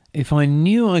 If I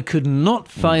knew I could not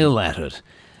fail at it,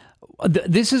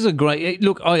 this is a great...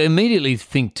 Look, I immediately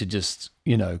think to just,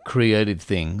 creative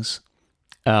things.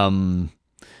 But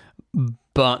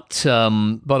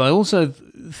I also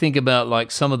think about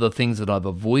like some of the things that I've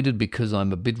avoided because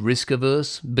I'm a bit risk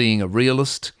averse, being a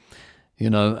realist.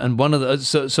 And one of the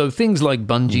so things like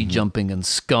bungee jumping and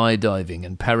skydiving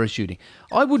and parachuting,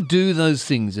 I would do those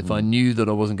things if I knew that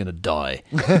I wasn't going to die.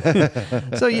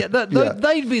 So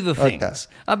they'd be the things.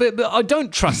 Okay. But I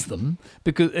don't trust them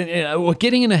because or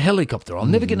getting in a helicopter. I'll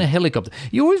never get in a helicopter.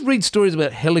 You always read stories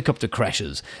about helicopter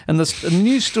crashes, and the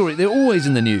news story, they're always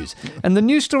in the news, and the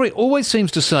news story always seems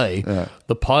to say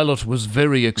the pilot was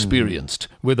very experienced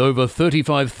with over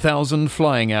 35,000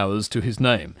 flying hours to his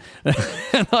name.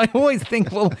 And I always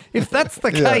think, well, if that's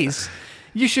the case,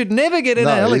 you should never get in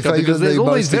a helicopter because there's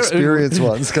always the most experienced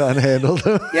ones can't handle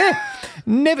them. Yeah,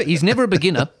 never. He's never a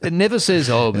beginner. It never says,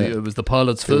 it was the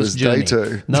pilot's first journey.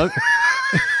 Day 2. No.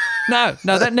 No,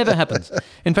 that never happens.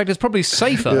 In fact, it's probably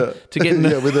safer to get in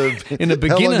a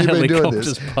beginner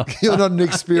helicopter's pilot. You're not an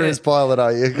experienced pilot,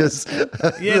 are you? Because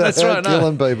that's right.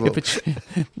 Killing people.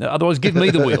 Otherwise, give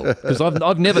me the wheel because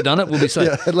I've never done it. We'll be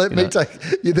safe. Yeah, let me take.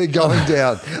 They're going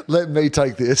down. Let me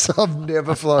take this. I've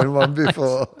never flown one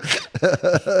before.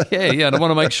 And I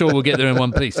want to make sure we'll get there in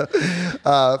one piece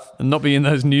and not be in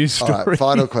those news stories. All right,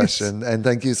 final question, and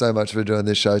thank you so much for doing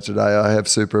this show today. I have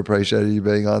super appreciated you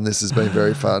being on. This has been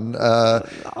very fun.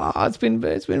 It's been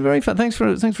very fun. Thanks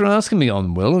for asking me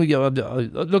on, Will.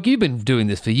 Look, you've been doing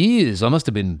this for years. I must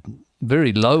have been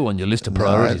very low on your list of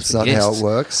priorities. No, it's not how it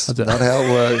works. Not how it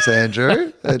works,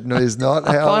 Andrew. It is not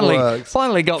how it works.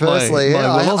 Finally got Firstly, my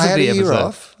I had a year episode.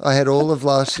 off. I had all of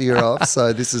last year off,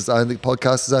 so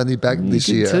podcast is only back this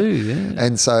year. Too, yeah.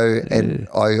 And so, and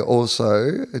I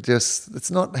also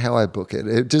it's not how I book it.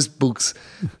 It just books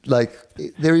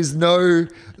there is no,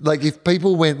 if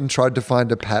people went and tried to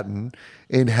find a pattern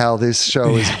in how this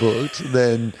show is booked,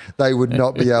 then they would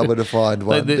not be able to find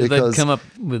one because come up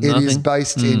with it nothing. is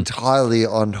based entirely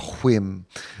on whim,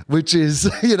 which is,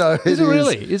 Is it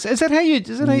really? Is that how you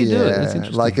do it? That's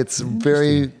interesting. It's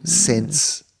very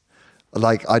sense.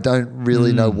 I don't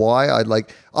really know why. I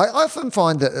often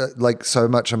find that so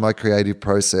much of my creative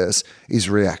process is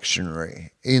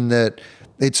reactionary in that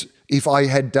if I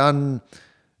had done.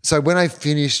 So when I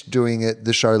finished doing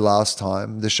the show last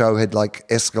time, the show had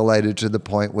escalated to the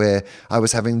point where I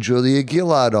was having Julia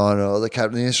Gillard on, or the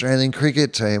captain of the Australian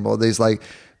cricket team, or these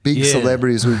big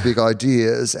celebrities with big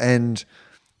ideas. And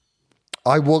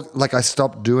I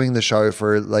stopped doing the show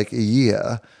for a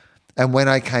year. And when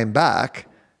I came back,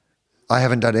 I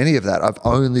haven't done any of that. I've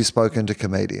only spoken to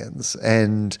comedians,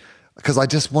 and because I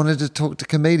just wanted to talk to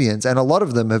comedians. And a lot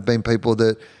of them have been people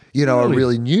that, are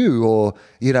really new or,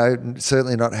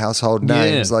 certainly not household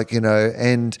names,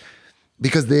 and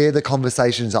because they're the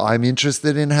conversations I'm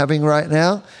interested in having right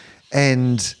now.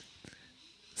 And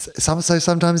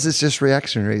sometimes it's just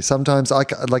reactionary. Sometimes I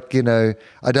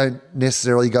don't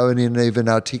necessarily go in and even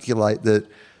articulate that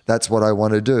that's what I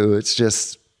want to do. It's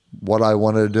just what I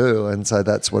want to do. And so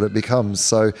that's what it becomes.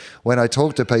 So when I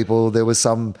talk to people, there was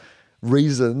some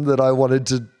reason that I wanted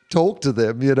to talk to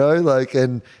them,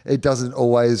 and it doesn't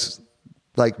always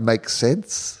make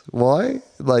sense why.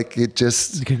 Like it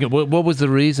just. What was the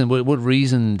reason? What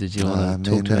reason did you want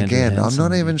to talk to Andrew again, I'm Hansen?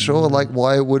 not even sure like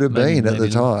why it would have been at the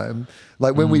time.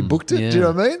 Like when we booked it, do you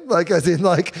know what I mean? Like as in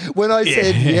like when I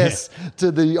said yes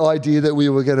to the idea that we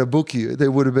were going to book you, there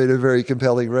would have been a very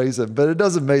compelling reason. But it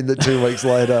doesn't mean that 2 weeks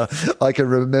later I can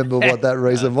remember what that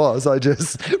reason was. I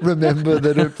just remember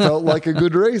that it felt like a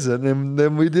good reason and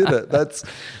then we did it. That's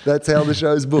how the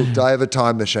show's booked. I have a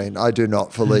time machine. I do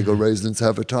not for legal reasons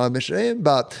have a time machine,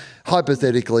 but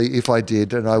hypothetically, if I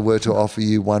did and I were to offer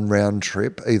you one round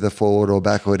trip, either forward or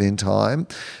backward in time,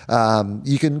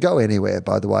 you can go anywhere,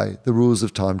 by the way. The rules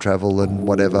of time travel and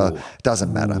whatever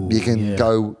doesn't matter. You can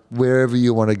go wherever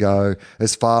you want to go,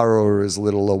 as far or as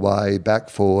little away, back,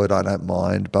 forward, I don't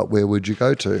mind. But where would you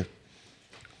go to?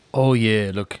 Oh,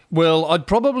 yeah, look. Well, I'd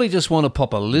probably just want to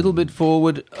pop a little bit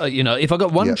forward. If I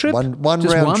got one trip. One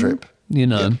just round trip.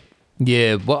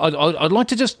 Yeah, well, I'd like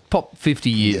to just pop 50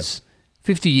 years.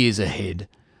 50 years ahead,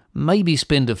 maybe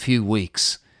spend a few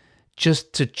weeks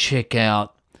just to check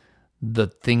out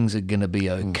that things are going to be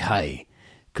okay.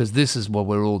 Because this is what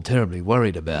we're all terribly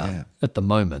worried about at the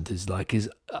moment is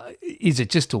it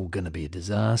just all going to be a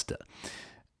disaster?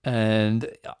 And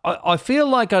I feel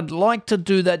like I'd like to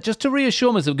do that just to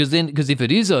reassure myself because if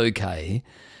it is okay,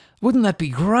 wouldn't that be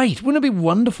great? Wouldn't it be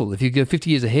wonderful if you go 50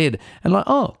 years ahead and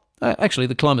actually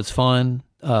the climate's fine,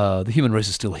 the human race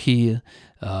is still here,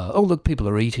 look, people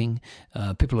are eating,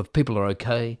 people are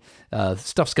okay,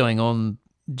 stuff's going on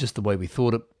just the way we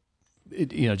thought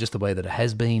it, just the way that it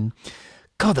has been.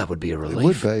 God, that would be a relief.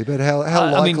 It would be, but how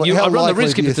likely? I run the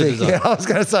risk do if you it's a think? disaster. I was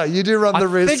going to say you do run the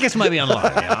risk. I think it's maybe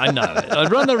unlikely. I know.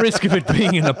 I'd run the risk of it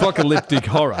being an apocalyptic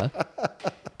horror.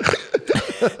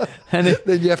 And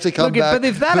then you have to come back. But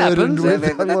if that happens,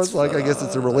 I guess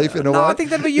it's a relief in a way. I think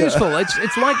that'd be useful.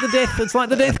 It's like the death. It's like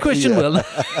the death question. Will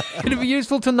it'd be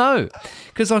useful to know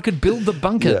because I could build the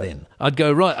bunker. Then I'd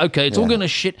go right. Okay, it's all going to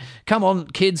shit. Come on,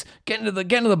 kids, get into the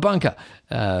bunker.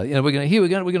 We're going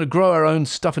to grow our own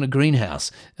stuff in a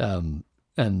greenhouse, or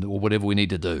whatever we need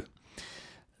to do.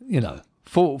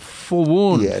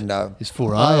 Forewarned. Yeah, no, is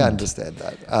forearmed. I understand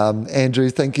that. Andrew,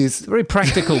 thank you. Very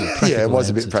practical. Yeah, it was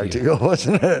a bit practical,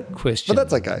 wasn't it? Question, but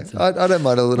that's okay. I don't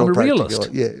mind a little I'm a practical.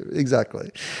 realist. Yeah,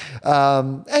 exactly.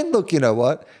 And look, you know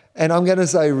what? And I'm going to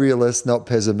say realist, not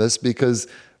pessimist, because.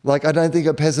 I don't think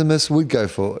a pessimist would go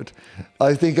forward.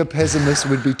 I think a pessimist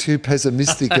would be too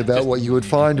pessimistic about what you would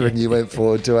find when you went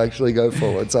forward to actually go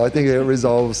forward. So I think it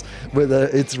resolves whether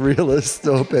it's realist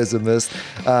or pessimist.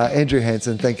 Andrew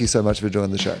Hansen, thank you so much for doing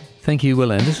the show. Thank you,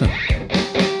 Will Anderson.